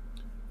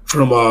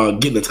from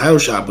getting a title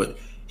shot. But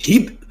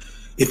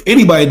if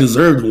anybody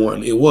deserved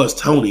one, it was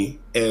Tony.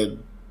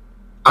 And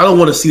I don't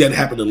want to see that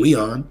happen to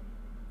Leon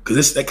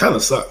because that kind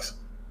of sucks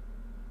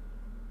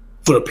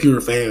for the pure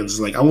fans.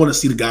 Like, I want to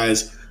see the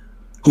guys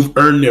who've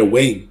earned their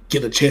way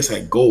get a chance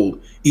at gold,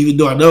 even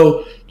though I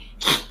know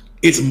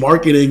it's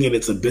marketing and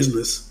it's a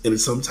business, and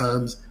it's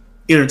sometimes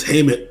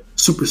entertainment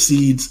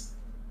supersedes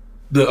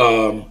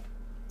the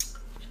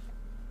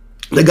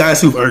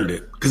guys who've earned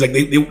it, because like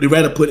they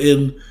rather put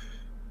in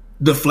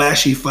the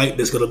flashy fight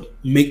that's gonna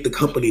make the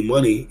company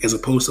money as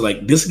opposed to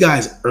like, this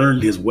guy's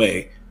earned his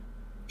way.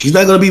 He's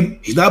not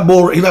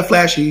boring, he's not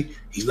flashy,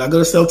 he's not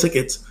gonna sell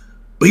tickets,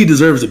 but he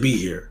deserves to be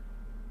here.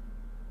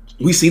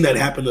 We've seen that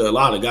happen to a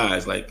lot of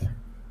guys, like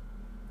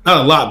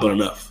not a lot, but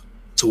enough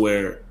to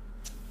where,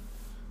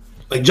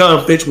 like,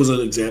 John Fitch was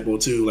an example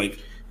too. Like,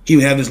 he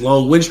would have this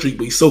long win streak,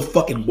 but he's so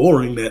fucking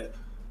boring that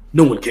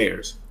no one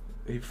cares.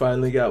 He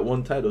finally got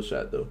one title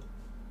shot though.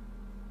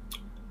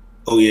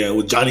 Oh yeah,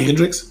 with Johnny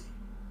Hendricks.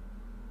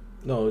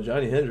 No,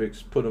 Johnny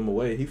Hendricks put him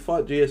away. He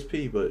fought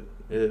GSP, but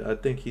I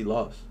think he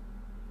lost.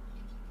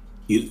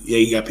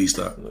 He got pieced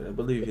up. I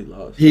believe he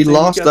lost. He I think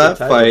lost got that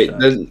the title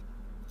fight.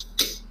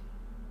 shot.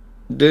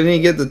 Didn't he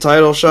get the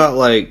title shot?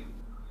 Like,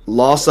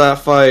 lost that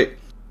fight,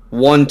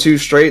 won 2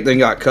 straight, then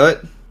got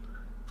cut?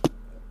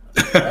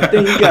 I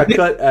think he got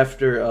cut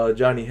after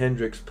Johnny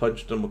Hendricks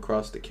punched him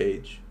across the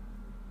cage.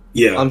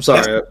 Yeah, I'm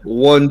sorry,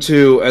 1,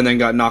 2, and then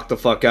got knocked the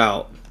fuck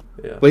out.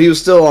 Yeah, But he was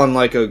still on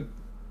like a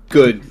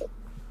good.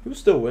 he was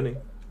still winning.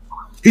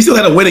 He still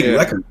had a winning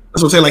record.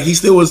 That's what I'm saying. Like he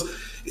still was.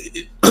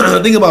 The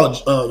thing about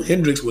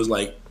Hendricks was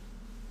like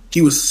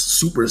he was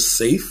super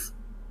safe,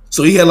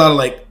 so he had a lot of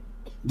like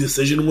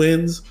decision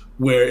wins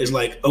where it's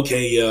like,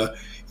 okay,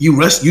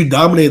 you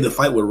dominated the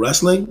fight with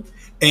wrestling,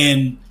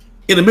 and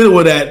in the middle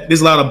of that,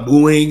 there's a lot of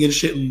booing and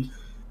shit, and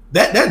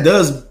that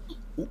does.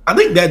 I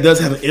think that does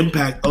have an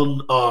impact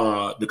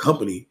on the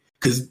company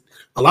because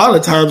a lot of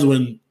the times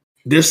when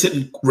they're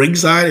sitting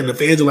ringside and the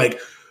fans are like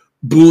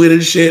booing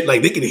and shit,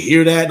 like they can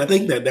hear that, and I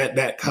think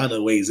that kind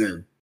of weighs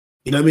in.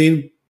 You know what I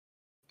mean?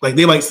 Like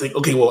they like say,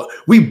 okay, well,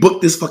 we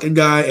booked this fucking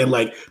guy, and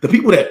like the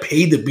people that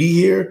paid to be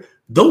here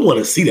don't want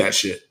to see that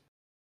shit.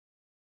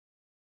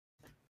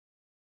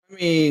 I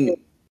mean,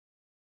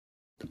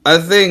 I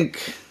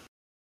think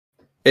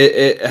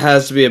it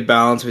has to be a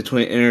balance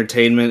between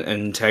entertainment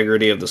and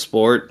integrity of the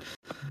sport.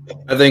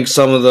 I think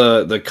some of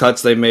the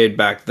cuts they made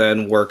back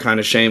then were kind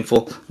of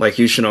shameful, like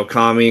Yushin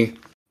Okami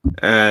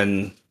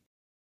and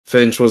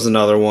Finch was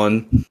another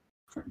one,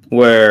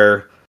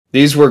 where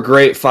these were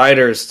great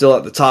fighters still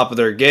at the top of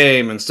their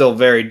game and still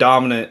very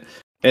dominant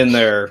in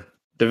their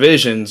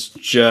divisions,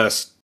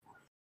 just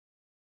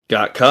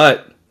got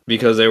cut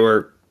because they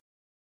were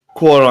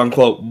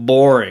quote-unquote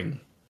boring.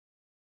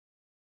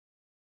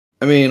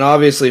 I mean,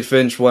 obviously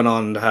Finch went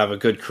on to have a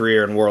good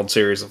career in World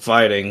Series of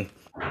Fighting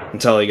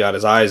until he got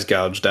his eyes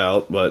gouged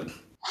out, but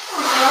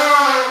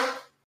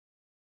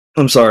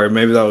I'm sorry,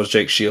 maybe that was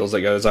Jake Shields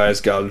that got his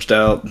eyes gouged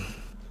out.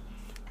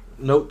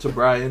 Note to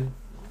Brian: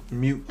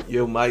 mute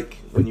your mic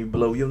when you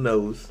blow your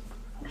nose.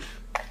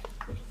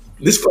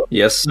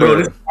 Yes,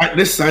 sir.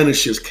 This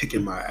sinus shit's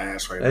kicking my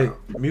ass right now.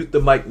 Mute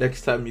the mic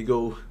next time you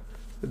go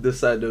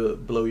decide to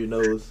blow your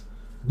nose.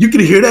 You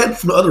can hear that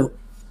from the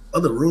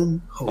other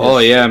room. Oh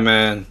yeah,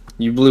 man,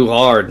 you blew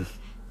hard.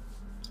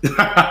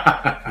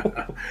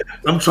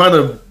 I'm trying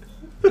to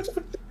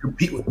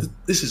compete with this.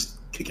 This is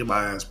kicking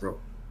my ass, bro.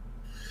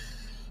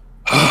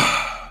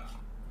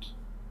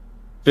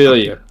 Feel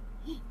you.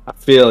 I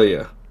feel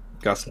you.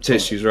 Got some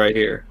tissues right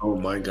here. Oh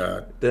my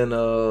god. Then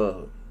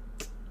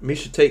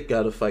Miesha Tate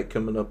got a fight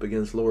coming up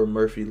against Laura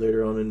Murphy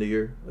later on in the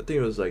year. I think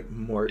it was like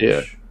March.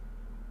 Yeah.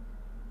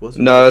 Was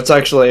it? No, it's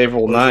actually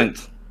April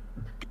 9th.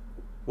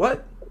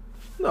 What?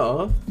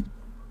 No.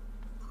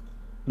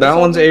 That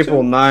one's on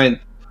April too. 9th.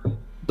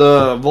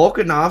 The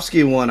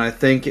Volkanovski one, I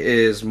think,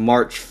 is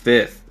March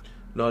 5th.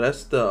 No,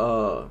 that's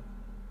the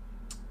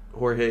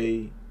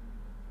Jorge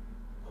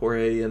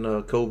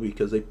and Kobe,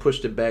 because they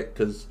pushed it back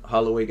because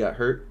Holloway got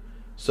hurt.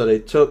 So they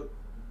took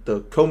the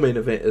co-main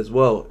event as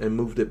well and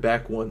moved it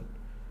back one.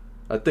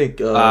 I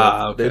think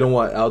Okay. they don't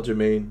want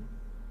Aljamain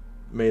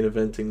main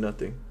eventing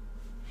nothing.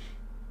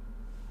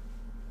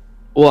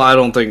 Well, I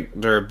don't think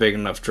they're a big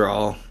enough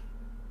draw.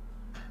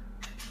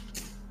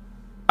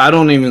 I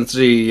don't even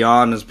see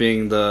Jan as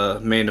being the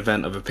main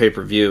event of a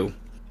pay-per-view.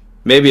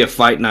 Maybe a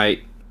fight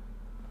night.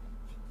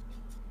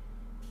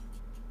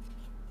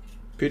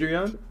 Peter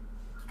Yan?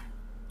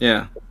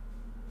 Yeah.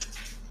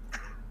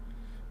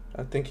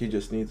 I think he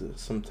just needs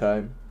some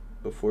time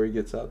before he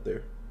gets out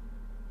there.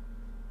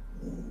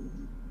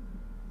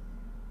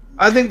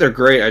 I think they're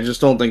great. I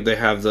just don't think they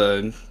have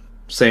the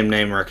same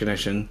name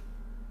recognition.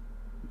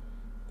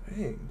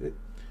 Dang.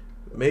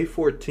 May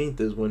 14th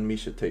is when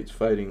Miesha Tate's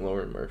fighting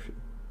Lauren Murphy.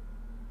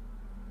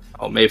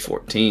 Oh, May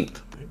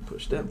 14th. They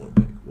pushed that one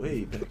back,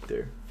 way back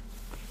there.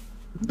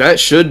 That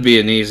should be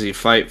an easy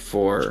fight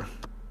for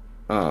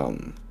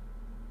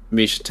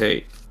Miesha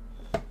Tate.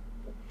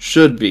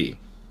 Should be.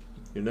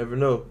 You never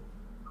know.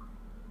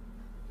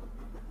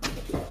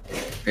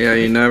 Yeah,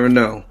 you never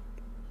know.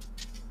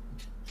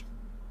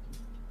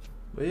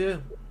 But yeah,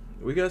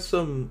 we got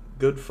some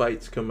good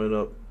fights coming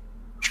up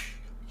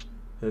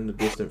in the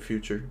distant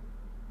future.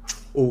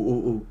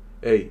 Ooh.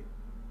 Hey,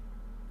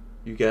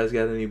 you guys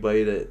got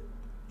anybody that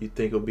you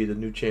think will be the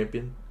new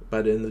champion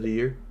by the end of the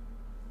year?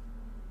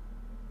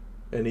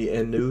 Any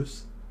end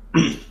news?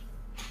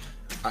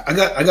 I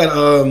got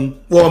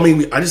well, I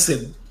mean, I just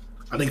said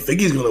I think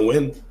Figgy's gonna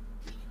win.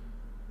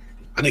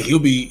 I think he'll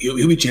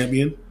be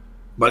champion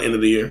by the end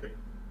of the year.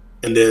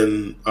 And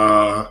then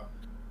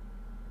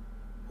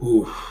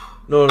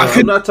No,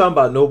 I'm not talking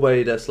about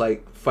nobody that's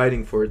like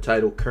fighting for a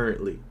title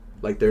currently,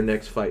 like their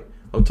next fight.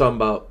 I'm talking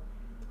about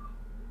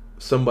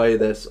somebody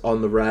that's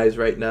on the rise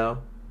right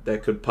now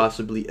that could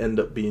possibly end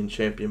up being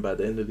champion by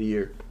the end of the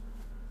year.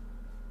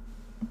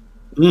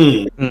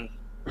 You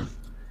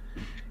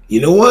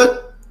know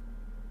what?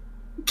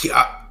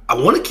 I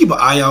want to keep an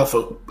eye out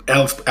for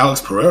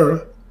Alex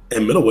Pereira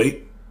at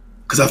middleweight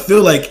because I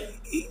feel like,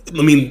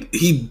 I mean,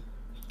 he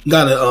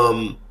got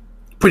a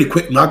pretty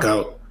quick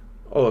knockout.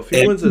 Oh, if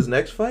he wins his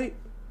next fight,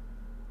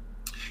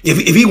 if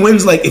he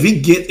wins, like if he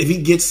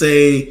gets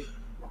a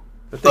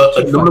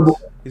notable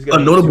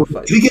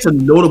if he gets a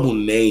notable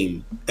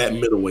name at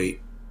middleweight,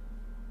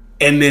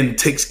 and then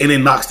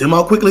knocks them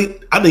out quickly,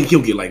 I think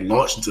he'll get like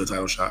launched into a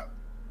title shot.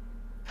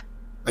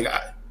 Like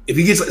if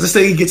he gets, let's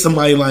say he gets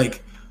somebody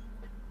like,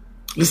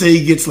 let's say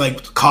he gets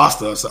like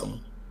Costa or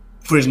something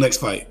for his next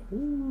fight,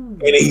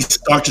 and he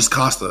starches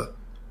Costa,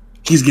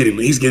 he's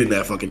getting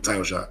that fucking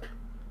title shot.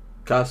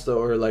 Costa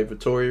or like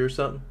Vettori or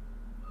something.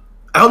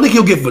 I don't think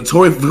he'll get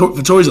Vettori.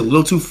 Vittori's a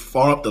little too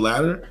far up the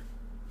ladder.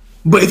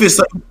 But if it's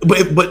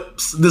but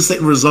the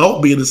same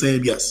result being the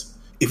same, yes.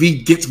 If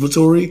he gets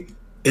Vettori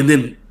and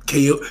then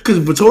KO, because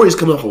Vittori's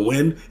coming off a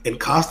win and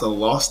Costa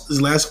lost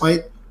his last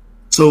fight,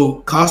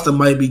 so Costa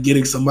might be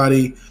getting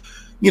somebody,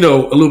 a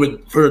little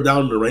bit further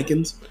down in the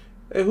rankings.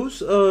 Hey,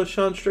 who's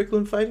Sean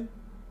Strickland fighting?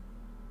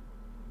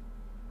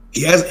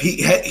 He had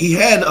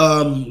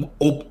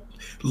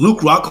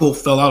Luke Rockhold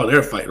fell out of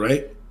their fight,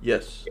 right?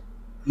 Yes.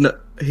 No,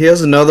 he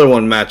has another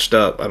one matched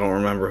up. I don't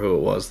remember who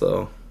it was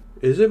though.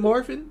 Is it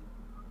Marvin?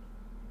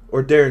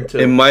 Or Darren Till?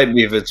 It might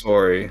be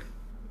Vettori.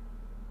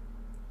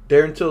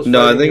 Darren Till's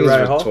no, I think it's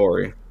Uriah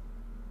Vettori. Hall?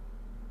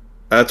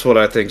 That's what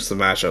I think the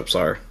matchups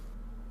are.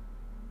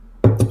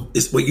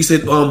 Wait, you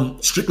said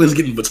Strickland's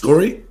getting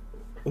Vettori?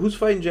 Who's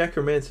fighting Jack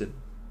Hermanson?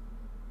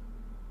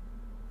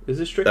 Is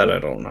it Strickland? That I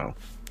don't know.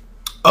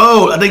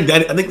 Oh, I think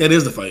that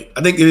is the fight.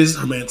 I think it is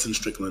Hermanson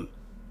Strickland.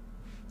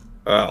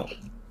 Oh.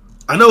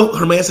 I know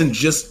Hermanson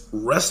just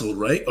wrestled,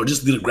 right? Or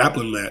just did a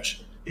grappling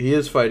match. He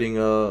is fighting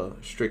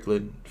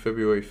Strickland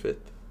February 5th.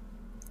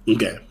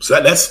 Okay,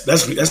 so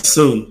that's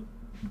soon.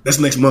 That's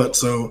next month.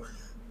 So,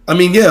 I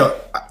mean, yeah,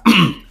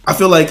 I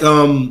feel like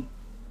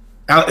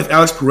if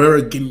Alex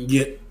Pereira can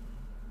get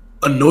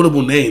a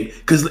notable name,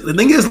 because the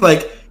thing is,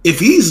 like, if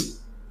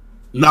he's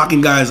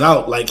knocking guys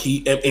out like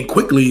and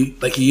quickly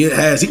like he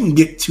can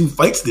get 2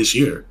 fights this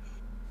year,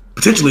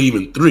 potentially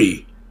even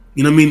 3.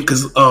 You know what I mean?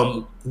 Because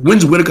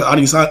when's Whitaker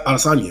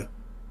Adesanya?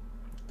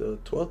 The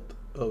 12th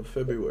of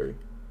February.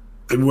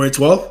 February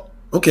 12th?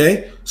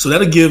 Okay. So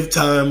that'll give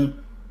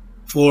time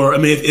for, I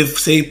mean, if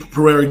say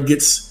Pereira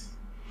gets,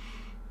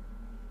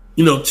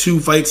 2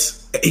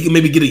 fights, he can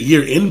maybe get a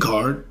year-end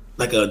card,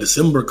 like a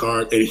December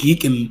card, and he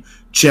can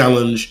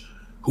challenge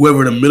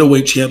whoever the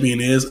middleweight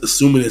champion is,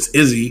 assuming it's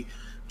Izzy,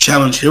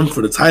 challenge him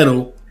for the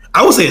title.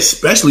 I would say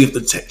especially if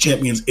the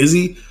champion's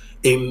Izzy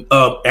and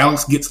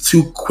Alex gets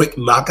 2 quick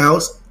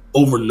knockouts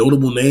over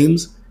notable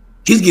names,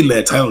 he's getting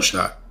that title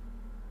shot.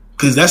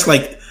 Because that's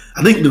like,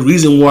 I think the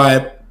reason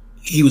why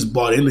he was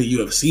bought into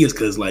UFC is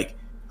because, like,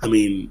 I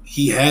mean,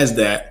 he has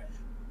that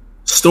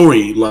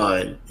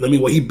storyline. I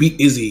mean, he beat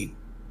Izzy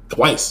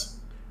twice,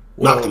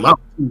 knocked him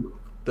out.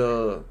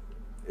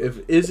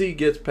 If Izzy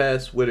gets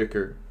past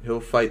Whitaker,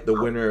 he'll fight the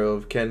winner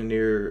of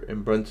Cannonier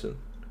and Brunson.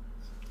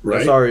 Right.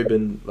 That's already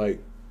been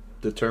like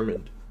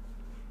determined.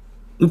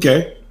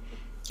 Okay.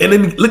 And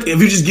then look,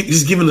 if you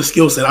just given the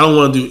skill set, I don't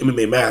want to do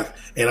MMA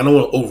math, and I don't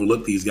want to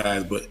overlook these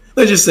guys, but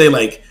let's just say,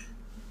 like,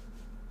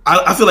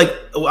 I feel like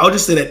I'll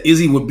just say that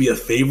Izzy would be a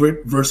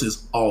favorite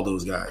versus all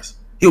those guys.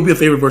 He'll be a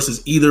favorite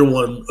versus either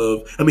one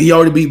of. I mean, he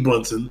already beat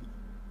Brunson,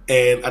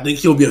 and I think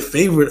he'll be a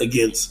favorite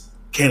against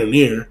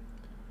Cannonier.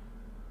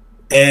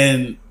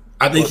 And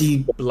I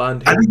think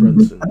blonde hair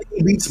Brunson. I think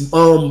he beats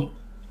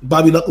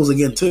Bobby Knuckles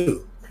again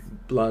too.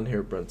 Blonde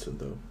hair Brunson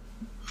though.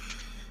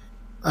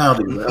 I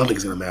don't think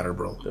it's gonna matter,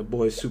 bro. That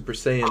boy's Super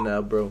Saiyan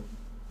now, bro.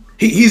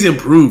 He's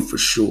improved for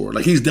sure.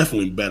 Like, he's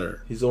definitely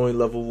better. He's only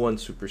level 1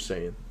 Super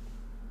Saiyan.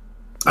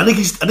 I think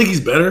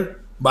he's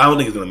better, but I don't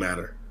think it's gonna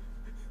matter.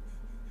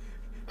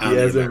 He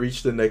hasn't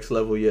reached the next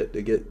level yet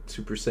to get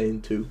Super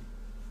Saiyan 2.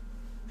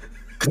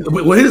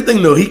 Well, here's the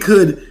thing though. He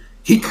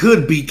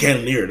could beat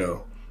Cannonier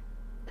though.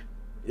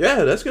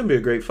 Yeah, that's gonna be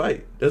a great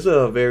fight.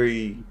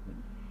 We're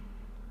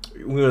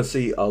gonna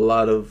see a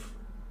lot of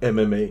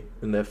MMA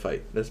in that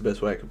fight. That's the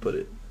best way I can put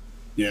it.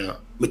 Yeah,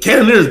 but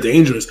Cannonier is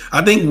dangerous.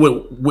 I think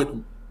what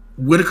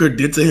Whitaker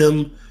did to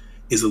him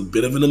is a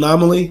bit of an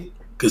anomaly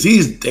because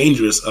he's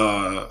dangerous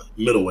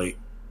middleweight.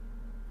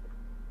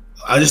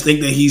 I just think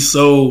that he's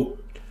so.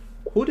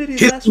 Who did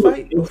he last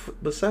fight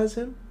besides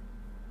him?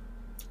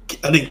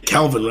 I think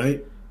Calvin,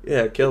 right?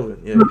 Yeah,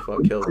 Kelvin. Yeah, he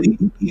fought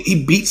Kelvin.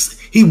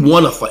 He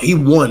won a fight. He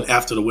won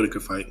after the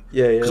Whitaker fight.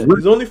 Yeah.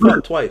 He's only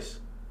fought twice.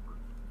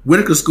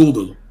 Whitaker schooled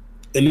him,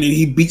 and then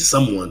he beat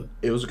someone.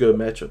 It was a good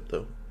matchup,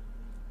 though.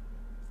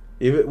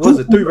 Was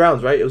it 3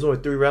 rounds, right? It was only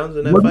 3 rounds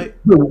in that fight.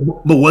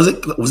 But was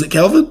it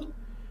Kelvin?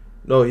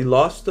 No, he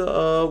lost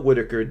to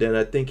Whitaker. Then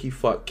I think he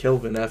fought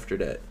Kelvin after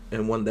that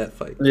and won that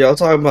fight. Yeah, I'm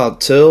talking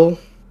about Till.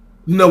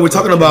 No, we're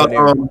talking about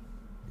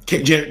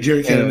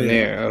Jerry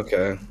Cannonier.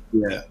 Okay.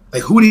 Yeah.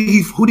 Like, who did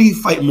he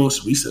fight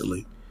most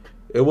recently?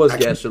 It was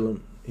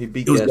Gastelum. He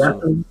beat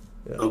Gastelum.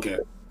 Yeah. Okay.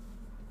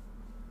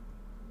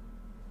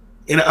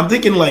 And I'm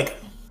thinking, like,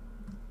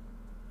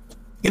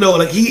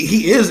 like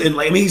he is, and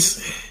like, I mean,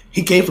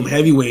 he came from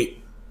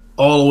heavyweight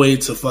all the way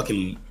to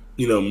fucking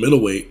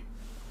middleweight,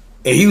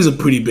 and he was a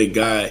pretty big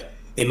guy,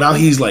 and now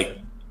he's like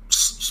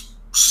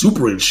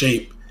super in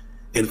shape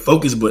and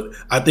focused. But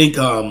I think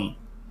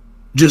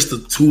just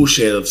the tool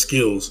shed of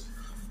skills,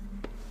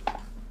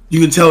 you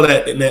can tell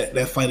that in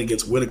that fight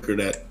against Whitaker,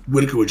 that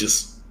Whitaker was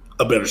just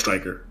a better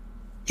striker.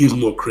 He was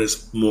more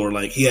crisp, more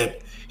like he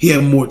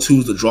had more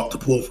tools to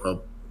pull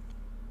from.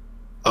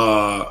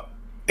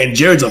 And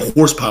Jared's a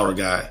horsepower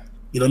guy.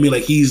 You know what I mean?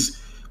 Like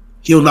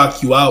he'll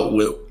knock you out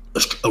with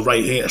a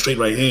right hand, a straight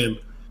right hand,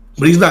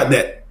 but he's not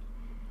that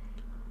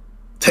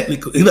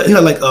technical. He's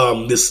not like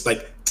this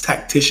like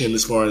tactician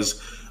as far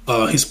as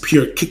his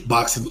pure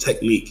kickboxing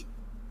technique.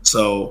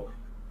 So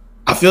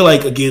I feel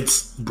like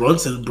against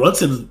Brunson,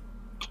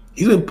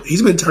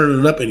 he's been turning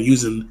it up and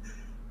using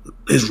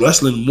his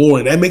wrestling more,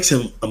 and that makes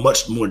him a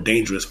much more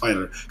dangerous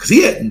fighter.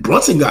 Because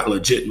Brunson got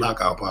legit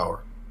knockout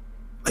power.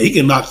 Like, he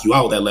can knock you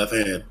out with that left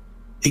hand.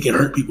 He can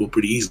hurt people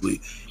pretty easily.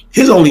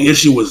 His only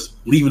issue was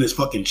leaving his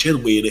fucking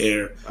chin way in the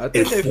air. I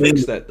think they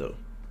fixed that though.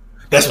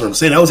 That's what I'm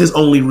saying. That was his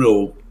only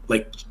real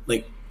thing.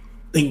 That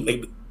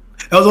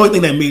was the only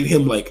thing that made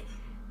him like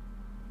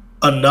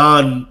a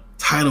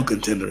non-title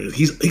contender.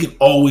 He can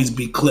always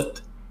be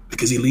clipped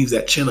because he leaves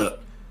that chin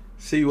up.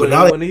 See,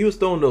 when he was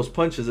throwing those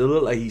punches, it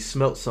looked like he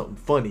smelt something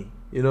funny.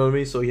 You know what I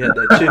mean? So he had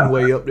that chin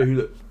way up there. You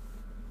know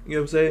what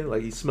I'm saying?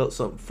 Like he smelt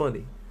something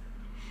funny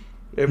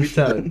every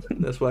time.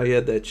 That's why he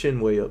had that chin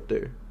way up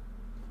there.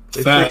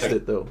 They fixed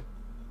it though.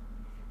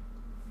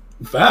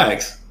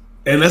 Facts,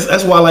 and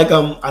that's why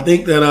I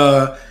think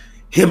that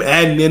him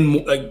adding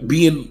in like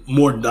being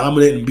more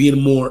dominant and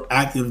being more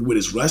active with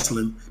his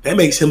wrestling, that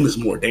makes him just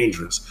more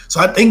dangerous. So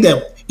I think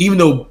that even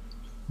though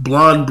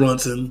Blonde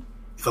Brunson,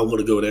 if I want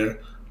to go there,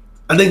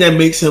 I think that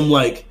makes him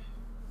like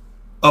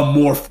a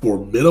more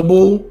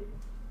formidable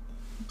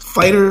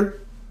fighter,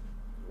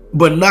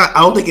 but not. I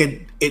don't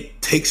think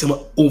it takes him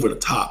over the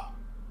top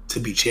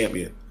to be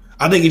champion.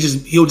 I think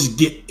he'll just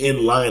get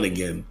in line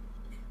again.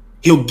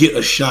 He'll get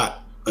a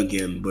shot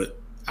again, but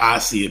I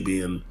see it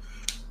being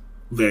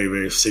very,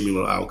 very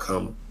similar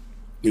outcome,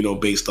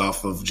 based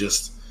off of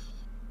just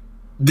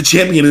the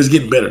champion is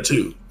getting better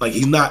too. Like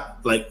he's not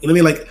like, you know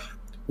what I mean? Like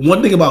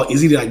one thing about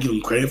Izzy that I give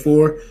him credit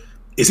for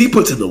is he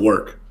puts in the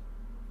work.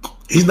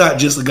 He's not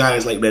just a guy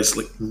that's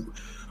like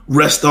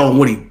rest on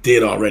what he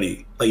did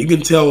already. Like you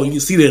can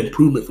see the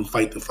improvement from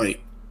fight to fight.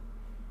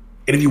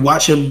 And if you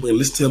watch him and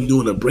listen to him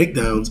doing the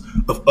breakdowns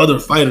of other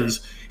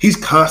fighters, he's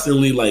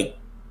constantly like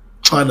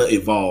trying to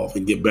evolve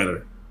and get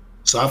better.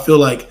 So I feel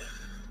like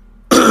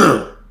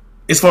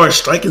as far as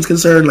striking is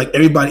concerned, like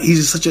everybody, he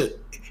has such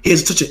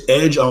an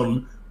edge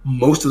on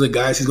most of the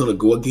guys he's going to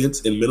go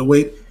against in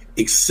middleweight,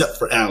 except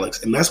for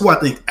Alex. And that's why I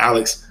think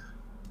Alex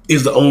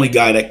is the only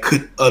guy that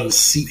could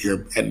unseat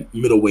him at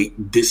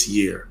middleweight this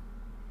year,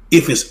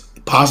 if it's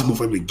possible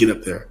for him to get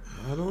up there.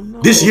 I don't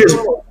know. This year's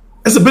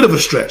that's a bit of a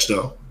stretch,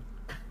 though.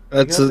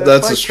 That's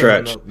a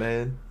stretch, up,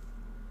 man.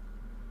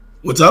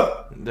 What's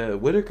up? The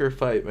Whitaker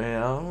fight,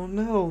 man. I don't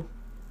know.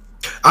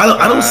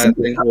 I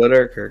think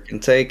Whitaker can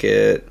take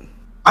it.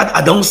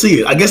 I don't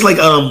see it. I guess like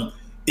I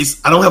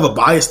don't have a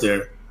bias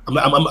there. I'm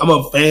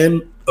a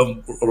fan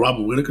of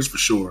Robert Whitaker's for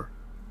sure.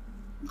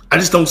 I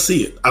just don't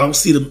see it. I don't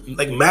see the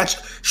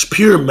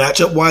pure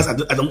matchup wise.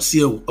 I don't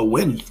see a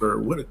win for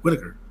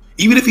Whitaker.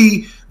 Even if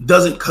he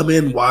doesn't come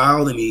in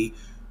wild and he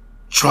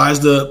tries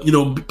to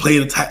play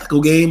the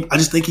tactical game, I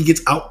just think he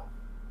gets out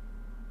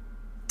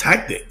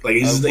tactic. Like I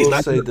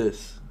will say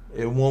this: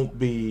 it won't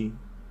be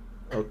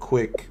a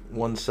quick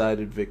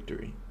one-sided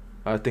victory.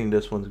 I think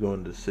this one's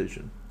going to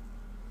decision.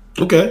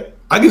 Okay,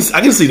 I can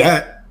see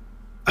that.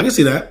 I can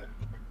see that.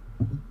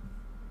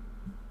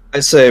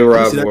 I say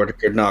Rob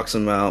Whitaker knocks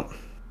him out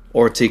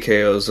or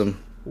TKOs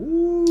him.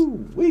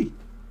 Ooh, wait.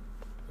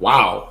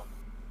 Wow.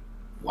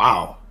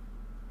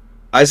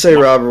 I say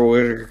Robert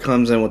Whitaker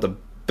comes in with a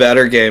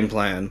better game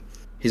plan.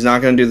 He's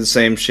not going to do the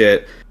same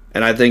shit,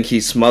 and I think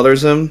he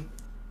smothers him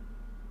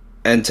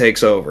and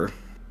takes over.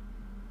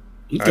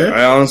 Okay.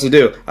 I honestly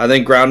do. I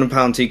think ground and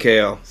pound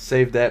TKO.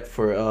 Save that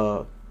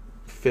for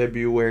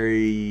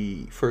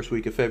February, first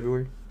week of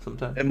February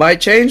sometime. It might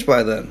change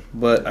by then,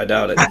 but I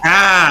doubt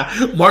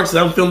it. Mark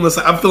said, I'm feeling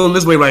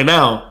this way right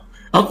now.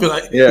 I'm feeling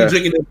like you're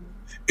drinking.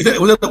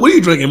 What are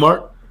you drinking,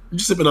 Mark? What you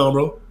sipping on,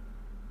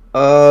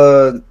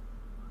 bro?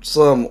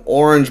 Some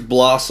orange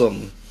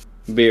blossom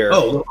beer.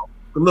 Oh,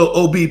 a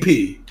little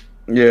OBP.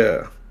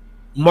 Yeah.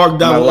 Mark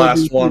down my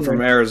last OBP, one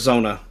from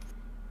Arizona.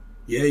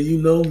 Yeah,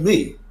 you know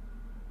me.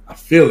 I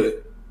feel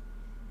it.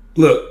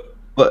 Look,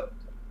 but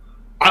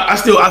I'm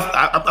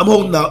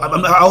holding out.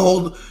 I'll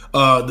hold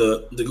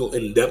the go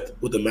in depth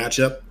with the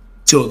matchup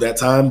till that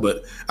time,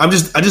 but I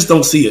just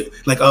don't see it.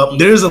 Like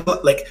there's a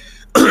like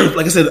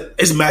I said,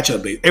 it's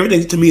matchup based.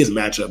 Everything to me is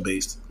matchup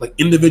based. Like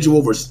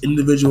individual versus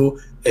individual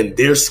and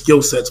their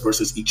skill sets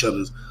versus each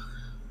other's.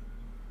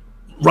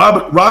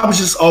 Rob is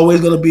just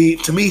always gonna be,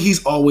 to me,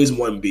 he's always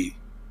 1B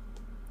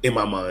in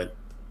my mind.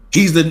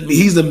 He's the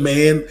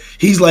man.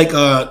 He's like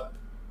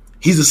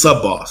he's a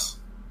sub boss.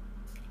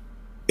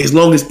 As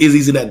long as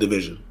Izzy's in that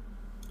division,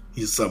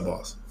 he's a sub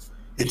boss.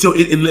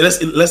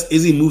 Unless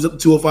Izzy moves up to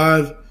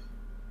 205,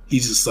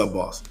 he's just sub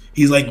boss.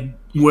 He's like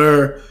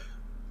where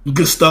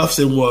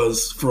Gustafsson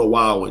was for a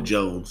while with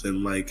Jones,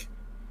 and like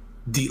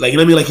you know what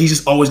I mean? Like he's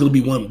just always going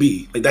to be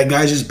 1B. Like that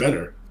guy's just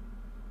better.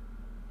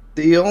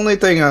 The only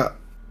thing,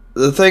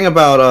 the thing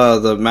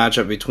about the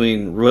matchup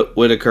between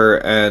Whitaker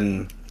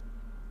and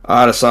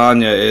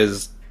Adesanya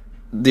is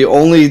the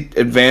only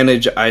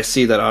advantage I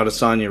see that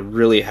Adesanya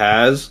really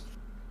has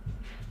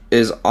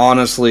is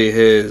honestly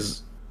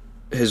his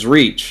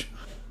reach.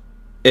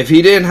 If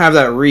he didn't have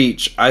that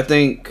reach, I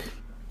think,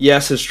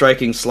 yes, his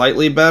striking's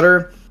slightly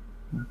better,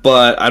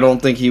 but I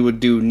don't think he would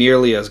do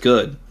nearly as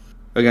good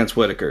against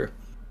Whitaker.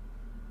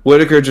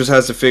 Whitaker just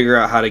has to figure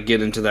out how to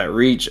get into that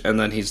reach, and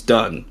then he's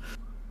done.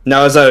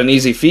 Now, is that an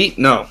easy feat?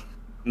 No,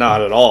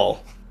 not at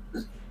all.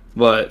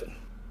 But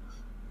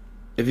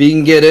if he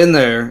can get in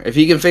there, if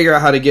he can figure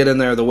out how to get in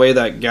there the way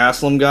that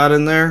Gastelum got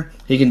in there,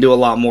 he can do a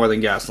lot more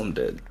than Gastelum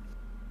did.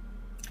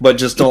 But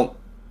just don't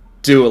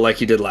do it like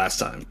he did last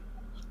time.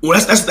 Well,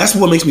 that's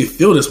what makes me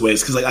feel this way.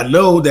 Is because like I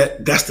know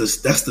that's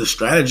the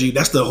strategy,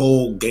 that's the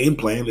whole game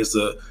plan is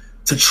to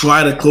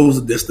try to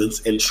close the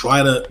distance and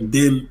try to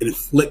then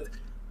inflict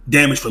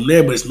damage from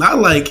there. But it's not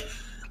like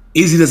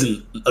Izzy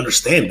doesn't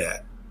understand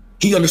that.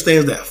 He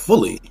understands that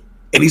fully,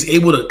 and he's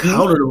able to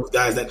counter those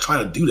guys that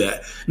try to do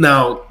that.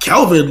 Now,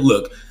 Calvin,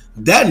 look,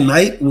 that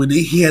night when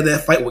he had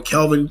that fight with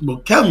Calvin, well,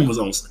 Calvin was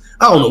on.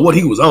 I don't know what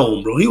he was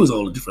on, bro. He was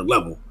on a different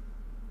level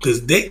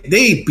because they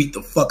beat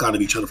the fuck out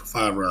of each other for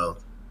 5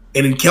 rounds.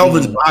 And then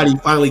Kelvin's body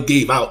finally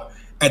gave out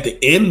at the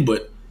end,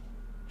 but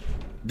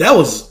that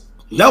was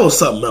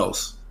something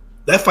else.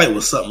 That fight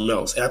was something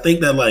else. And I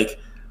think that, like,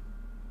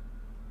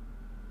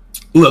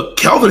 look,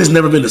 Kelvin has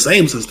never been the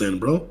same since then,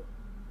 bro.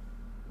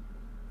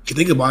 If you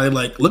think about it,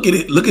 like, look at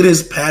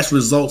his past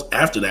results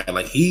after that.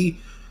 Like,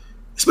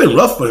 it's been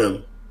rough for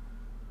him.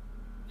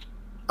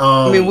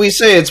 I mean, we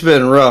say it's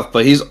been rough,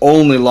 but he's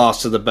only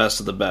lost to the best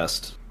of the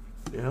best.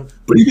 Yeah,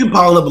 but he's been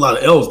piling up a lot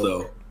of L's,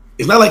 though.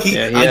 It's not like he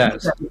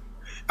has.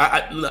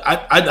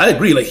 I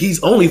agree. Like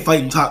he's only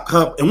fighting top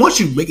comp, and once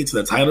you make it to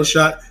the title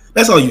shot,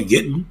 that's all you're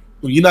getting.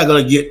 You're not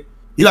going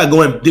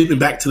dipping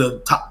back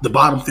to the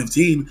bottom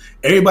 15.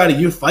 Everybody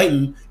you're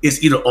fighting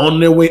is either on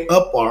their way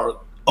up or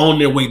on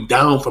their way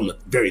down from the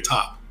very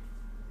top.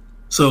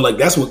 So like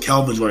that's what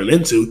Calvin's running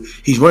into.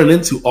 He's running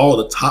into all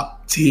the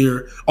top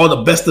tier, all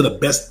the best of the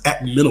best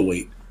at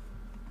middleweight.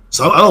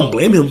 So I don't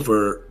blame him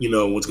for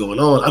what's going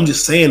on. I'm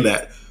just saying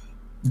that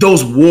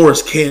those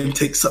wars can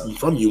take something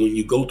from you when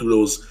you go through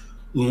those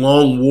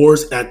long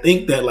wars. And I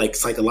think that like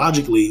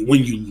psychologically,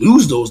 when you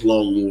lose those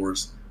long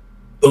wars,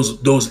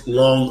 those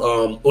long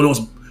or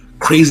those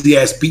crazy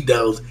ass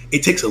beatdowns,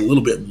 it takes a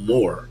little bit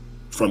more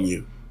from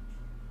you.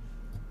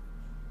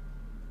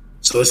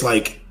 So it's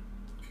like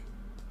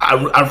I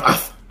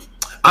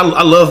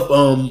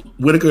love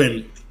Whitaker,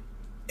 and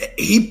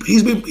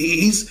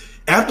he's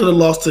after the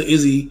loss to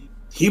Izzy,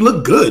 he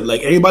looked good.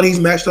 Like everybody he's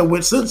matched up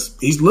with since,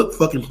 he's looked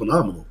fucking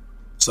phenomenal.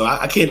 So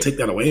I can't take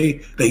that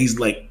away that he's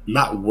like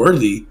not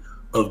worthy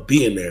of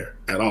being there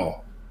at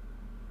all.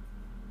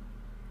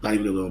 Not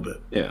even a little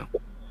bit. Yeah.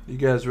 You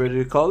guys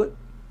ready to call it?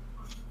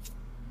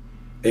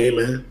 Hey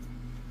man,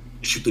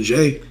 shoot the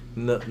J.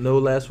 No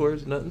last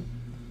words, nothing.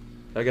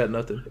 I got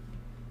nothing.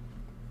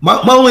 My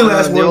only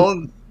last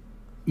word.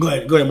 Go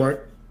ahead,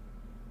 Mark.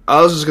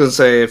 I was just gonna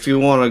say, if you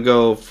want to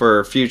go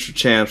for future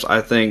champs,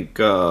 I think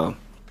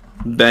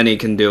Benny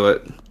can do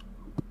it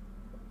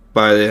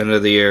by the end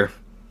of the year.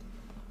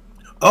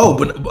 Oh,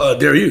 but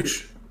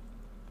Dariush.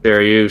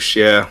 Dariush,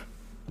 yeah.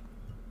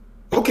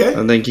 Okay.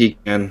 I think he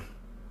can.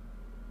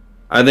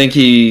 I think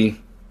he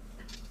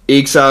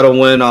ekes out a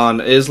win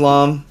on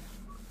Islam,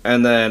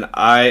 and then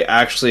I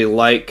actually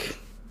like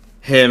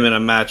him in a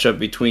matchup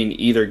between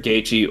either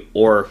Gaethje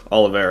or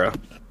Oliveira.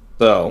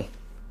 So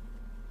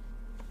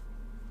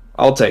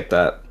I'll take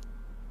that.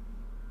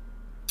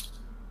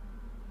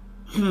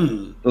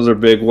 Those are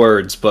big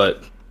words,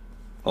 but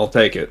I'll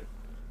take it.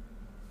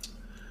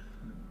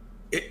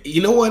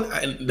 You know what?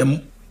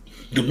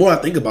 The more I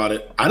think about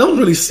it, I don't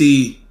really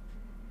see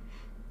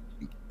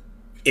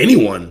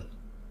anyone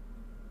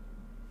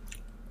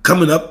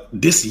coming up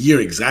this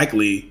year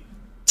exactly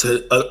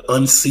to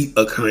unseat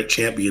a current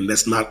champion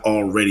that's not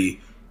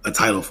already a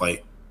title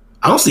fight.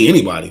 I don't see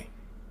anybody.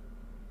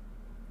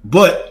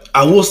 But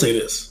I will say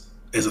this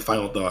as a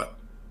final thought.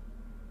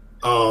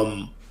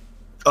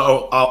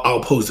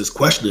 I'll pose this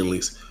question at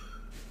least.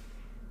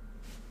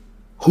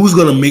 Who's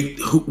gonna make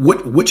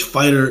which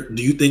fighter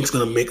do you think is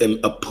gonna make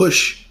a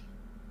push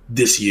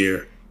this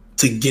year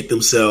to get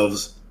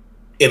themselves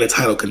in a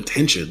title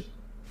contention?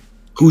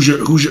 Who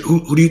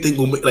do you think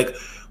will make, like,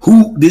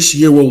 who this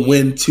year will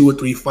win 2 or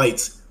 3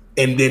 fights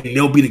and then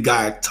they'll be the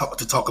guy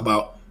to talk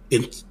about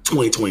in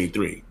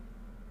 2023?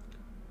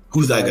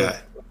 Who's that guy?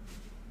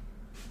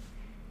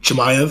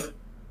 Chimaev?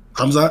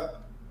 Khamzat?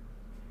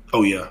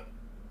 Oh yeah.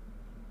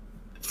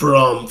 For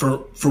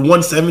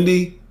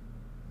 170,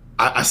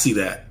 I see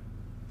that.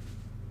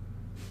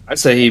 I'd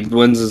say he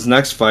wins his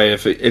next fight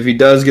if he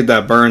does get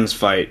that Burns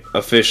fight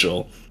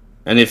official,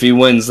 and if he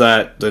wins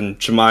that, then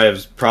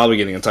Chimaev's probably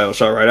getting a title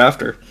shot right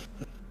after.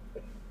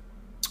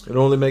 It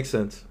only makes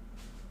sense.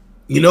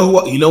 You know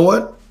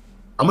what?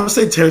 I'm gonna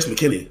say Terrence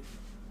McKinney.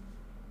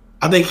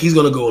 I think he's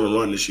gonna go on a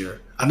run this year.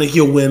 I think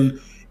he'll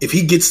win if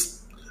he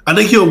gets. I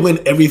think he'll win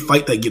every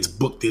fight that gets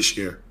booked this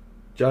year.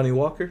 Johnny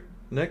Walker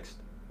next.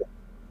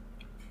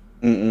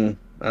 I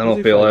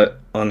don't feel it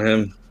on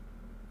him.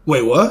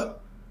 Wait,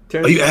 what?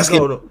 Terrence, Are you asking?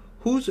 No.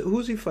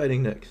 Who's he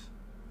fighting next?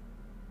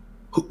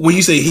 When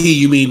you say he,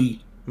 you mean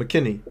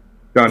McKinney.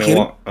 Johnny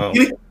Walker. Oh.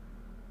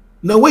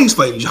 No way he's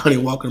fighting Johnny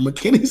Walker.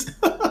 McKinney's.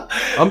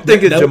 I'm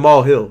thinking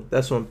Jamal Hill.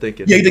 That's what I'm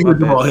thinking. Yeah, you think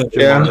Jamal Hill.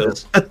 Jamal Hill.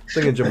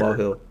 Thinking Jamal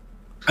Hill.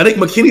 I think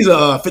McKinney's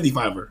a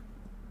 55er.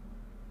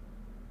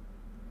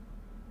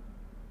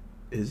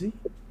 Is he?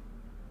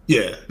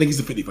 Yeah, I think he's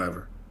a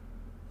 55er.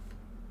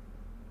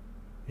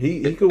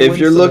 He could If win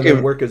you're some looking- and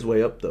then work his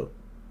way up though.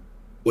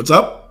 What's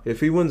up? If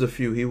he wins a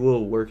few, he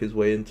will work his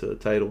way into a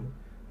title.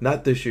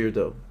 Not this year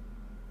though.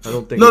 I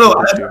don't think. No.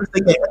 This year.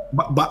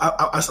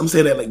 I'm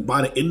saying that like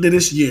by the end of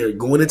this year,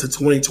 going into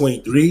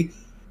 2023,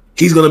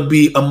 he's gonna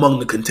be among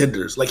the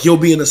contenders. Like he'll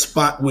be in a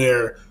spot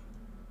where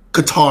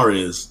Qatar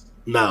is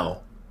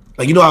now.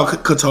 Like you know how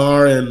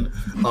Qatar and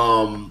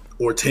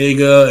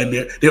Ortega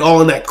and they're all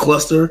in that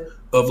cluster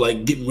of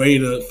like getting ready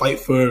to fight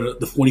for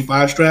the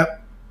 45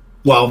 strap,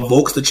 while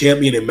Volk's the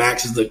champion and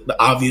Max is the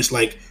obvious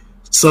like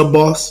sub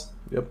boss.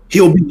 Yep.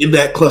 He'll be in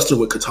that cluster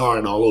with Qatar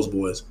and all those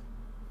boys.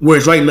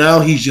 Whereas right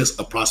now he's just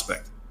a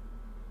prospect.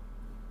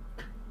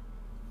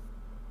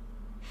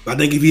 I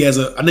think if he has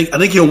I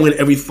think he'll win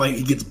every fight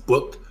he gets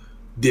booked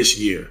this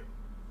year,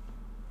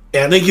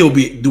 and I think he'll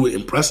do it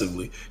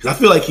impressively. Because I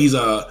feel like he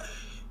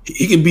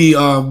can be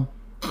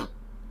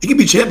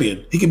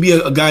champion. He can be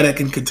a guy that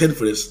can contend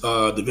for this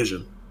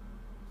division,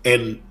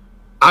 and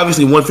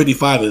obviously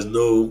 155 is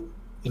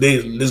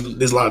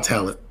there's a lot of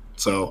talent,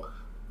 so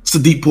it's a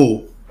deep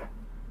pool.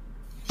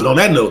 But on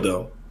that note,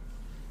 though,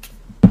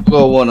 I'll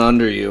go one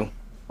under you.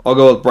 I'll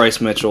go with Bryce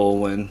Mitchell will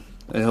win,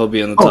 and he'll be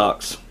in the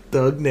talks.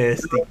 Thug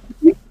Nasty.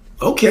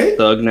 okay,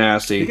 Thug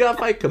Nasty. He got a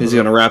fight coming He's up.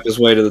 going to wrap his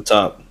way to the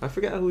top. I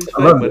forgot who he's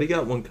fighting, but he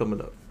got one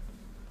coming up.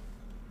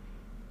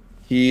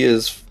 He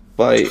is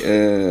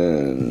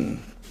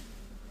fighting.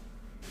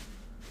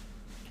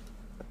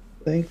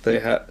 I think they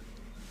have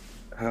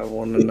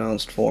one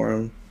announced for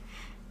him.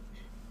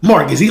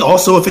 Mark, is he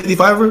also a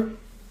 55er?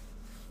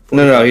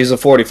 No, he's a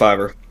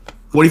 45er.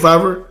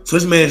 45er? So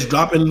this man's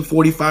dropping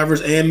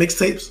 45ers and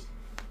mixtapes?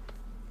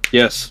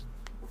 Yes,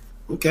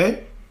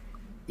 Okay.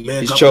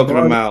 Man, he's choking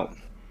him out.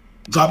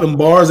 Dropping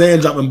bars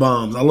and dropping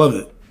bombs. I love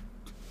it.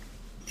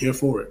 Here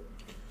for it.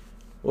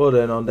 Well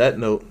then, on that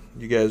note,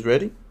 you guys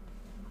ready?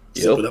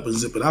 Zip it up and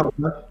zip it out.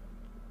 Man.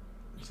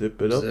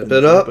 Zip it up. Zip and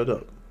it up. Zip it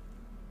up.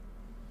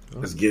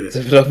 Let's get it.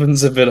 Zip it up and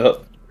zip it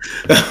up.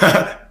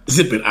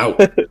 Zip it out.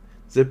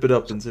 Zip it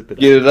up and zip it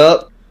Get up. it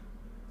up,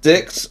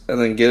 dicks,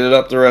 and then get it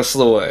up the rest of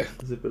the way.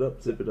 Zip it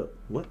up. Zip it up.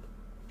 What?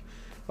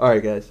 All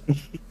right, guys.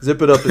 Zip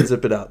it up and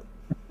zip it out.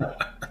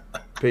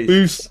 Peace.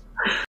 Peace.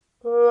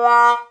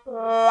 La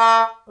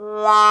la la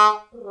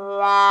la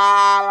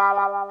la la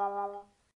la la la.